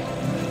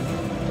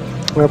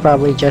 We'll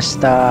probably just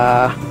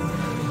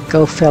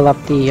go fill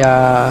up the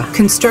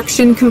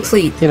construction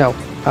complete. You know,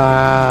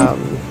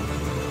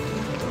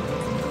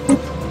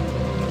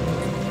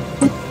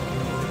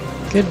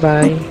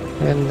 goodbye.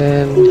 And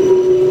then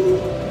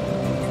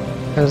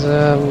as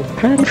a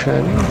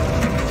patron.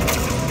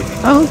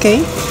 Oh,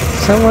 okay.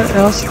 Someone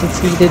else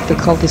defeated the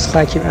cultist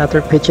flagship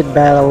after pitched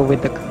battle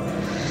with the...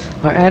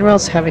 Our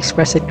admirals have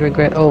expressed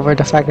regret over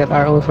the fact that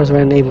our own forces were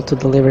unable to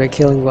deliver a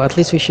killing blow. At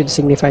least we should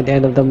signify the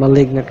end of the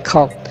malignant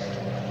cult.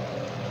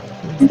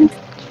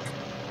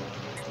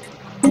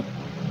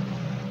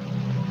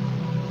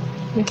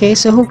 Okay,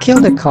 so who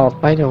killed the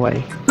cult, by the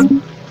way?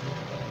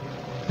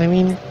 I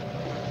mean,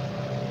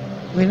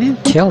 we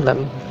didn't kill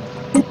them.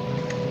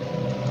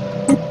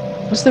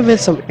 Must have been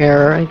some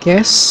error, I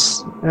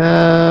guess.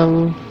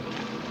 I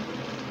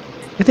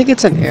think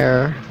it's an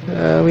error.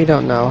 We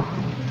don't know.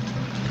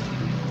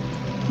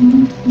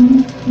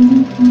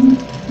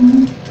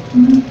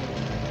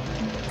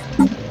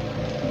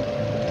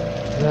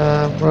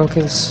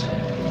 Broken's.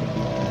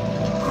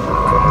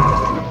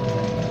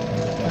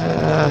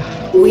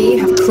 We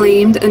have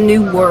claimed a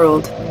new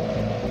world.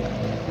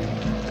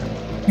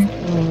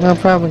 I'll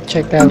probably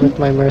check that with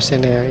my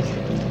mercenary.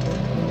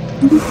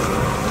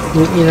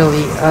 You know,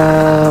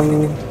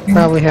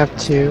 probably have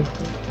to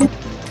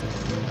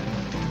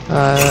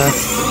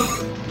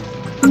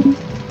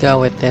go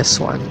with this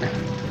one.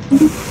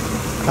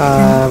 Okay,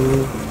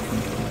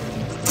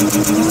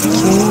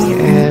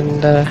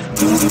 and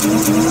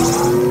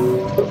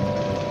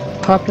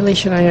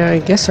population, I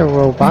guess, are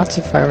robots,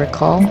 if I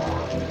recall.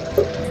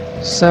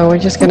 So we're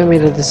just gonna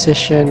make a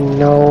decision.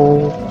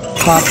 No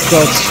pop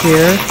goats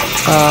here.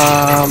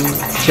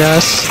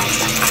 Just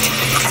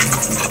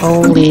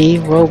only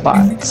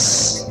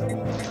robots.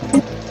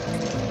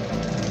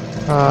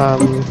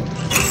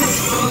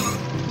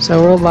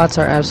 So robots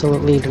are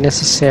absolutely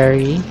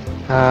necessary.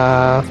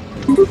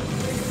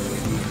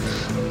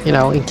 You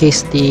know, in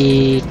case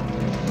the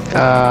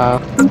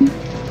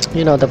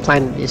you know, the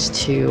planet is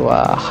too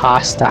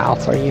hostile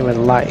for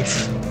human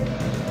life.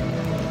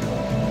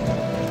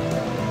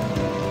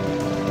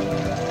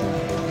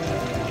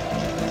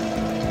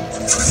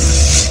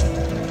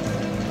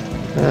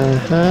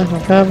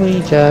 I'll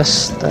probably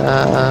just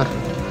I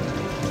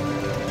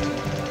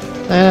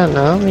don't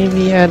know,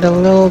 maybe add a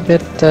little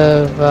bit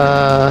of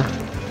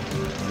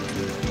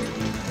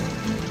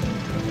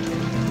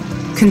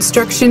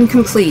construction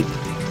complete.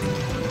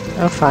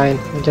 Oh, fine.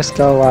 We'll just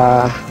go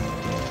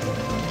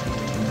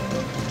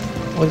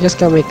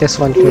make this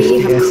one 50th.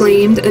 We have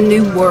claimed a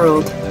new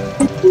world.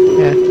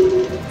 Yeah.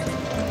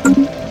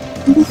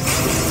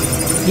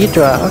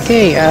 Hydra.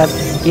 Okay,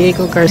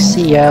 Diego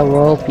Garcia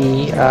will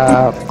be,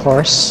 of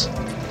course,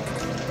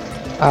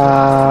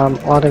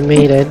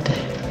 automated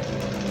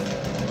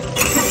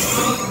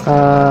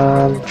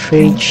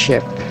trade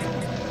ship.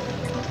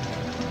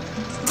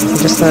 I'm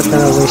just not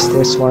gonna waste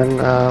this one.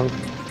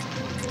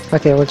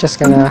 Okay, we're just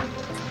gonna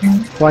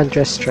one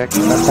district,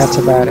 but that's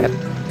about it.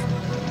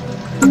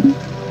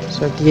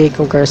 So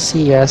Diego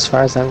Garcia, as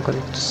far as I'm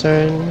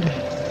concerned,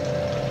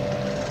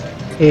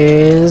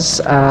 is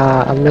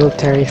a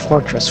military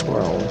fortress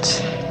world.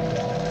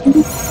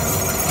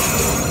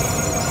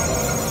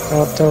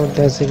 Auto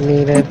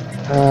designated.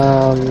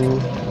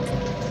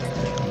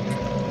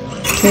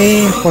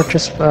 Okay,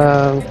 fortress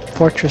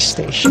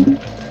station.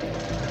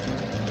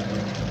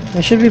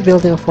 I should be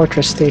building a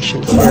fortress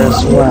station here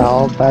as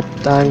well, but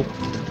I'm...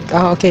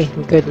 Oh, okay,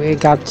 good. We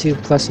got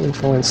 2+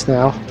 influence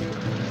now.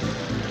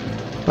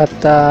 But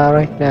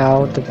right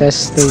now, the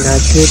best thing I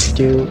could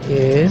do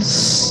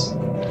is...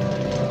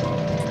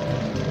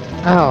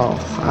 Oh,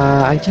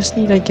 I just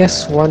need, I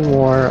guess, one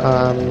more,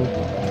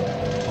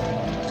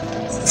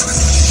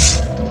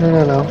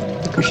 No. I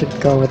think we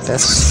should go with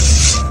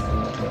this.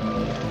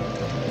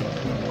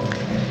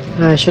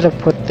 I should have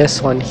put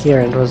this one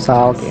here in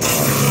Rosalvia.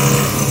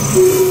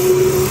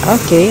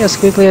 Okay, as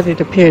quickly as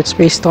it appeared,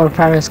 Space Storm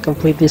Power has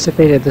completely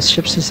dissipated. The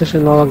ship's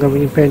system no longer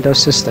reappear in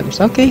those systems.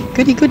 Okay,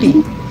 goody.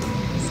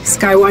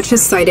 Skywatch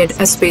has sighted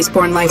a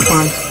spaceborne life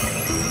form.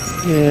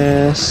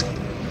 Yes.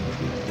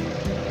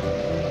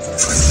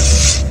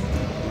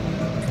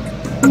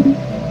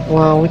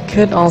 Well, we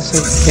could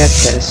also get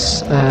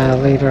this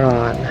later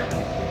on.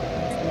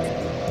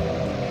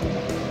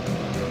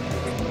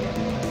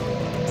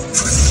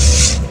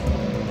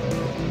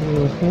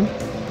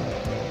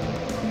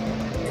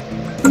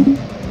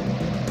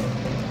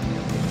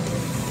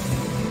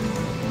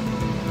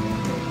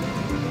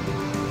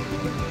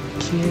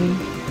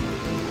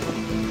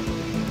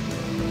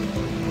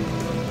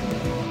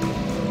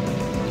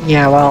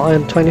 Yeah, well,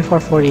 in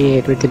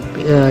 2448 we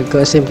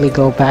could simply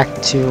go back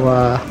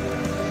to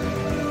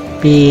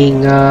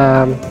being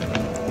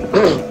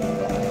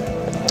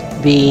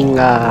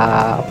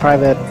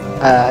private.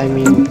 I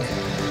mean,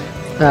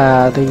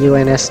 the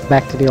UNS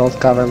back to the old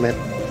government.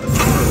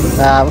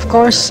 Of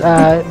course,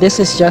 this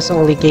is just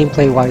only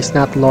gameplay-wise,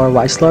 not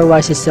lore-wise.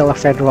 Lore-wise is still a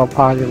federal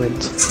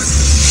parliament.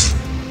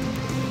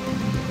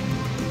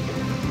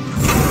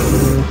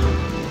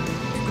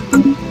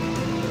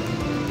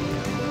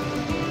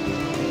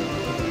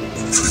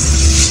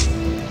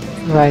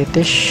 Right,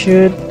 this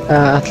should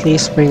at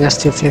least bring us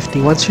to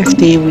 50. Once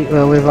 50,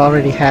 we've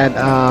already had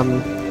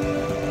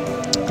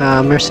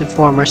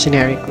 4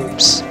 mercenary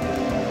groups.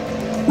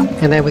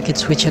 And then we can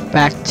switch it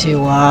back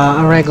to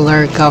a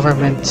regular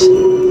government.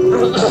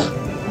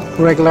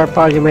 Regular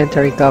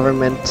parliamentary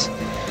government.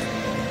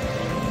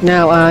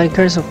 Now, in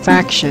terms of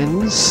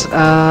factions,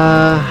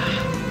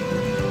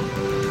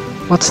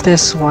 what's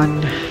this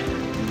one?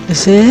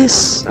 This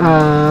is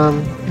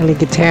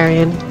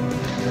egalitarian.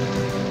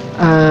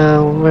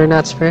 We're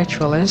not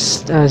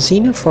spiritualist.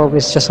 Xenophobe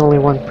is just only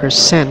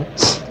 1%.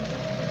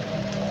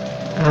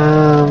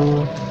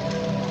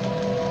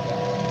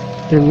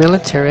 The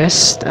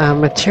militarist,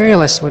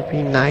 materialist would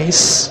be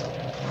nice.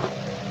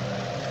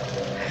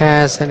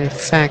 Has an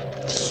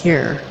effect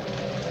here.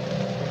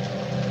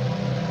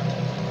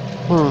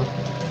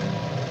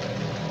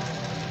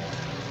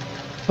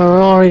 We're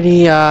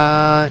already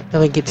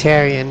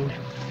egalitarian.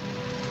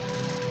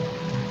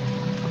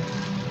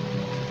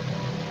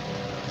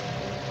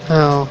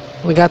 Oh,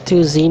 we got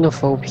 2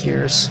 xenophobe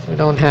here. We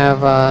don't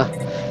have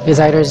it's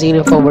either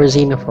xenophobe or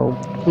xenophobe.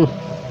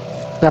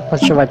 Not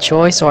much of a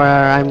choice, or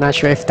I'm not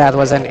sure if that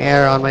was an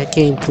error on my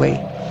gameplay.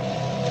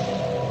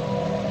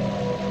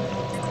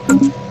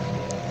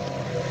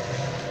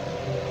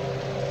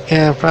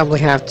 Yeah,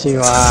 probably have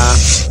to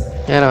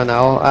I don't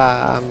know.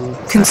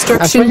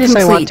 Construction as much as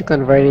complete. I want to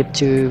convert it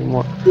to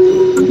more.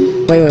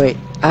 Wait.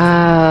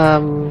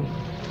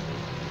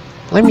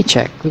 Let me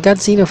check. We got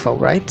xenophobe,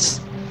 right?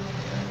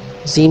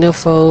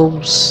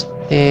 Xenophobes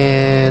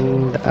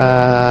and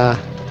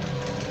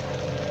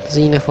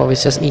xenophobe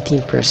is just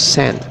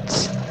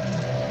 18%.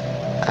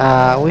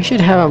 We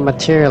should have a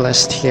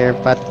materialist here,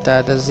 but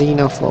the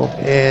xenophobe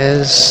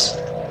is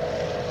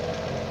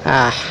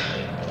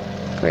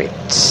great.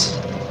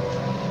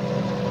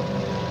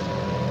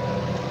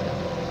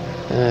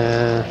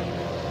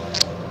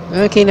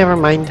 Okay, never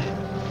mind.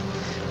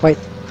 Wait,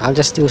 I'll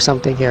just do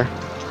something here.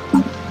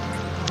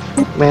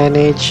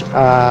 Manage.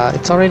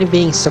 It's already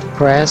being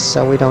suppressed,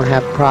 so we don't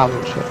have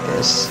problems with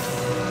this.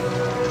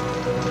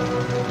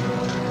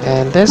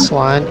 And this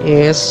one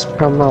is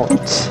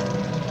promote.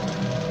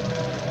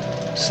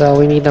 So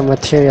we need a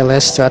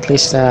materialist to at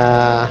least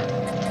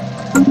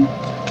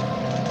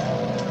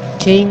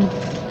king.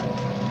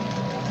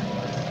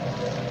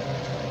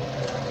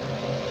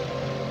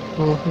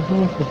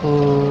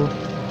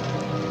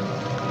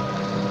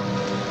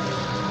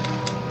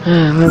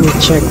 Let me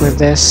check with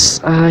this.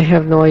 I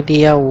have no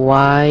idea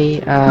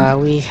why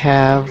we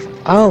have...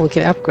 Oh, we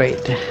can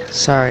upgrade.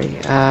 Sorry.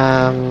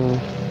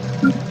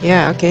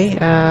 Yeah, okay.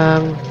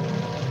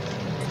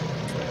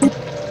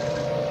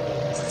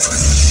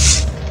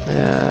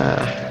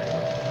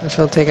 This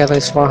will take at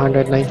least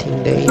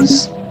 419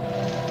 days.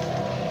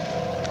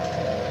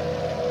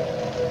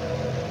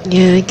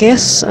 Yeah, I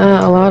guess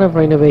a lot of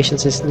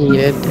renovations is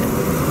needed.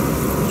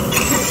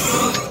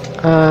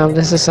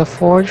 This is a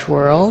forge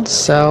world,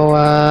 so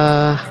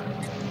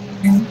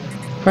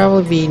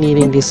probably be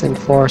needing these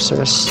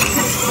enforcers.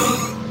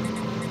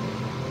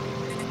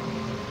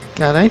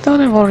 God, I thought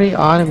I've already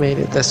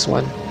automated this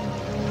one.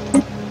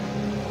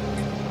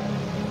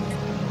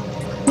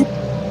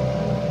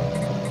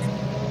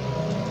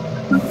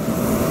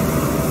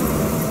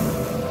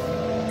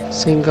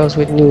 Same goes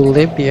with New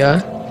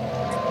Libya.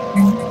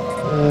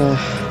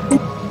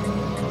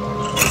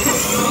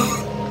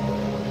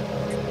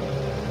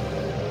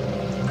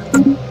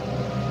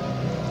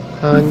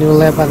 New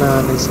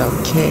Lebanon is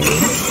okay.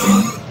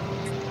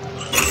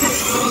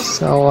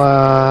 So,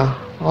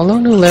 although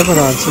New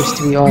Lebanon seems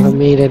to be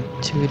automated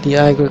to the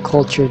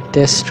agriculture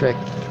district,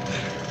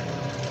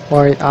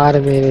 or it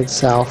automated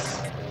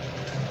itself.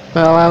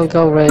 Well, I'll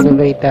go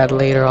renovate that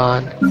later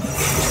on.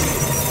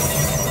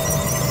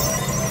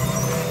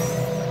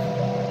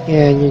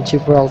 Yeah, New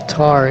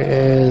Gibraltar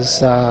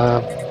is,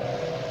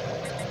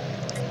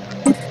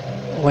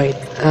 wait,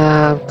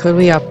 could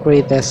we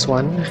upgrade this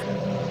one?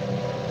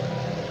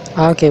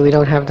 Okay, we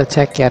don't have the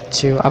tech yet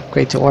to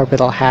upgrade to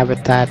orbital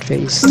habitat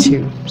phase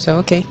 2. So,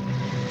 okay.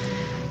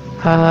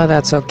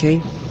 That's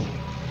okay.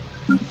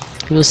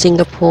 New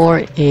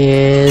Singapore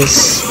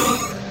is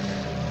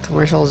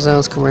commercial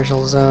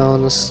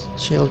zones,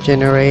 shield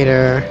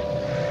generator.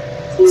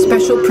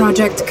 Special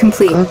project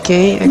complete.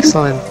 Okay,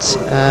 excellent.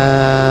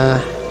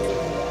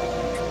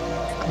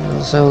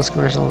 Zones,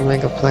 commercial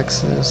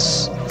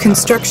megaplexes.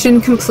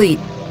 Construction complete.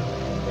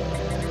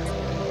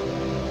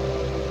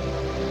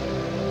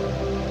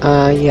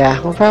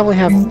 Yeah, we'll probably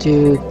have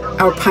to.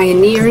 Our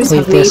pioneers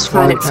have made this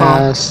one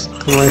planetfall as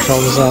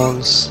commercial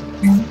zones.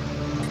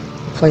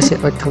 Place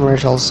it with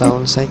commercial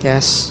zones, I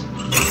guess.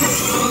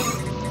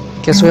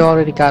 Because we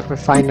already got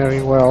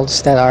refinery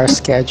worlds that are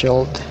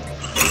scheduled.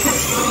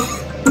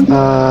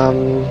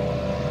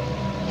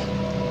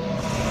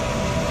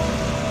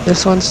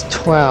 This one's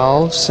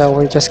 12, so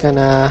we're just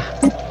gonna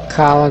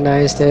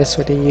colonize this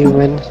with a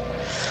human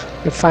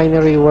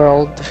refinery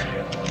world.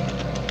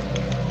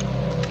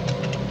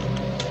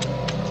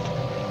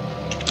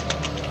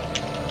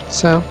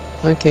 So,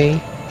 okay.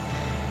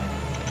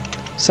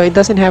 So it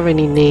doesn't have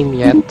any name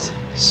yet,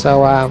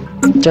 so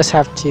just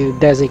have to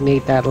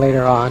designate that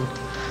later on.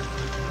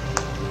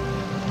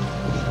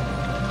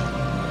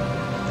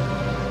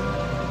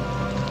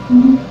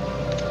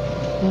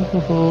 Okay,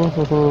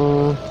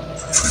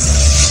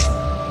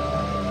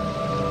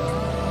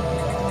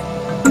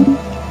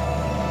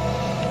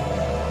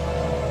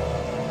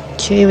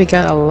 we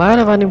got a lot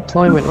of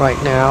unemployment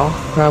right now,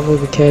 probably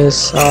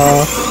because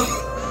of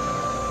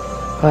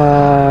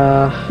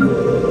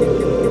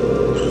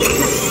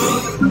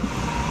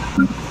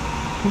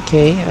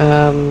okay,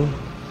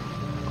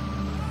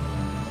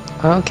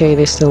 okay,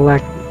 they still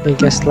lack, they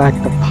just lack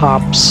the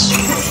pops.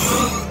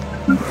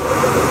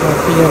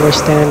 Pretty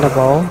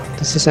understandable.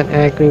 This is an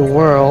agri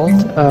world.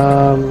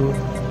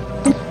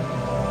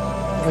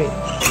 Wait,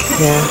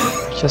 yeah,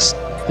 just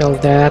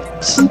build that.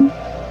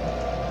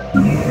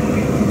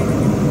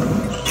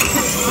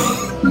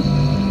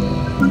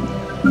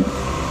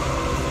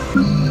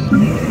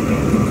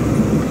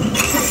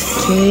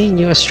 Okay,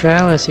 New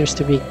Australia seems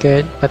to be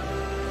good, but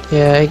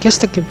yeah, I guess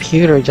the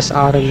computer just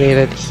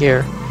automated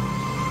here.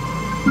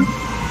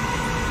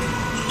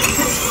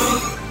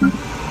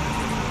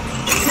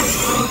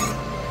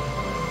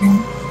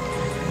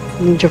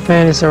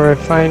 Japan is a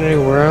refinery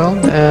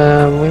world.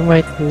 We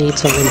might need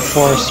some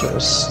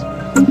enforcers.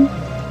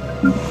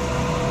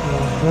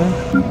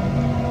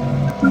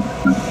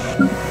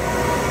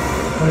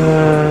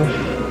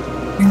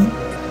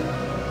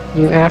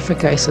 New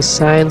Africa is a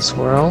science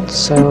world,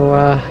 so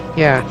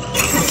yeah,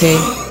 okay.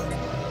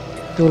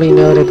 Duly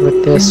noted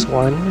with this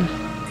one.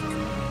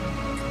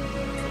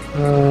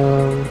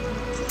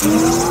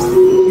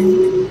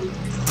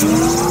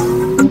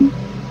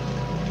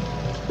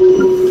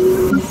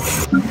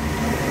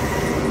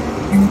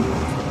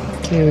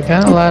 Okay, we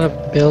got a lot of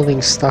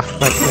building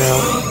stuff right now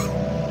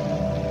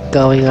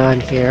going on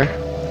here.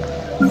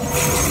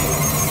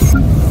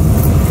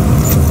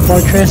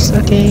 Fortress,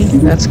 okay,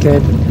 that's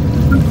good.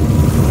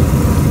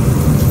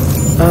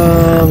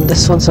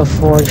 This one's a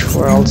forge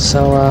world,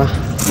 so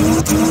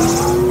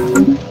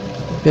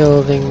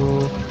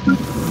building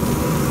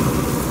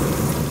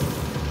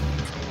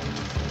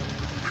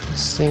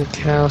zinc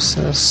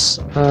houses.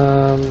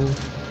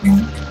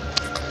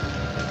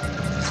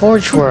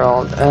 Forge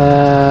world.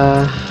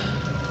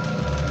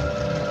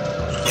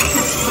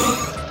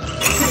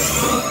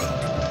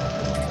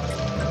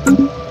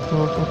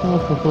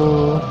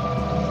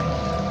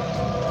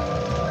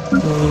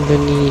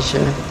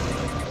 Indonesia.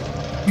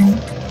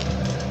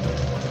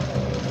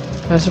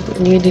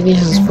 New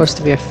Indonesia is supposed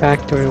to be a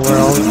factory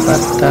world,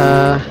 but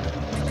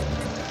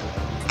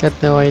got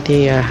no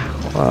idea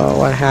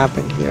what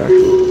happened here.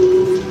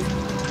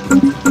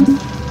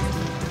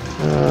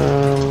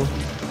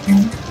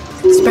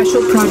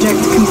 Special project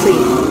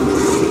complete.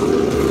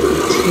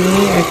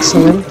 Okay,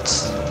 excellent.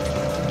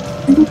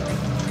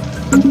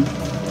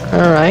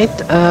 Alright,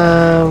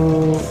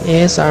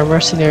 is our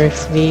mercenary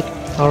fleet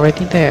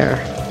already there?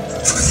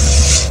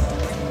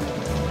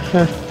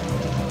 Huh.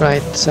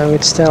 Right, so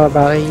it's still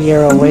about a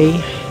year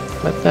away,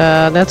 but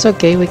that's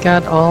okay, we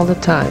got all the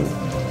time.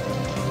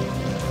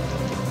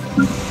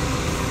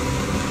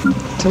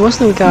 So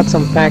mostly we got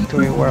some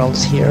factory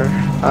worlds here.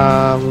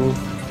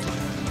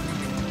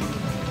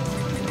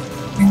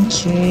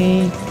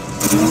 Okay.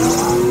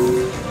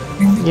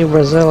 New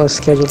Brazil is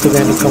scheduled to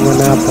then become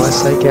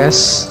Monopolis, I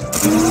guess.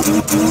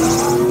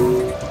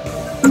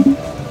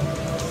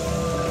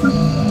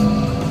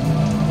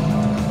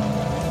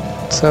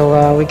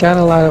 So we got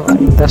a lot of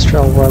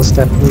industrial worlds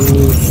that we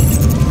need.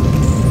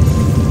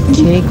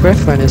 Okay,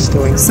 Griffin is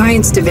doing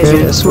Science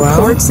Division as well.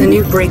 Reports a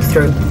new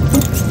breakthrough.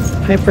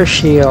 Hyper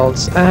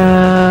shields.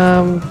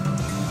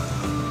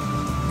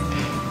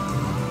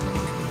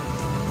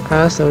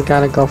 So we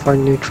gotta go for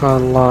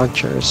neutron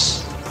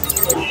launchers.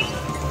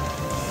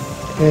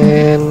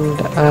 And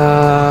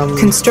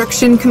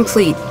construction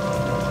complete.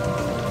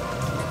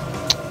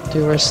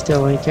 Doer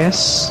still, I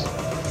guess.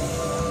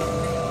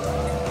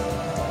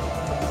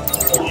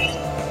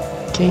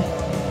 Okay.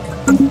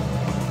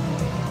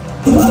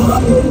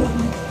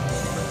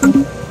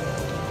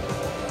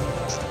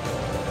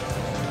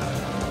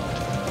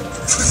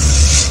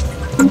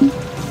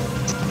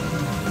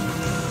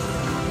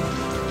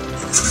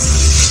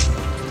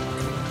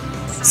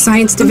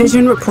 Science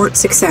Division report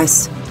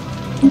success.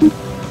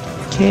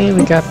 Okay,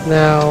 we got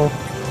now.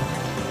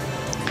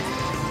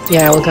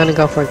 Yeah, we're gonna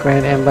go for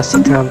Grand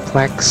Embassy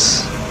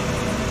Complex.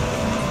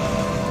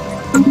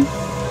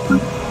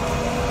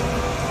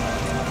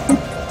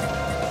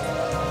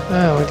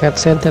 Oh, we got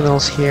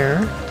Sentinels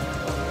here.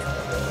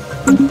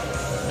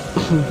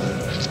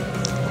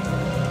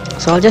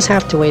 So I'll just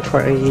have to wait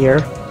for a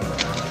year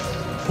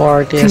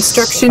for this.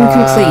 Construction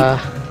complete.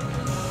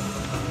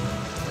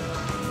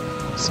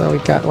 So we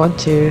got 1,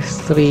 2,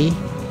 3.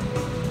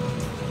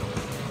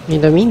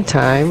 In the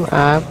meantime,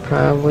 I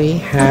probably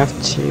have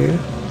to.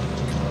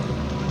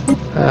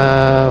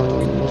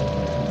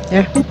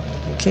 Yeah.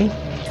 Okay.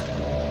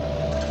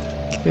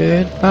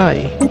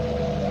 Goodbye.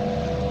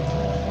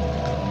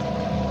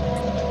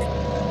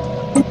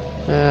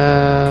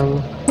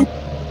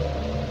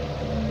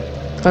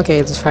 Okay,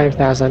 it's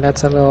 5,000.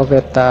 That's a little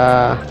bit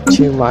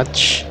too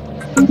much.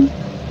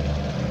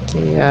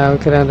 Okay, we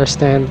could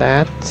understand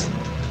that.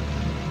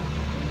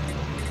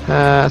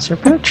 Sir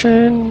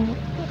Patron,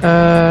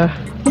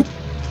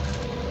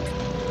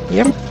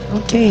 Yep,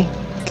 okay.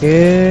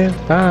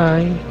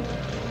 Goodbye.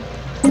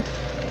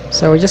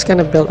 So we're just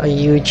gonna build a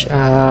huge,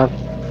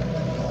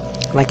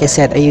 like I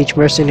said, a huge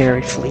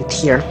mercenary fleet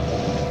here.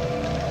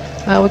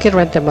 We can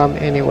rent them up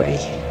anyway.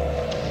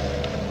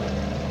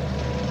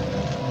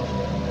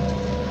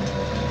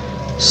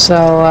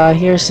 So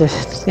here's the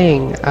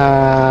thing.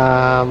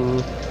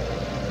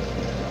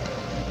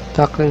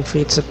 Dockland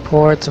fleet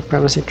support,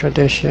 supremacy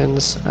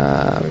traditions.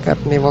 We got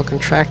naval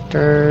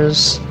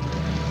contractors.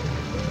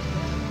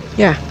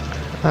 Yeah.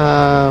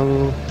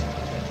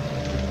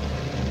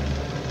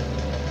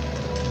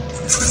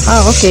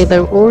 Oh, okay,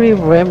 the Uri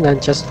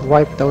Remnant just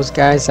wiped those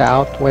guys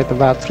out with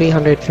about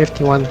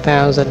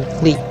 351,000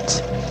 fleet.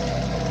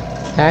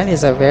 That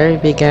is a very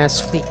big ass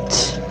fleet.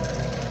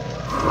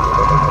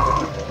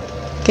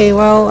 Okay,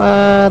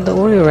 well, the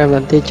Uri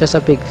Remnant did just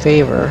a big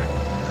favor.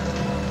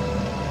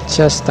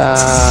 Just,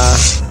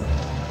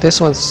 this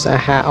one's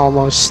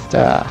almost,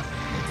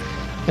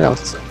 you know,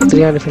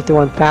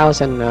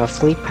 351,000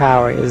 fleet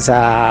power is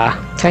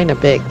kind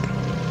of big.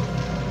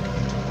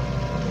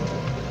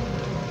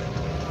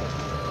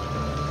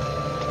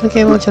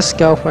 Okay, we'll just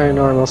go for a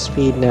normal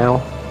speed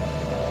now.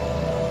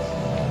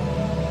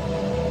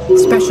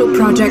 Special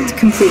project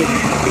complete.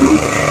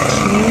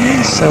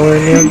 Okay, so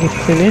we're nearly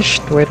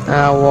finished with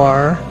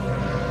our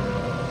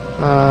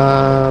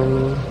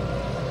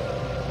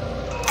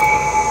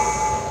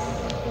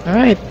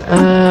alright,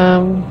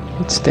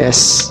 what's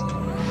this?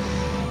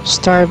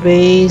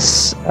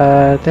 Starbase,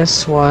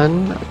 this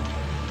one.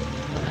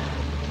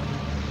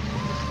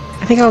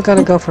 I think I'm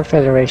gonna go for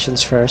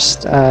Federations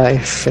first,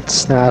 if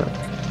it's not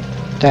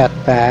that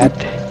bad.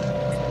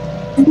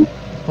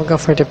 We'll go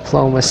for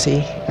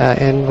diplomacy,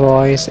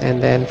 envoys,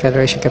 and then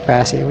Federation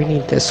capacity. We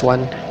need this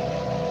one.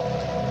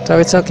 So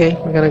it's okay,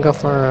 we're gonna go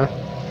for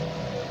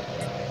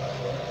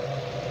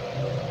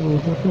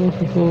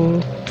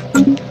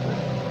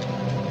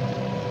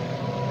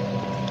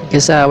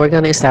because we're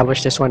gonna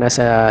establish this one as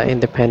a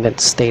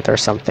independent state or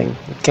something.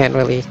 We can't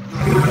really...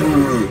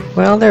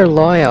 Well, they're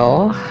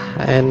loyal,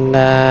 and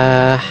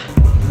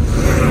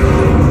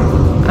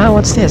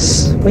what's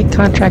this? Wait,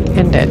 contract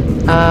ended.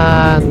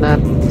 Not...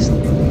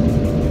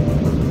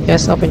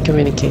 Yes, open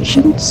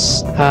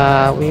communications.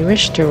 We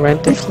wish to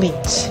rent a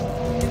fleet.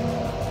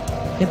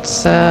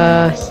 It's,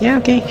 yeah,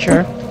 okay,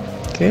 sure.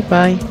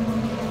 Goodbye.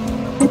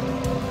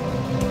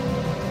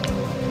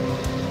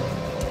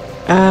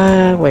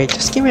 Wait,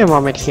 just give me a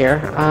moment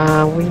here.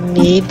 We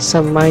need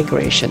some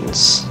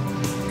migrations.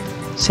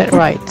 Set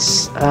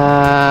rights.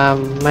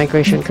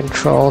 Migration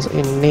controls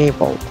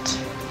enabled.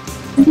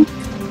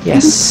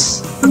 Yes.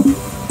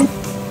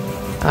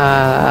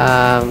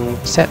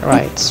 Set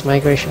rights.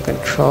 Migration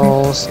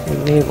controls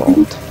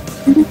enabled.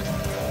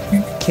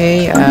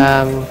 Okay,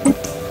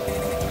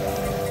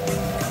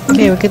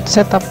 okay, we could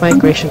set up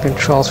migration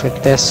controls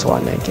with this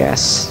one, I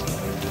guess.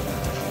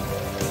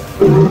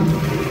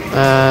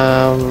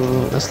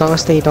 As long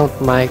as they don't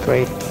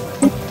migrate.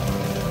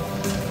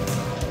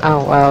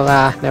 Oh, well,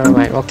 never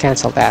mind, we'll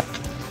cancel that.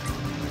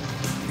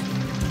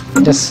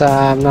 Just,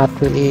 I'm not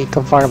really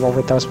comfortable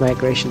with those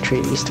migration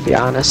treaties, to be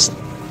honest.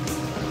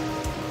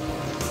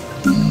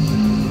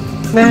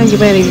 Nah,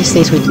 humanity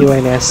stays with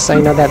UNS. I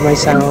know that might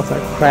sound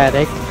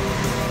autocratic.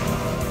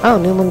 Oh,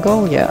 New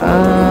Mongolia.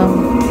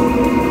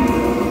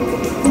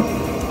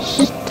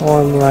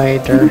 Storm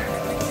Rider.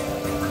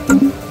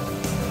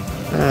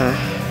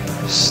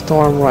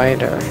 Storm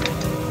Rider.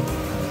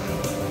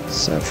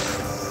 So.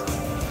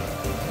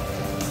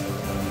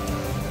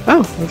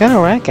 Oh, we got a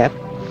racket.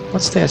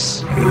 What's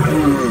this?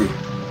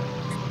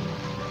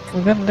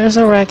 There's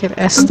a racket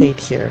estate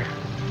here.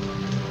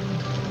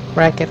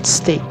 Racket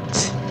state.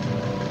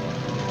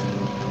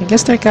 I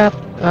guess they got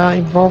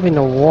involved in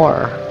a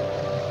war.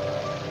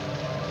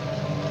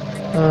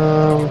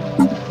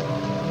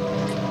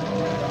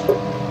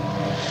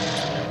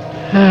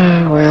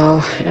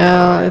 Well,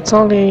 it's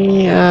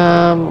only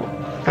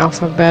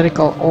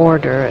alphabetical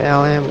order.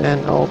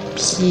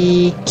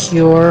 LMNOP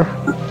cure.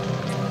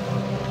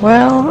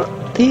 Well,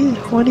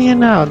 what do you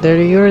know? They're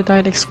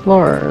erudite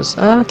explorers.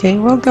 Okay,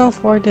 we'll go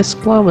for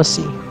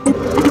diplomacy.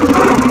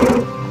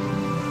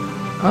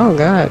 Oh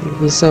god,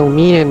 he's so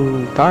mean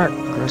and dark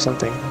or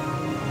something.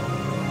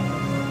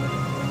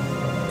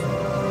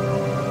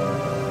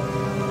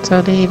 So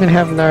they even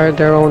have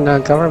their own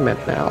government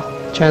now.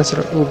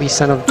 Chancellor Ubi,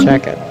 son of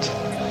Jacket.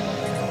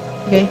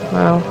 Okay,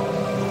 well,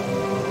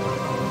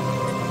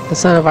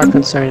 that's none of our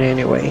concern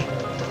anyway.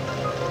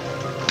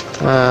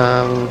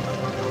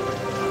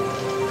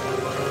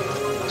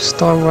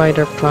 Storm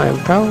Rider Prime,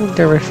 probably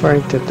they're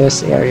referring to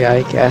this area,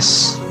 I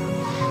guess.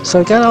 So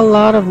we got a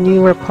lot of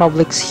new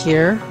republics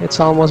here. It's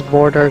almost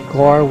border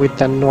gore with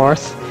the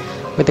north,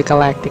 with the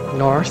galactic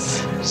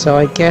north. So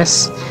I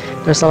guess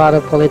there's a lot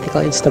of political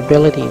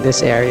instability in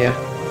this area.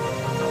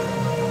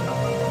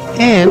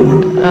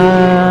 And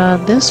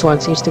this one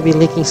seems to be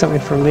leaking some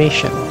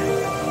information.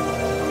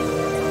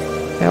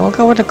 Yeah, we'll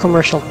go with a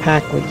commercial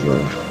pack with you.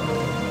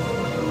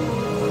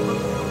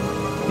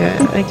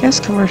 Yeah, I guess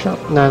commercial...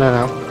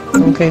 No.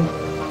 Okay.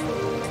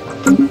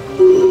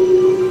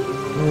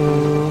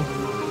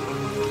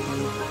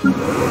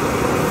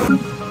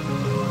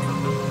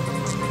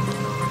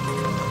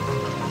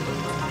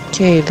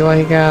 Okay, do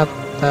I got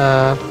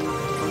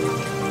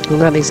I'm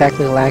not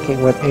exactly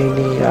lacking with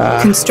any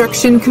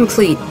construction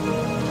complete.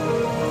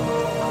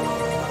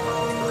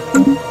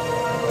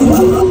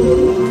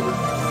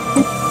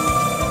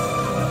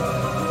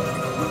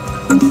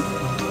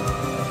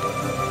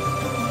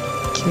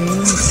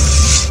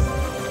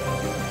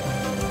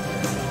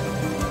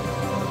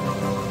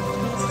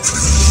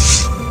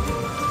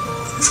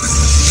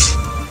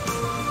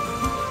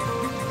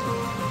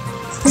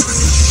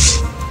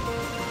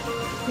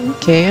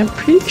 Okay, I'm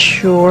pretty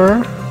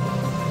sure.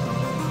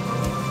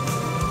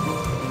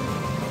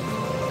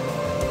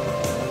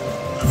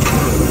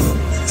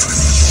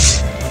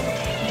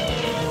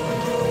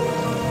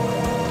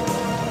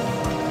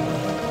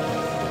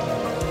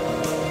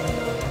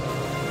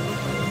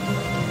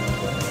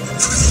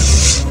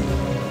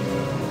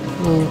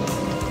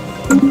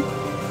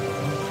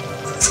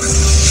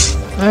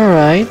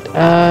 Alright,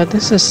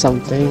 this is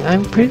something.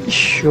 I'm pretty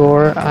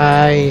sure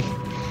I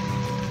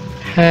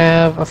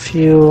have a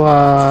few,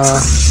 I'm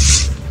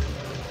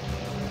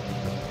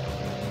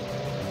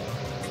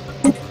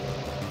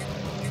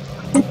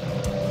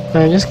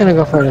just gonna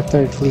go for the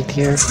third fleet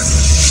here.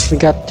 We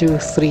got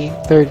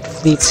third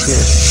fleets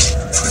here.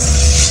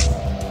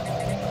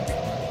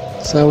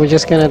 So we're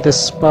just gonna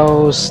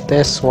dispose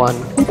this one.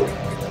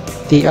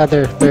 The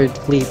other third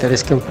fleet that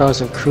is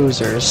composed of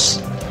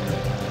cruisers.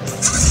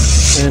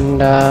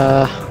 And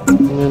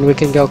then we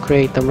can go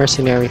create the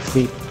mercenary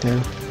fleet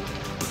now.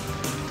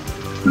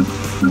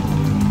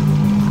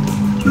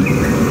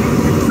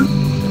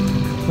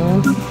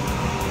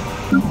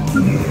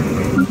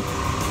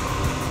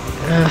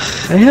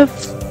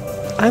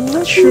 I'm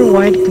not sure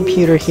why the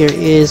computer here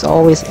is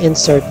always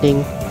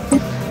inserting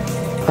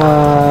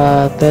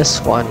this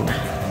one.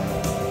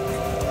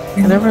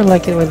 I never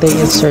like it when they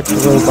insert the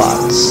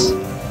robots.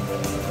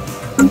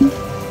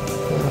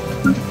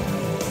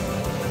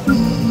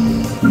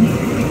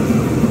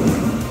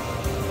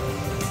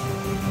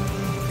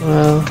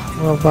 Well,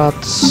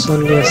 robots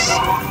on this.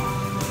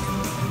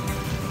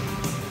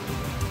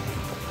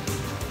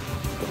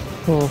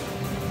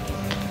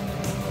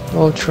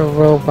 Ultra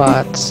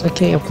robots.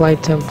 Okay, apply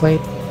template.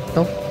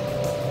 Nope.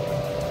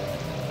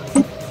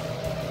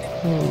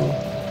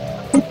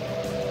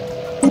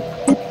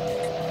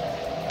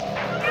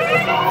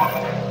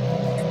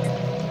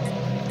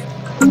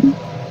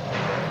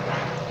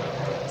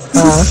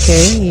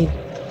 Okay, he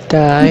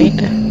died.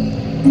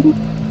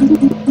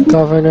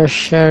 Governor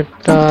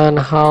Sheridan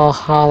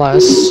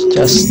Hallas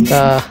just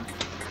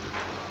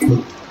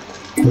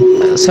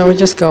so we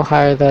just go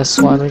hire this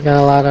one. We got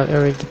a lot of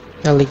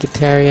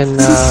egalitarian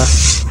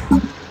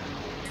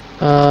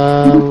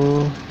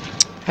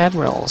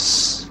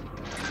admirals.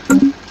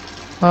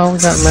 Oh, we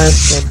got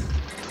Mansfield.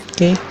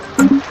 Okay,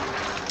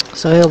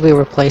 so he'll be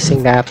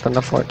replacing that on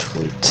the 4th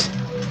fleet.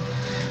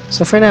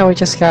 So for now we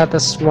just got a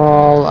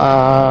small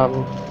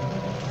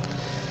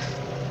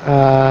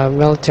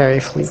military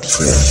fleet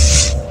here.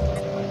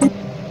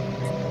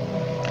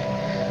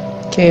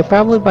 Okay,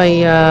 probably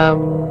by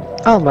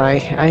oh my,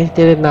 I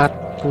did not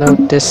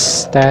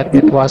notice that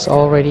it was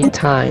already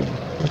time.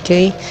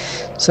 Okay,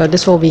 so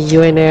this will be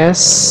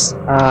UNS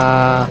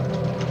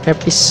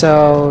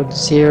episode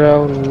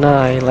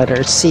 09,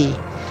 letter C.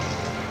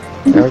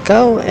 There we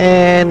go,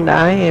 and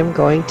I am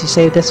going to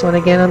save this one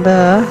again on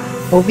the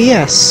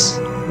OBS.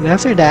 And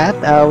after that,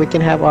 we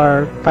can have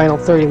our final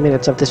 30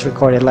 minutes of this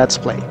recorded Let's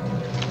Play.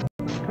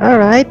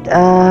 Alright,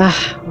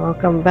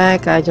 welcome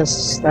back. I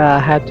just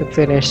had to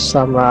finish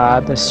some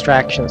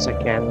distractions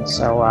again,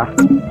 so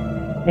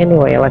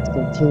anyway, let's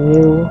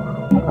continue.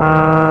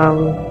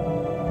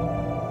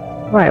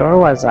 Right, where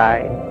was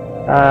I?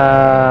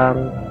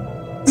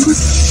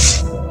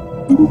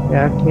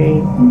 Yeah,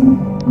 okay.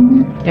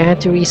 I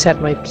had to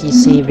reset my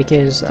PC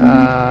because,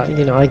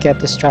 you know, I get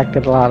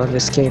distracted a lot on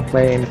this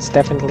gameplay, and it's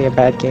definitely a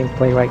bad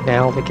gameplay right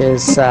now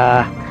because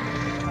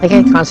I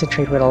can't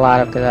concentrate with a lot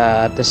of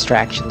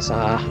distractions.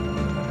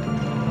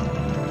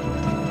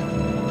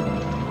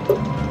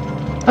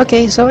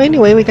 Okay, so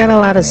anyway, we got a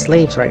lot of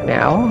slaves right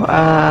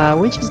now,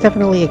 which is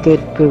definitely a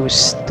good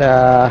boost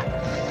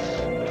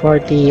for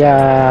the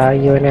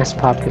UNS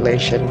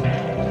population.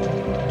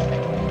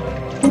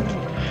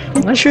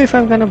 I'm not sure if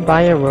I'm gonna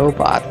buy a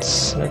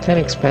robots. They're kind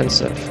of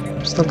expensive.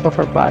 Still go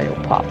for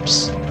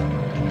biopops.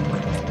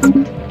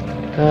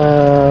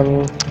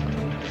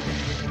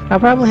 I'll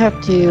probably have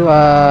to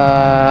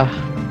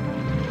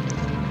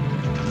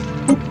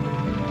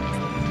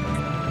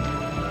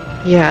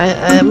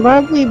yeah,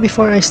 probably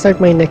before I start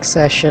my next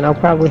session, I'll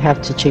probably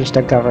have to change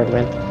the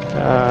government.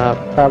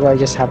 Probably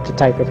just have to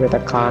type it with a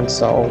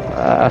console.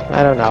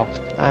 I don't know.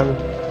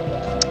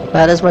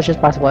 But as much as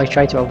possible, I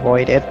try to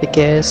avoid it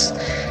because,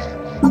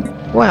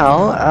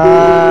 well,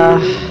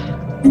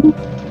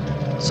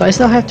 so I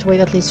still have to wait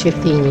at least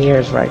 15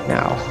 years right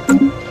now.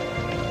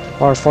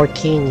 Or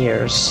 14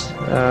 years.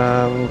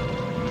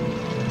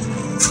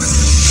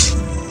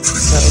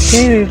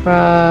 Okay, we've,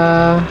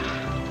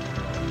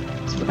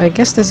 I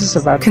guess this is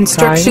about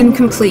construction time.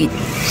 Complete.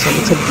 So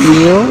it's a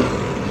deal.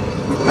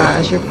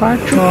 As your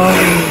patrol,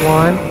 we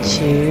want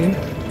to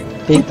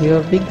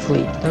big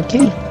fleet.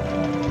 Okay,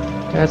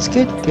 that's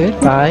good.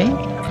 Goodbye.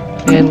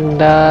 And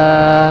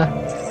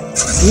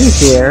you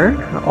here,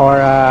 or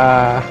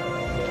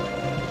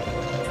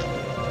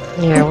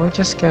yeah, we're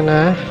just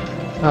gonna.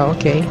 Oh,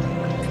 okay.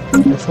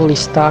 I'm fully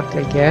stocked,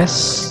 I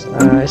guess.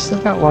 I still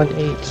got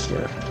 1-8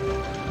 here.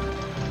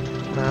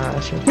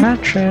 So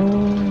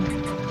patron.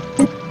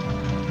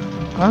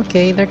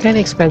 Okay, they're kind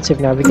of expensive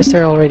now because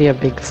they're already a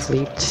big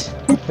fleet.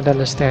 I could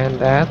understand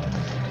that.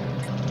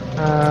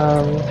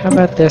 How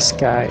about this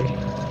guy?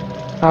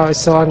 Oh, it's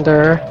still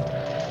under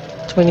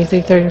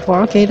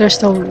 2334. Okay, they're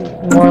still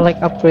more like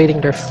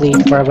upgrading their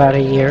fleet for about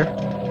a year.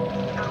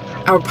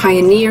 Our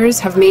pioneers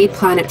have made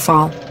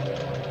planetfall.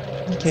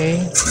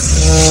 Okay.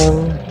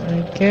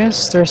 I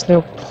guess there's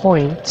no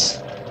point.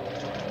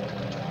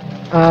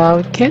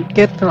 We can't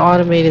get the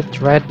automated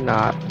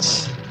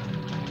dreadnought.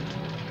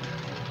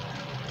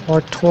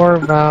 Or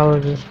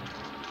Torvalem.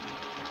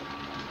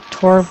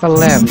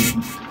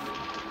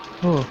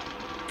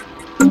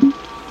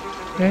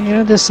 Yeah, you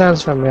know, this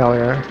sounds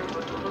familiar.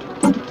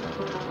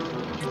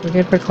 We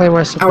can proclaim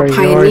our superiority.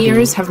 Our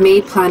pioneers have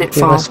made planetfall.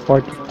 Give us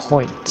 40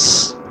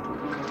 points.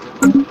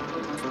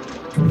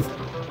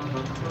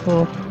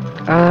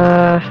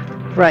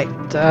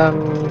 Right. I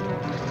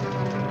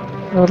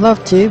would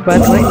love to, but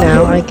right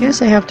now, I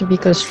guess I have to be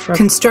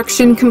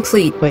construction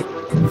complete. Wait.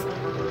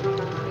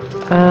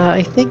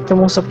 I think the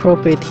most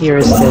appropriate here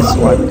is this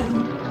one.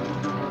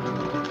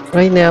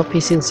 Right now,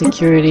 peace and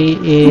security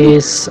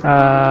is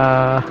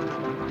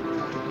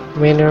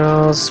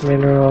minerals.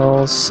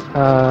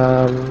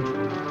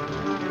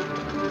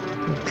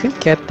 We could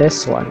get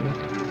this one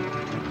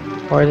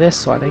or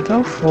this one. I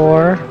go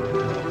for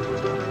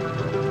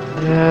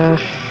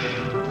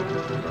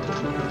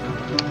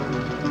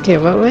okay.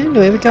 Well,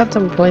 anyway, we got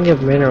plenty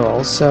of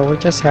minerals, so we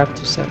just have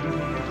to set.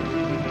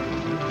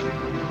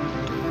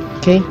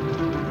 Okay.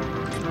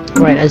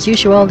 Right, as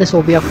usual, this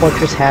will be a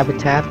fortress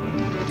habitat.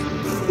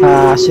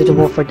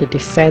 Suitable for the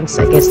defense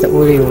against the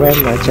Uri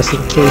Remnant, just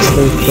in case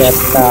they get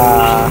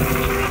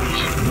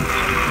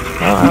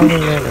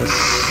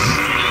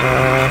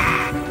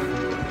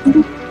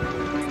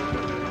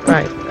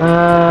right,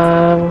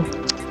 I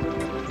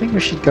think we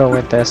should go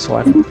with this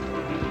one.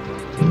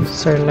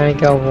 Sir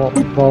Nigel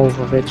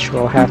Volvovich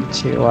will have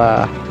to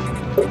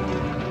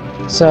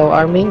so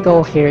our main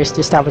goal here is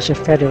to establish a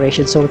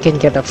federation so we can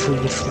get a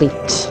free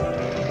fleet.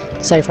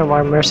 Aside from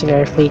our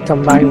mercenary fleet,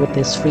 combined with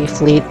this free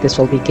fleet, this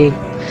will be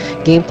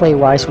gameplay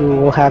wise, we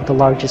will have the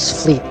largest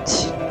fleet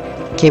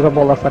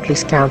capable of at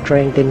least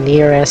countering the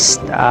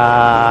nearest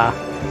I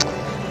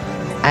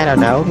don't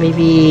know,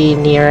 maybe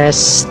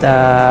nearest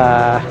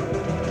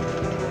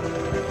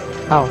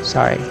oh,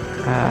 sorry.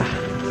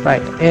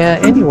 Right.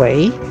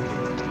 Anyway,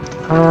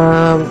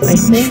 I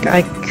think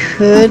I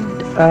could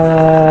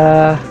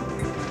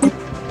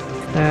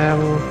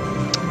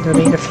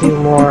donate a few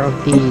more of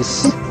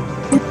these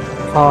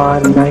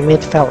on my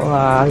Mith Fell,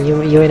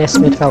 UNS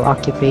Mith Fell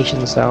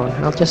occupation zone.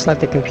 I'll just let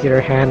the computer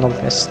handle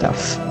this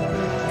stuff.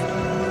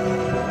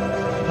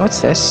 What's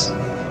this?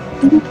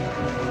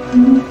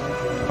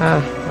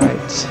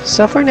 Right.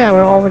 So for now,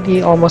 we're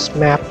already almost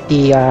mapped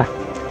the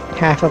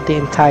half of the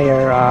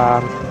entire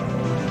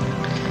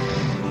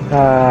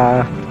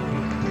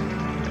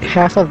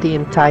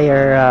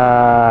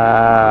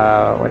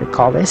what do you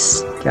call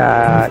this?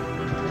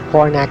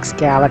 Hornax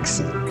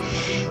galaxy.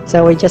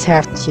 So we just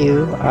have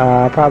to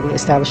probably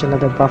establish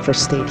another buffer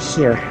state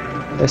here,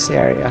 this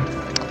area.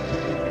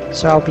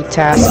 So I'll be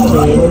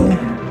tasking.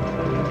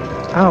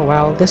 Oh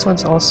well, this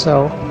one's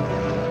also.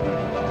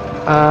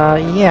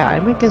 Yeah, I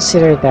might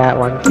consider that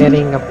one,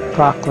 getting a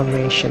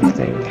proclamation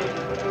thing.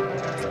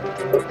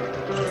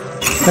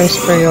 Price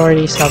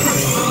priority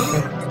something.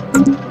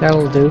 Okay.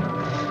 That'll do.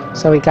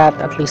 So we got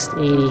at least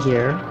 80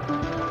 here.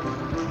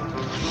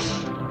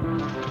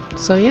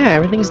 So yeah,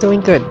 everything's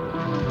doing good.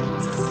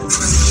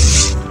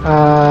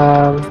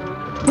 I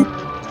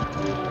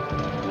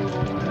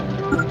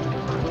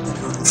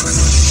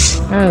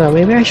don't know,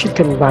 maybe I should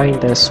combine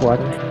this one.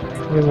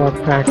 Be more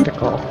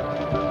practical.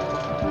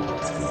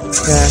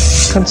 Yeah,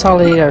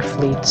 consolidate our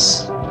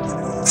fleets.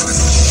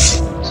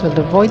 So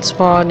the void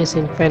spawn is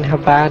in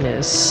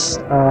Penhabanis.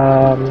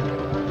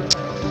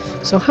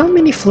 So how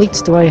many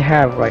fleets do I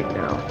have right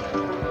now?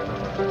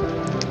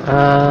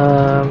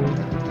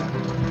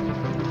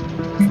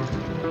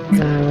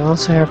 I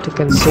also have to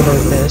consider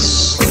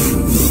this.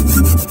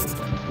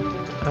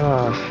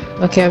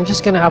 Okay, I'm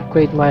just gonna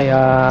upgrade my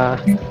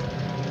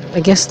I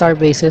guess star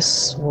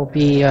bases will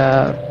be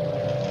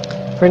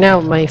for now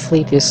my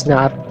fleet is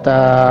not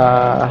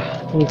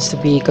needs to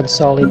be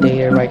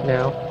consolidated right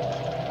now.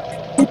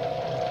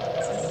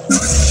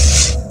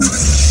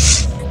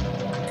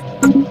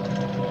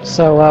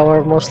 So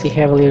we're mostly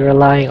heavily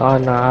relying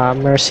on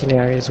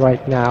mercenaries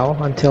right now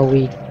until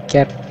we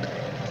get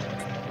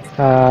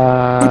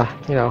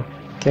you know,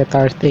 get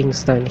our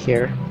things done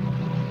here.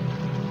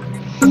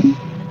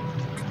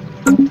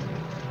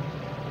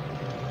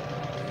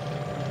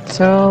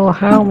 So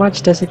how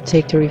much does it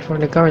take to reform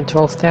the government?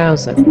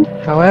 12,000.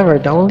 However,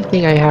 the only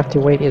thing I have to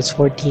wait is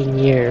 14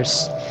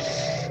 years.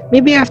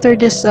 Maybe after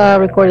this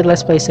recorded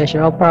Let's Play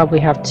session, I'll probably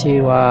have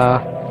to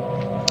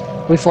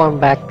reform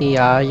back the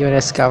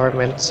US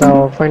government.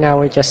 So for now,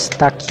 we're just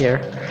stuck here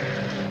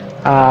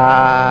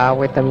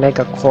with the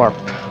Mega Corp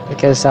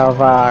because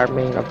of our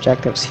main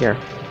objectives here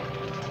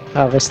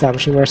of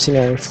establishing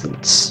mercenary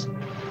fleets.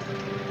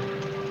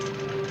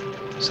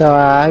 So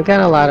I've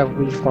got a lot of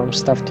reform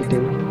stuff to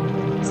do.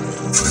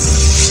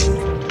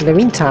 In the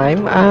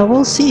meantime,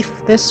 we'll see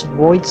if this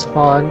void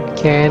spawn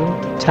can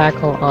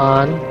tackle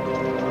on.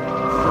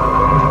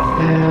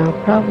 I'll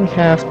probably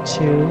have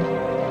to.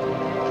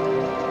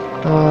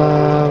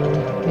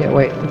 Yeah,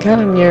 wait. We got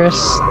a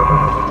nearest.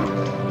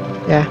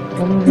 Yeah,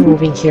 we'll be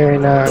moving here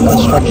in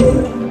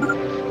construction.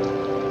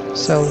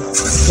 So,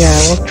 yeah,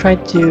 we'll try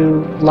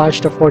to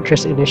launch the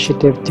Fortress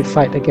Initiative to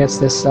fight against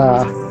this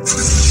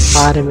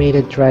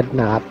automated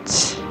dreadnought.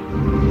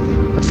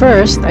 But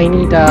first, I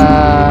need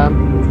a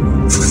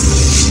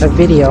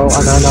video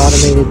on an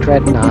automated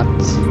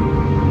dreadnought.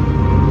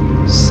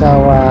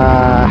 So,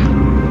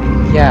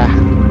 yeah.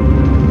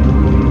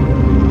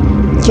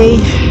 Okay.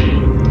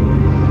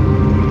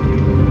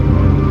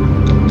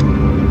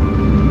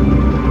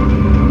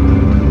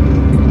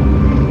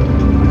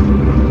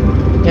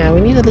 Yeah,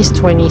 we need at least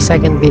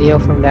 20-second video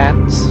from that.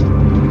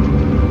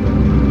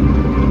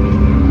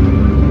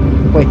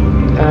 Wait,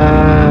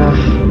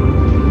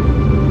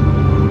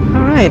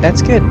 alright,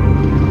 that's good.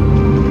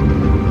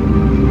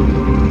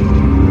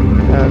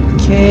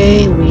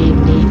 Okay, we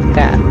need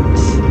that.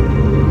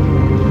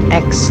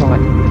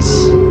 Excellent.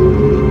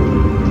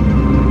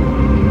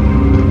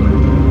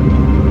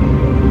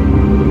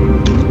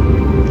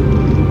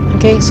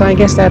 Okay, so I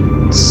guess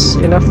that's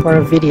enough for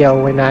a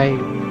video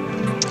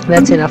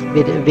that's enough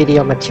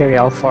video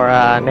material for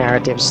a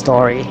narrative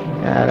story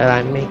that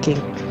I'm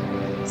making.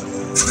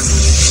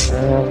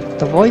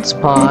 The void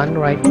spawn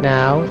right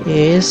now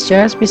is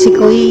just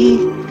basically,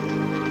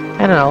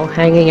 I don't know,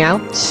 hanging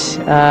out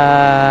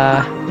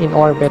in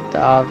orbit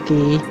of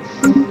the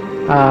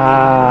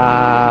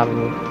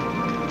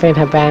Faint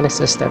Havana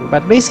system.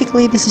 But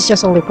basically, this is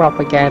just only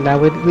propaganda.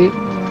 We're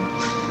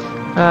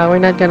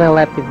not gonna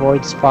let the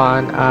void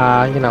spawn,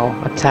 you know,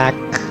 attack.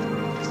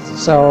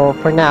 So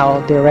for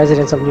now, the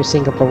residents of New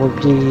Singapore will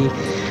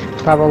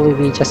probably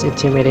be just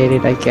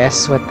intimidated, I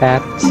guess, with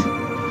that.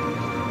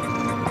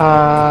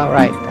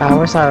 Right.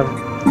 Where's our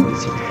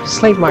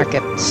slave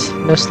market?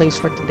 No slaves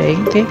for today.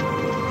 Okay,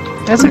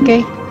 that's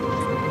okay.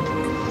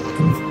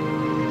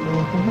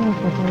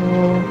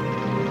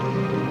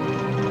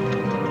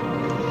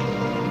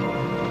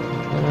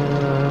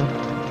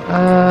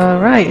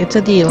 Right. It's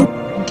a deal.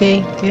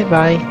 Okay.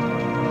 Goodbye.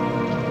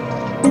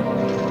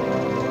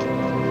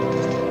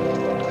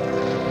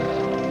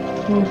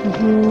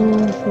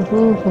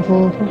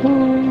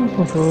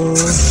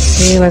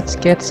 Okay, let's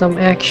get some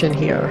action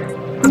here.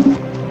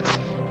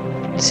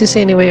 This is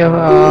anyway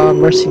a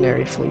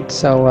mercenary fleet,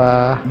 so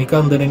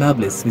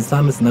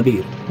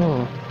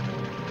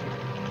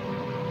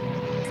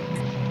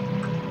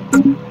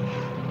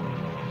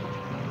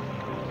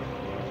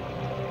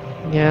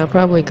yeah, I'll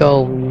probably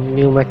go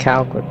New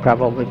Macau would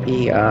probably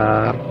be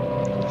a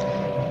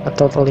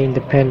totally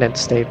independent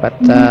state, but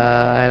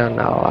I don't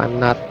know,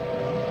 I'm not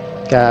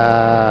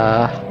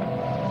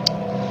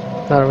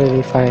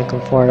really finding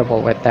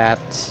comfortable with that,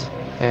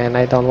 and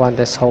I don't want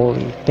this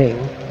holy thing.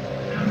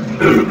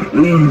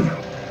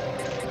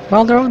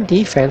 Well, their own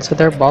defense with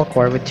their bulk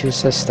war with 2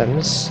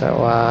 systems,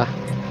 so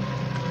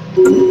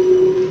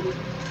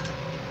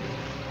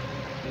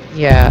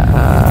yeah,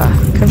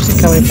 comes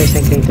to coming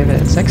facing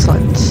dividends,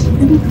 excellent.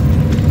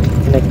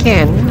 And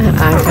again,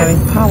 I'm having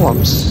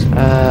problems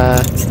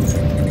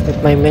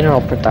with my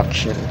mineral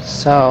production,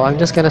 so I'm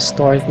just gonna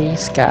store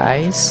these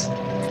guys.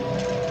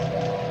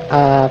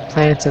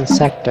 Planets and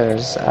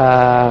sectors.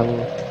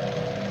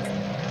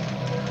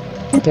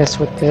 Guess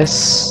with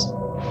this.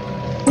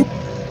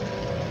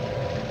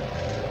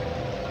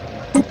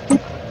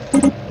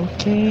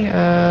 Okay,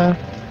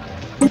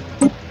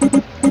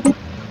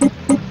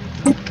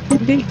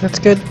 okay, that's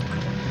good.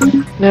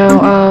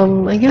 Now,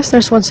 I guess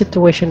there's one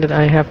situation that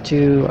I have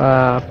to,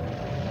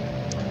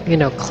 you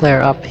know,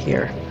 clear up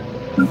here.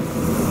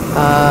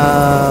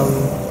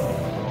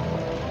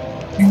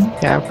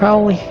 Yeah,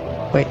 probably.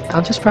 Wait,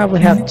 I'll just probably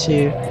have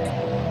to.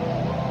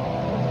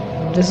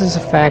 This is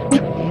a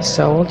factory,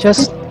 so we'll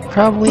just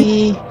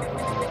probably.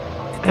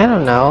 I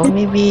don't know,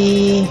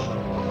 maybe.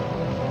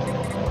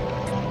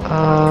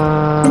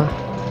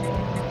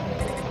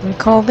 We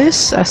call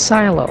this a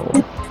silo.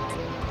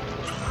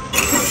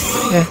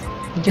 Yeah,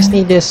 we just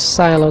need this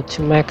silo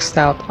to max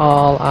out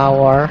all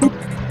our.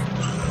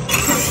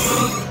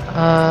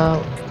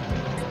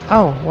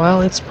 Oh,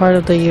 well, it's part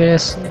of the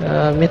US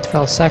Mith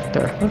Fell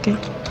sector. Okay.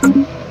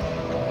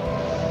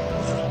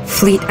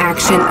 Fleet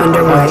action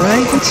underway.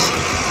 Alright.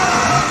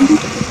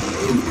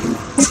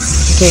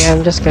 Okay,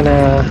 I'm just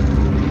gonna,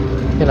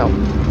 you know.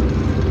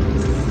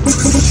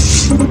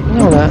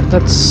 No,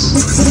 that's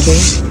okay.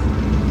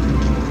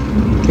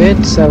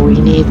 Good, so we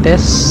need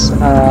this.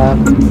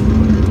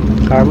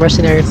 Our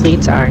mercenary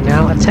fleets are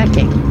now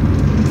attacking.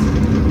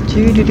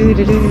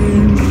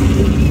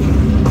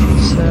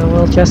 So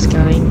we're just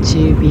going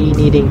to be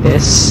needing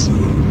this.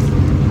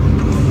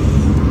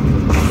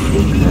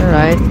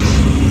 Alright.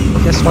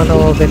 Just want a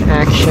little bit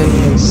action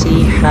and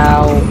see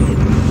how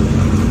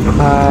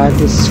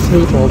this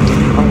fleet will do.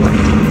 Oh my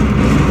god.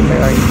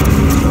 Where are you?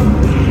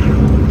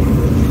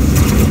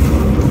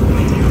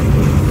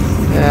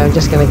 I'm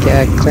just gonna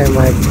clear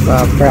my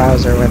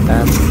browser with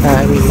that.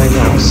 I mean my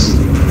mouse.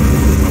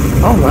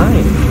 Oh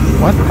my!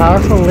 What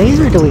powerful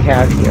laser do we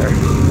have here?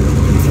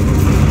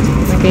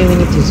 Okay, we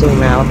need to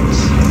zoom out.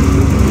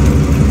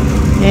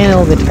 And a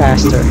little bit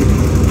faster.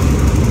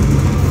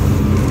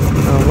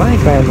 Oh my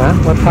grandma,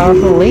 what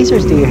powerful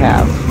lasers do you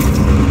have?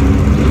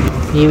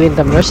 Even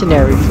the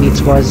mercenary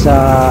fleets was,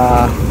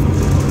 I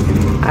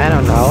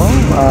don't know,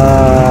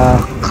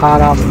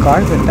 caught off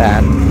guard with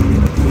that.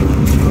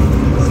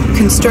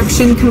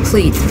 Construction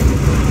complete.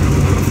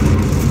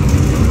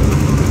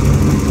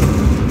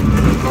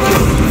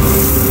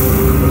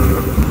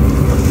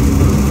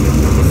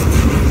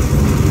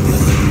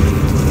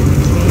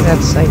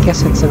 Okay, I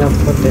guess it's enough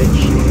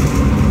footage.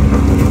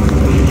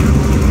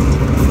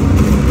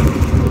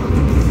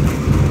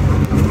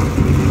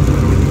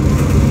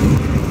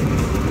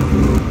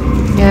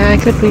 Yeah, I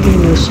could really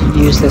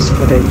use this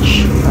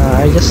footage.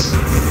 I just...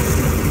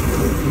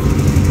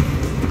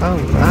 Oh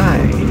my.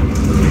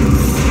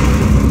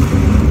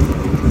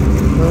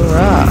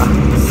 Hoorah.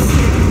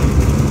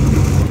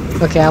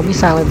 Okay, I'll be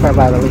silent for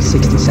about at least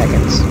 60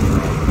 seconds.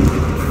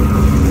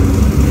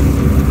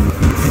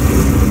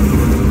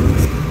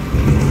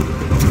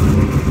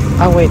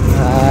 Oh wait,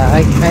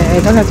 I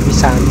don't have to be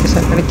silent because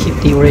I'm gonna keep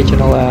the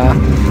original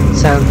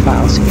sound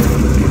files here.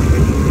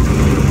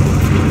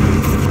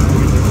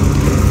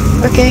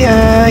 Okay,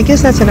 I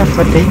guess that's enough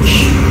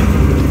footage.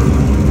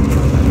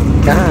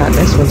 God,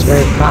 this one's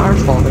very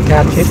powerful. We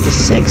got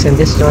 56 and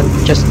this one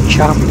just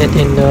chopped it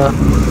in the...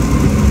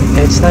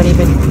 It's not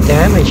even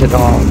damaged at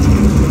all.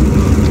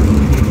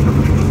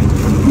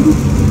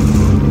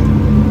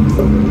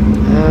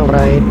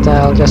 Alright,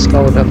 I'll just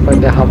go for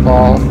the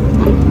Hubble.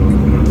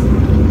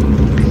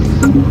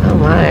 Oh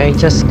my, I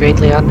just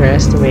greatly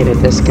underestimated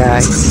this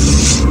guy.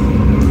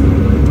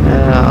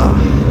 Oh,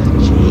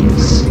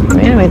 jeez.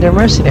 Anyway, they're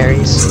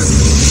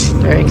mercenaries.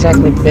 They're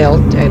exactly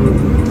built and,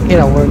 you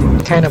know, we're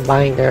kind of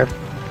buying their,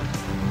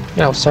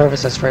 you know,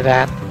 services for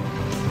that.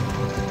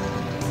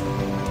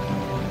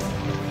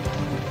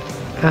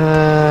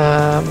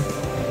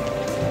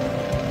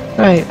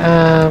 Right,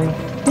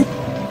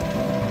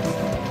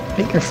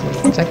 bigger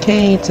fleet.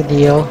 Okay, it's a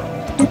deal.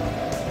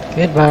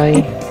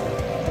 Goodbye.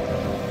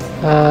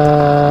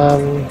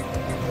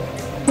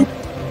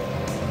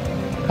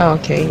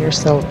 Okay, you're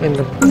still in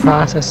the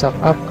process of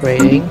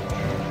upgrading.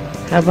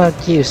 How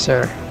about you,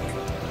 sir?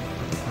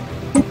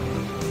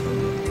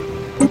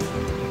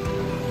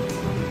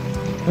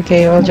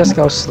 Okay, we'll just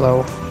go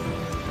slow.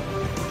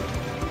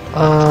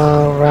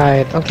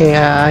 Right. Okay,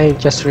 I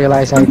just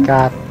realized I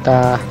got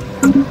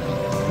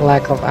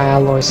lack of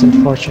alloys,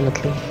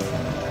 unfortunately.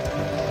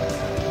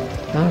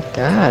 Oh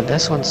god,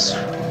 this one's...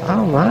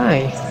 Oh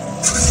my.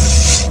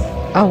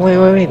 Oh wait,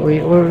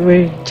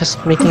 we're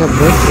just making a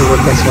breakthrough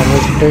with this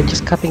one. They're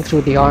just cutting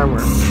through the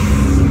armor.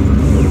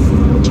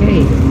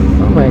 Okay.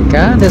 Oh my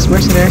god, these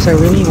mercenaries are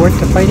really worth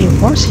the fighting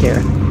force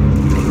here.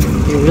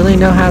 They really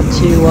know how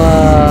to,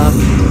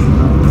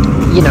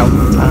 you know,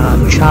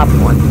 chop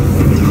one.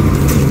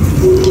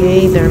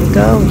 Okay, there we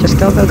go. Just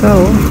go.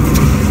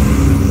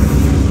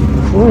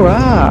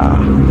 Hoorah!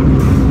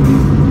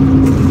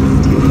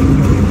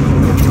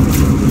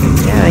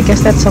 Yeah, I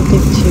guess that's something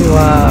to,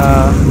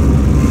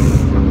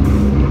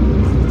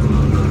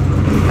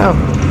 Oh,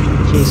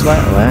 jeez, why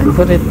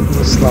put it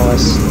the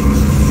slowest?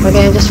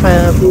 Okay, I just find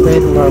a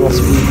bit normal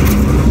speed.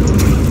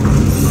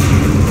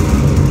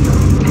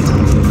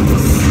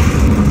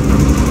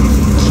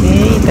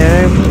 Okay,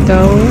 there we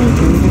go.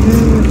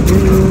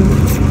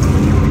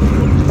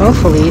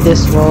 Hopefully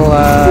this will,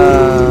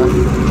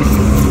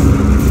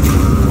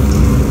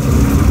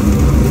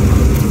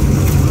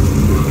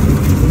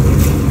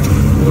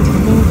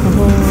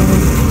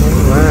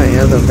 Wow, you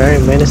have a very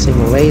menacing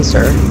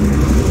laser.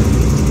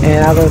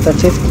 And out of the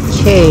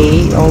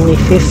 50k, only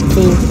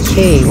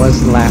 15k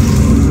was left.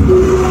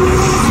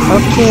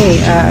 Okay,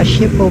 a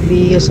ship will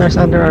be used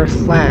under our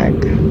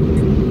flag.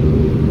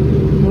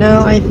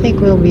 No, I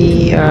think we'll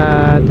be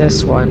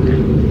this one.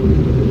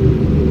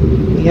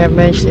 We have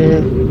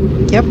mentioned...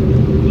 Yep.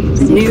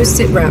 New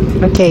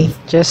sitrep. Okay,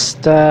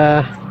 just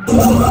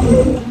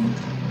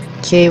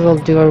okay, we'll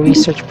do a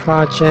research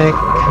project.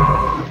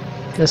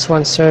 This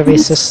one survey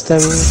system.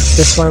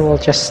 This one will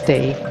just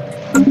stay.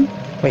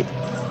 Wait.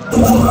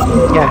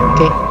 Yeah,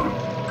 okay.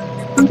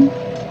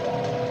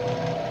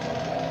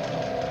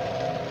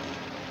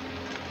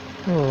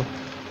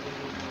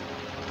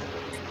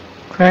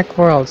 Crack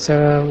world,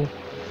 so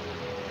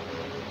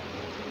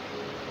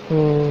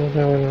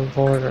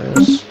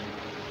borders.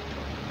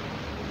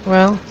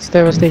 Well, it's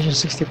devastation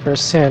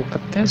 60%,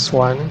 but this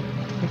one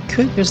we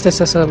could use this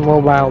as a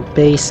mobile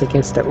base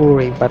against the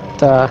Uri,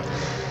 but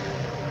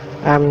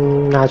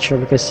I'm not sure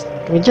because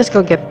we just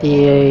go get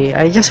the.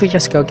 We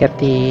just go get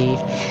the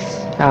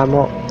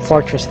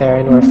fortress there,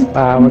 and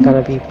we're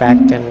gonna be back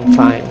and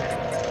fine.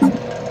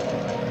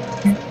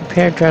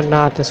 Repair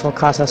Dreadnought. This will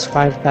cost us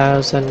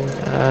 5,000,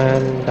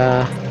 and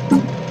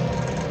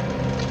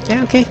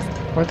yeah, okay,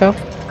 we'll go.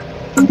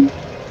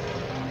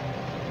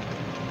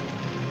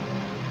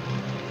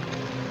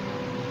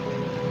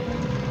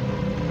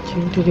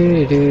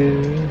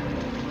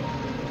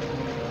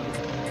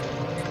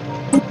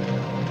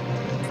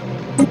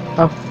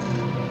 Oh,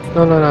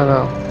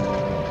 no.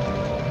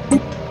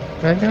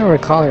 I'm gonna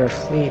recall your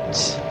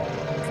fleet.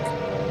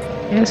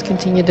 Yes,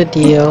 continue the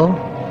deal.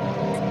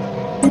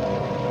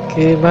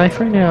 Goodbye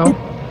for now.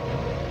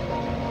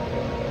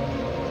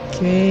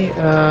 Okay,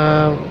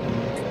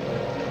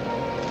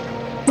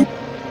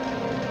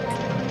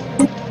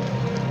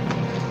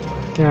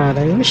 God,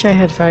 I wish I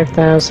had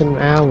 5,000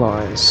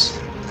 alloys.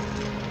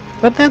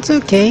 But that's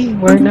okay,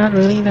 we're not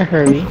really in a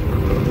hurry.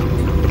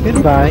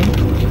 Goodbye.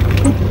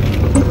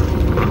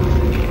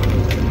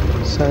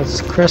 So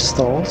it's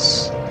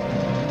crystals.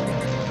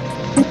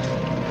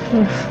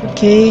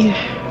 Okay,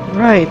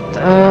 right.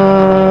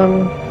 I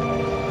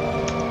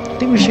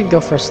think we should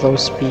go for slow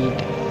speed.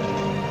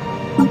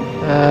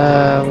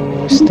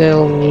 We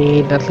still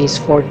need at least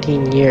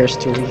 14 years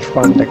to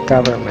reform the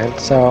government.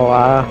 So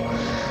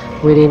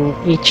within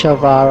each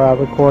of our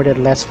recorded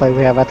Let's Play,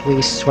 we have at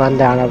least run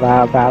down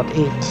about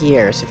 8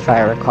 years, if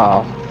I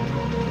recall.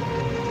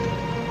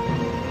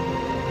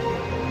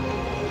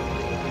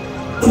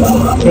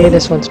 Okay,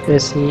 this one's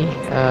busy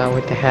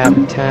with the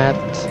habitat,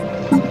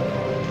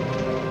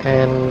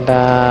 and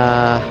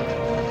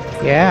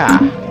yeah.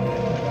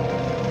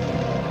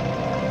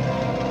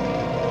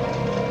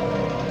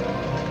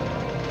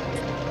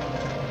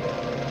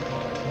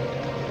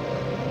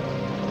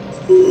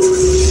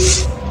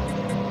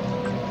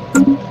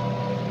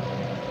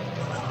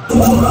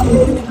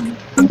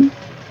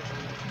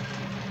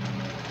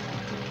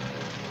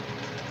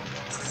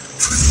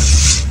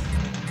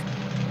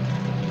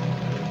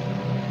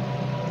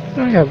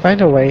 Oh yeah, by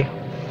the way,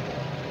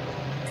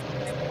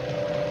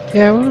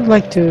 yeah, I would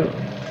like to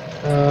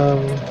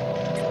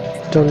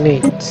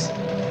donate.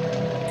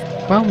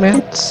 Well,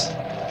 Mets.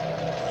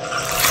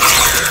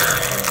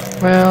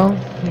 Well,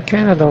 you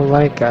kinda don't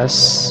like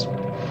us.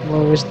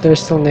 Well, they're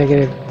still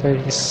negative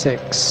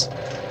 36.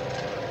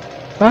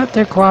 But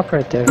they're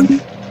cooperative.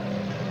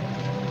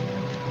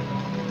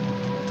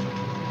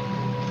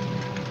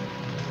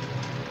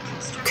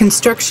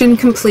 Construction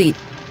complete.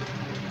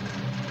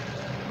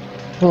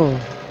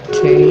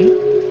 Okay.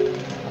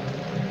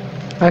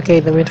 Okay,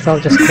 the Mith Fell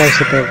just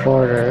closed at their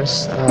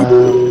borders.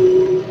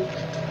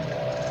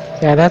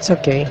 Yeah, that's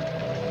okay.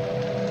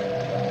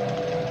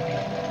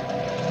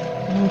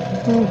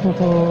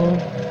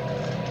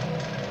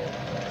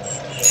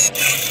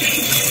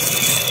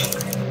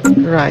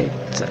 Right.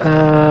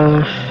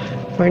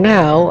 For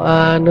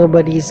now,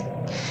 nobody's,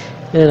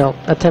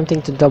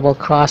 attempting to double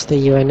cross the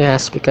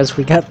UNS because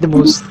we got the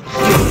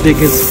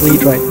biggest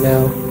fleet right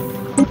now.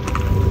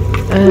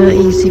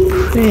 Easy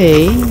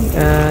prey.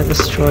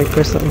 Destroy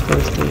crystal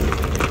influence team.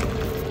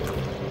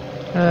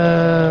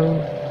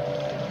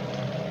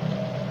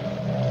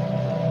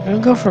 I'll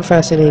go for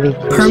fascinating.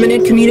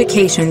 Permanent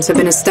communications have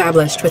been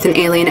established with an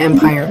alien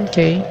empire.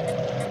 Okay.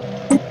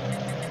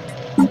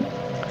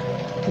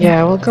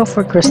 Yeah, we'll go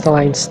for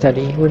crystalline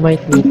study. We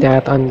might need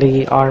that on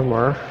the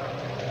armor.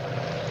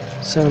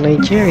 So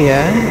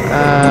Nigeria,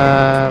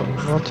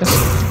 we'll just...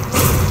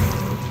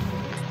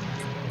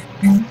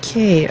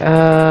 Okay,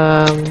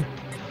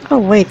 oh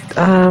wait,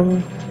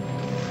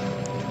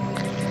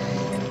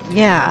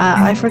 yeah,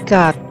 I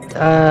forgot.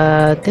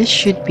 This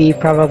should be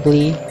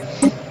probably...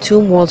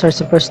 2 malls are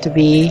supposed to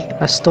be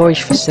a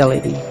storage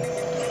facility.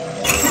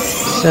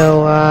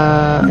 So,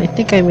 I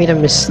think I made a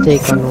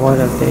mistake on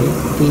one of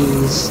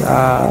these,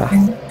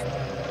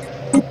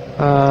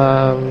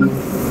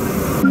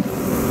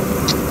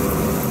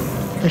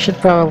 I should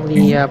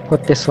probably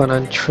put this one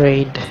on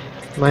trade.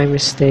 My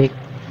mistake.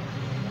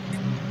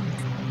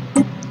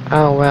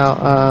 Oh well,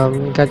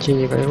 got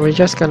you. We're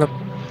just gonna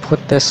put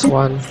this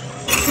one.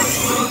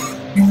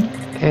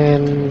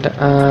 And,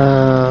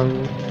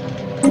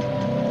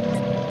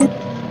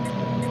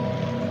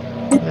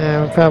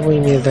 we'll probably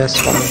need this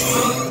one.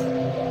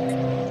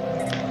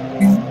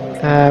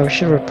 We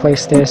should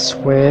replace this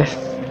with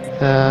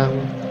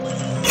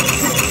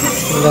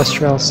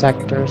industrial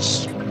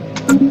sectors.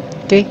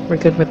 Okay, we're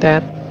good with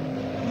that.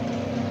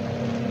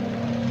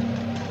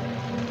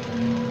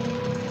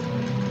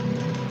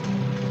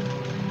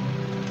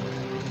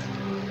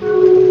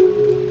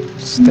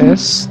 What's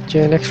this?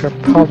 GNX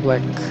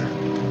Republic.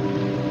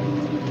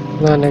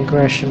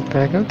 Non-aggression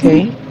pack.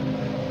 Okay.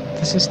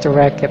 This is the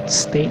racket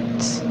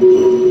states.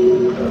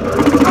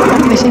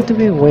 They seem to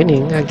be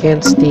winning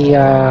against the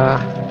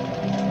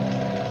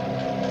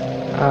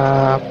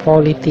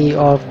polity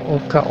of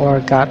Oka or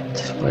Gat,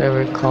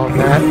 whatever you call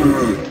that.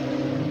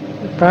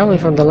 Probably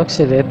from the looks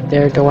of it,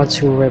 they're the ones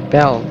who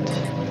rebelled.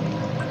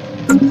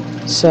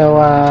 So,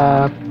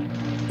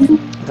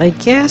 I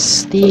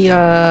guess the,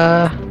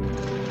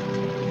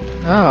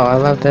 oh, I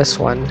love this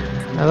one.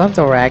 I love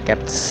the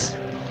rackets.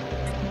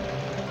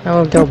 I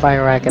will go buy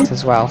rackets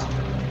as well.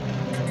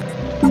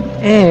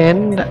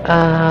 And,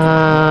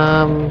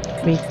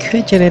 we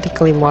could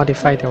genetically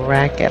modify the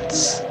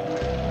rackets.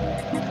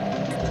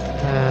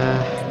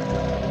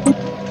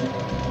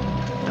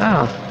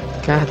 Oh,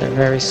 god, they're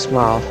very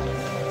small.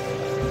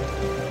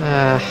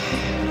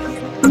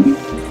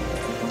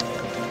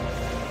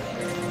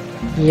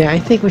 Yeah, I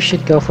think we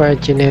should go for a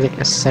genetic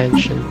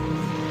ascension.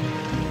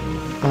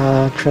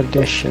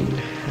 Tradition.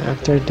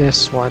 After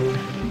this one.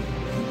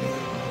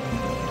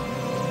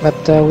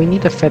 But we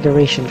need a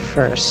federation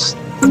first.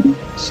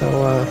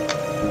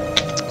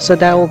 So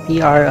that will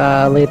be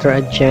our later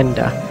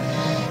agenda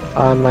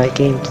on my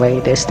gameplay,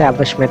 the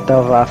establishment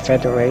of a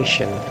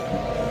federation.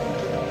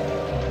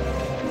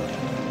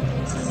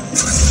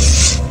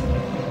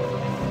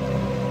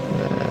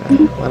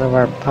 One of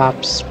our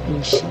pop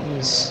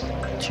species.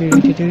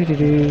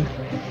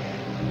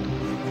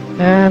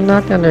 I'm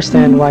not to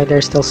understand why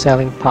they're still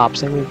selling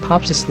pops. I mean,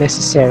 pops is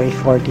necessary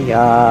for the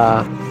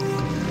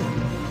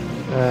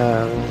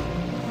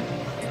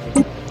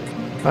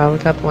well, we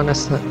got one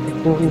as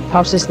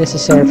pops is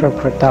necessary for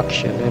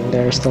production, and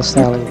they're still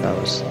selling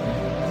those.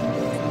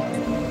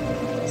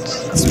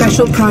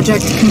 Special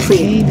project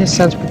complete. Okay, this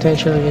sun's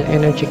potential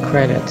energy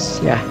credits.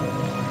 Yeah,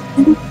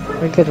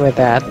 we're good with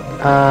that.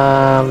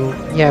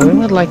 Yeah, we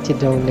would like to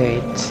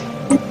donate.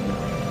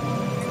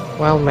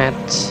 Well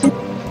met.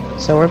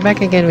 So we're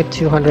back again with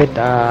 200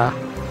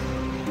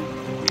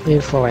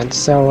 influence.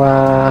 So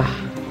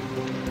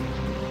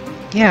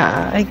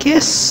yeah, I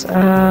guess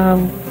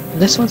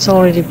this one's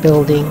already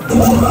building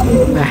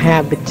a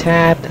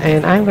habitat,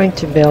 and I'm going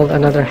to build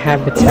another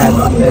habitat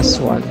on this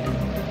one.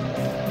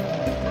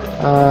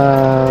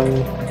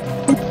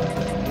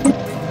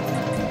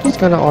 Just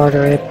gonna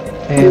order it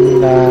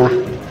and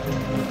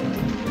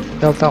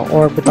build an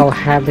orbital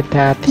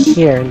habitat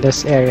here in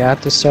this area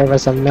to serve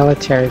as a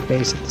military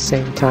base at the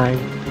same time.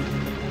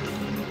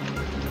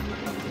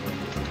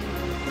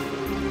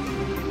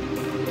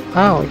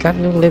 Oh, we got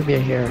new Libya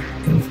here.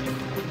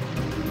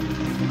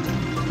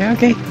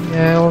 Okay,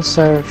 yeah, we'll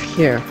serve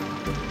here.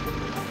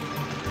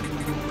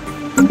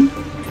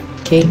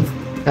 Okay,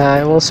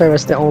 it will serve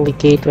as the only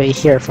gateway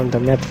here from the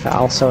Mith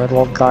Fell, so it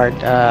will guard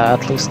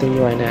at least the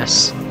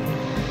UNS.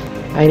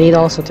 I need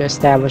also to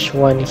establish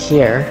one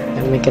here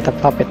and make it a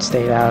puppet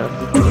state out of.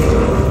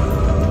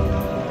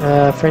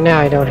 For now,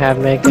 I don't have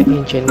mega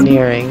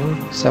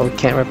engineering, so we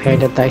can't repair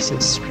the Dyson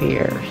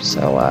Sphere.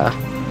 So,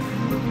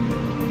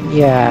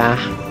 yeah,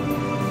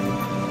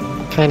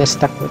 kind of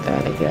stuck with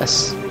that, I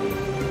guess.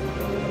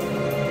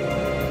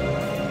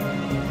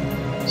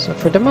 So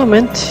for the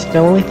moment, the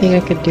only thing I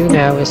could do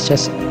now is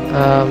just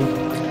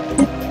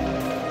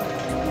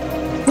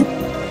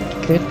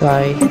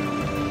goodbye.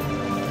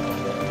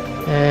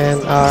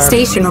 And our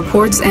station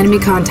reports enemy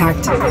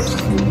contact.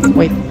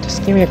 Wait,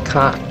 just give me a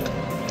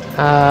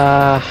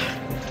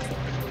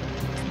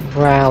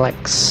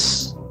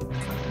Bralex.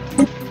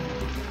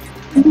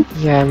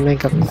 Yeah,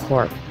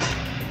 Megacorp.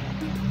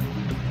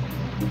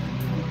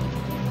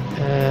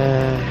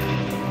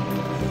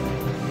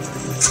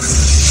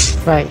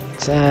 Right.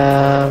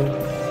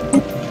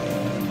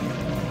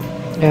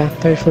 Yeah,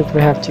 third fleet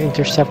we have to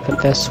intercept with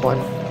this one.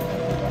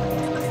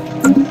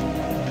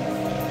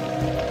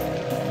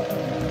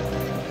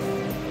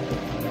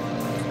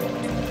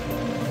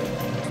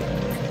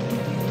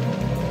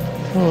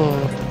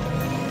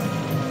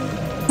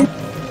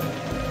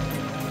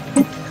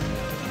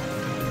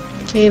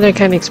 Okay, they're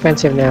kind of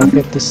expensive now,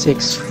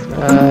 56.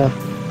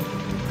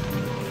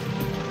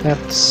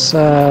 That's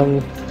a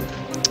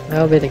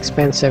little bit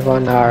expensive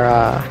on our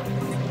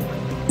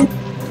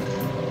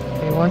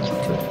I want you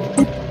to.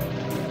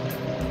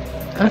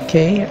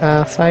 Okay,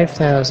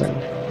 5,000.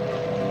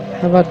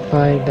 How about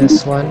buy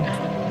this one?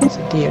 It's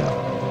a deal.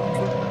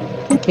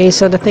 Okay,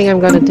 so the thing I'm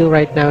gonna do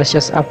right now is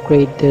just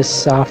upgrade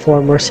this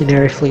 4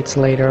 mercenary fleets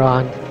later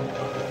on.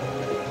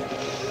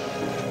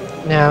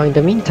 Now, in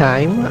the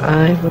meantime,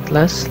 I would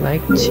just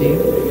like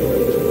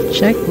to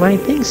check my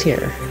things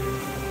here.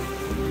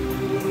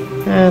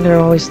 They're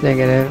always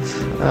negative.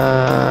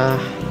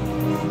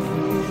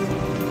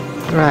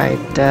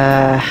 Right,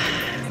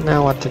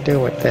 now what to do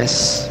with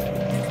this?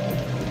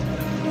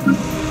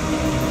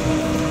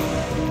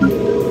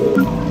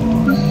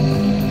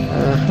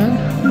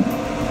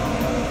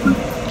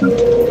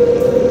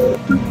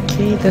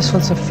 Okay, this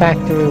one's a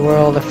factory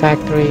world. The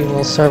factory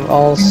will serve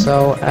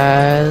also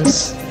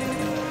as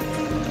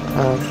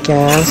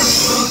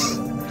gas.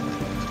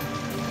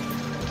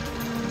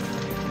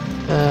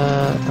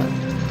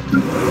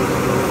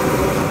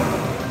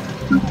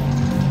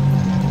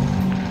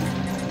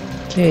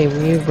 Okay,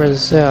 New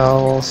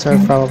Brazil will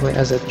serve probably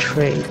as a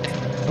trade.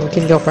 We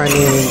can go for an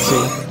alien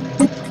zoo.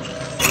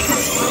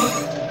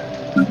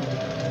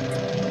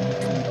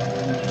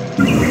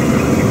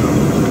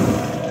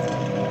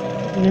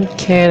 In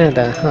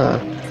Canada, huh?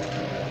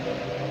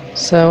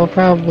 So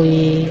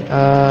probably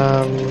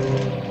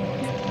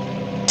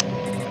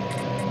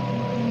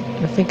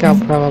I think I'll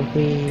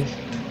probably...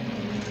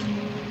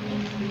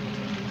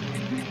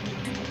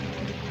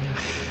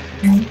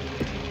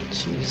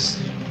 Jeez.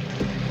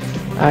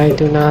 I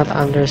do not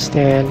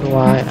understand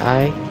why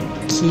I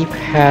keep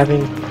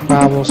having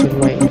problems with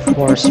my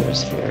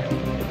enforcers here.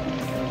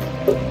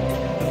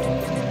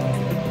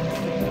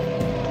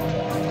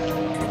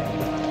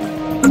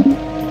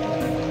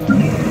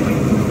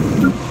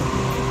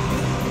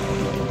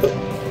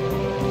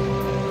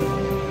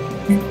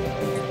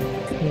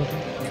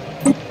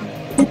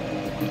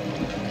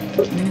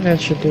 That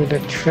should do the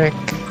trick.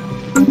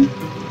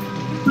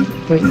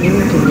 But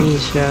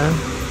Indonesia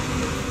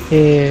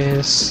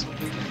is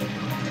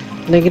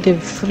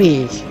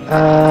 -3.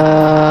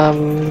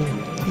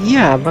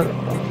 Yeah, but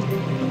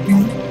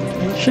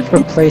I should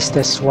replace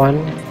this one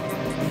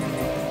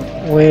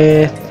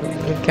with,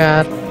 we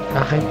got a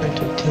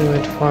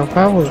hyper-entertainment farm,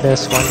 probably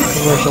this one.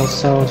 Commercial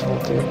zones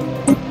will do.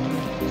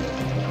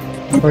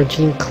 Or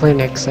gene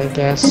clinics, I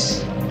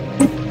guess.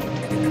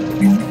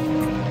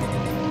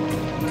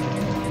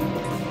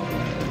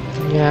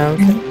 Yeah,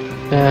 okay.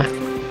 Yeah,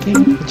 okay,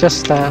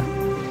 just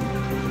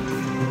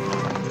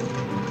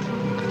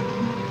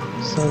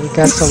so we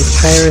got some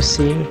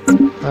piracy.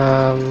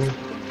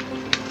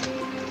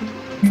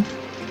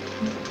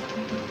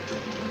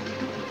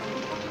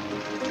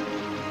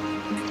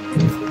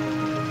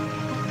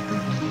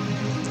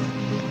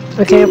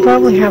 Okay, I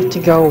probably have to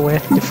go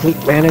with the fleet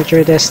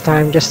manager this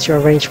time just to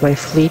arrange my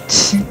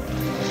fleet.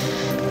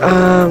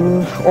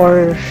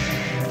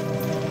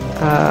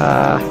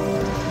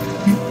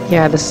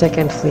 Yeah, the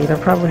second fleet. I'll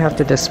probably have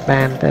to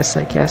disband this,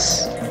 I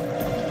guess.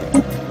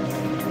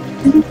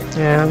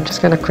 Yeah, I'm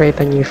just gonna create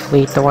a new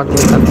fleet, the one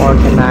with an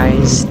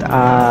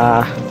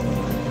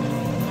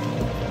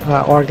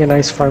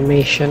organized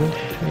formation,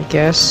 I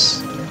guess.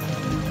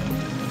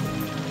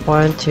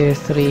 1, 2,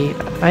 3.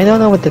 I don't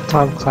know what the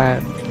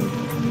Tomcat.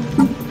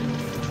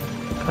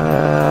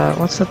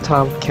 What's the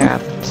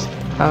Tomcat?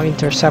 Oh,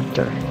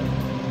 Interceptor.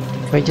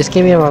 Wait, just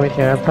give me a moment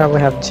here. I'll probably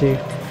have to.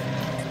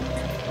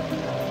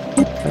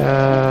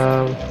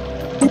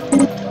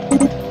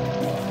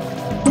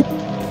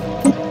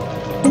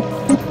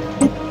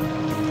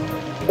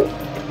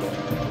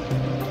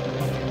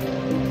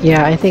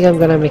 Yeah, I think I'm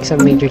gonna make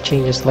some major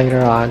changes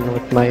later on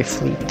with my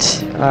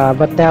fleet.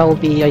 But that will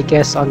be, I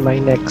guess, on my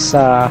next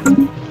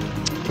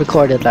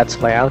recorded Let's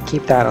Play. I'll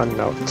keep that on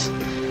note.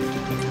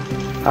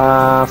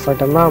 For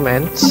the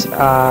moment,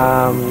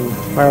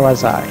 where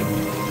was I?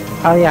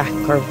 Oh yeah,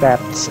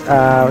 Corvette.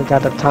 We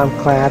got a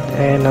Tomcat,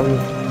 and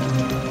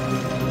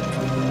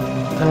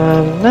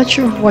I'm not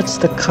sure what's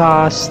the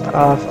cost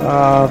of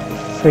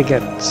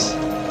frigates.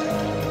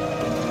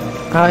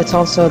 It's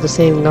also the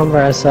same number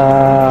as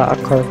a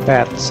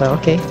Corvette, so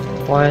okay.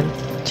 1,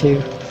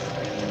 2.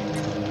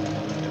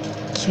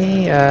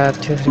 Okay,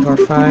 2, 3, 4,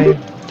 5.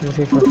 2,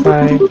 3, 4,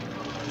 5.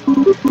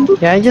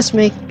 Yeah, I just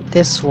make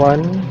this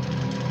one.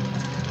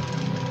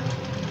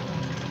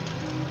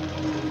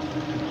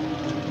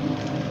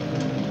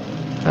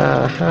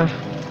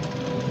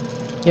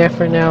 Yeah,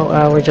 for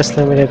now, we're just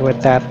limited with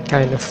that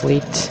kind of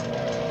fleet.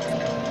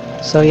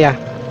 So yeah,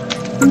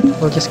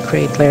 we'll just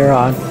create later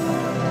on.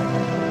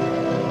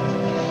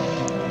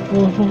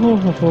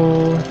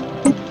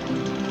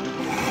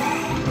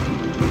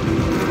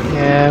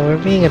 Yeah,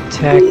 we're being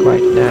attacked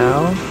right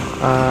now.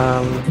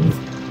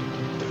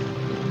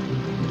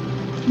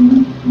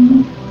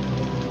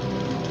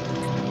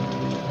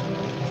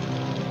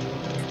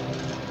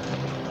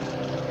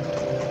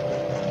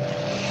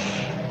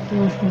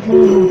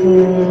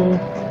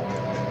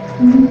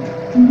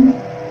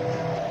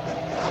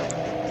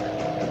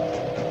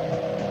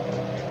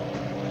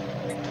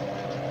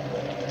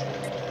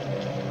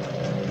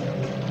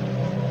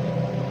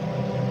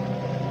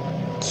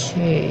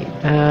 Okay,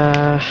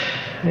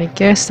 I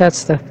guess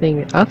that's the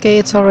thing. Okay,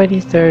 it's already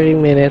 30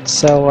 minutes,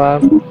 so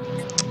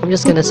I'm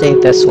just gonna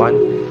save this one.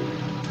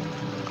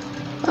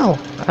 Oh,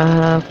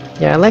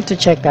 yeah, I'd like to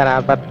check that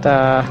out, but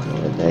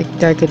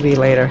that could be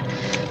later.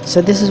 So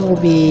this will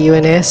be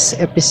UNS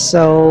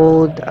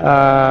episode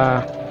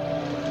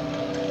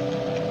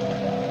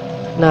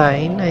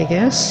 9, I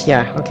guess.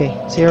 Yeah, okay,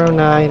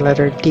 09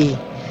 letter D.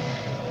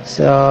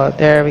 So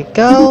there we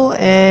go,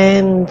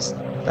 and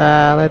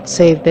let's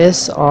save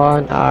this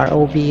on our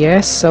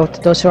OBS. So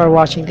to those who are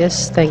watching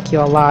this, thank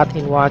you a lot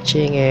in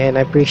watching, and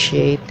I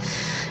appreciate,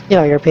 you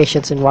know, your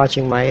patience in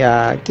watching my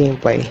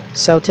gameplay.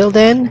 So till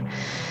then,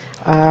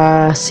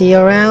 see you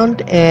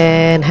around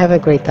and have a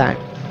great time.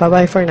 Bye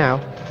bye for now.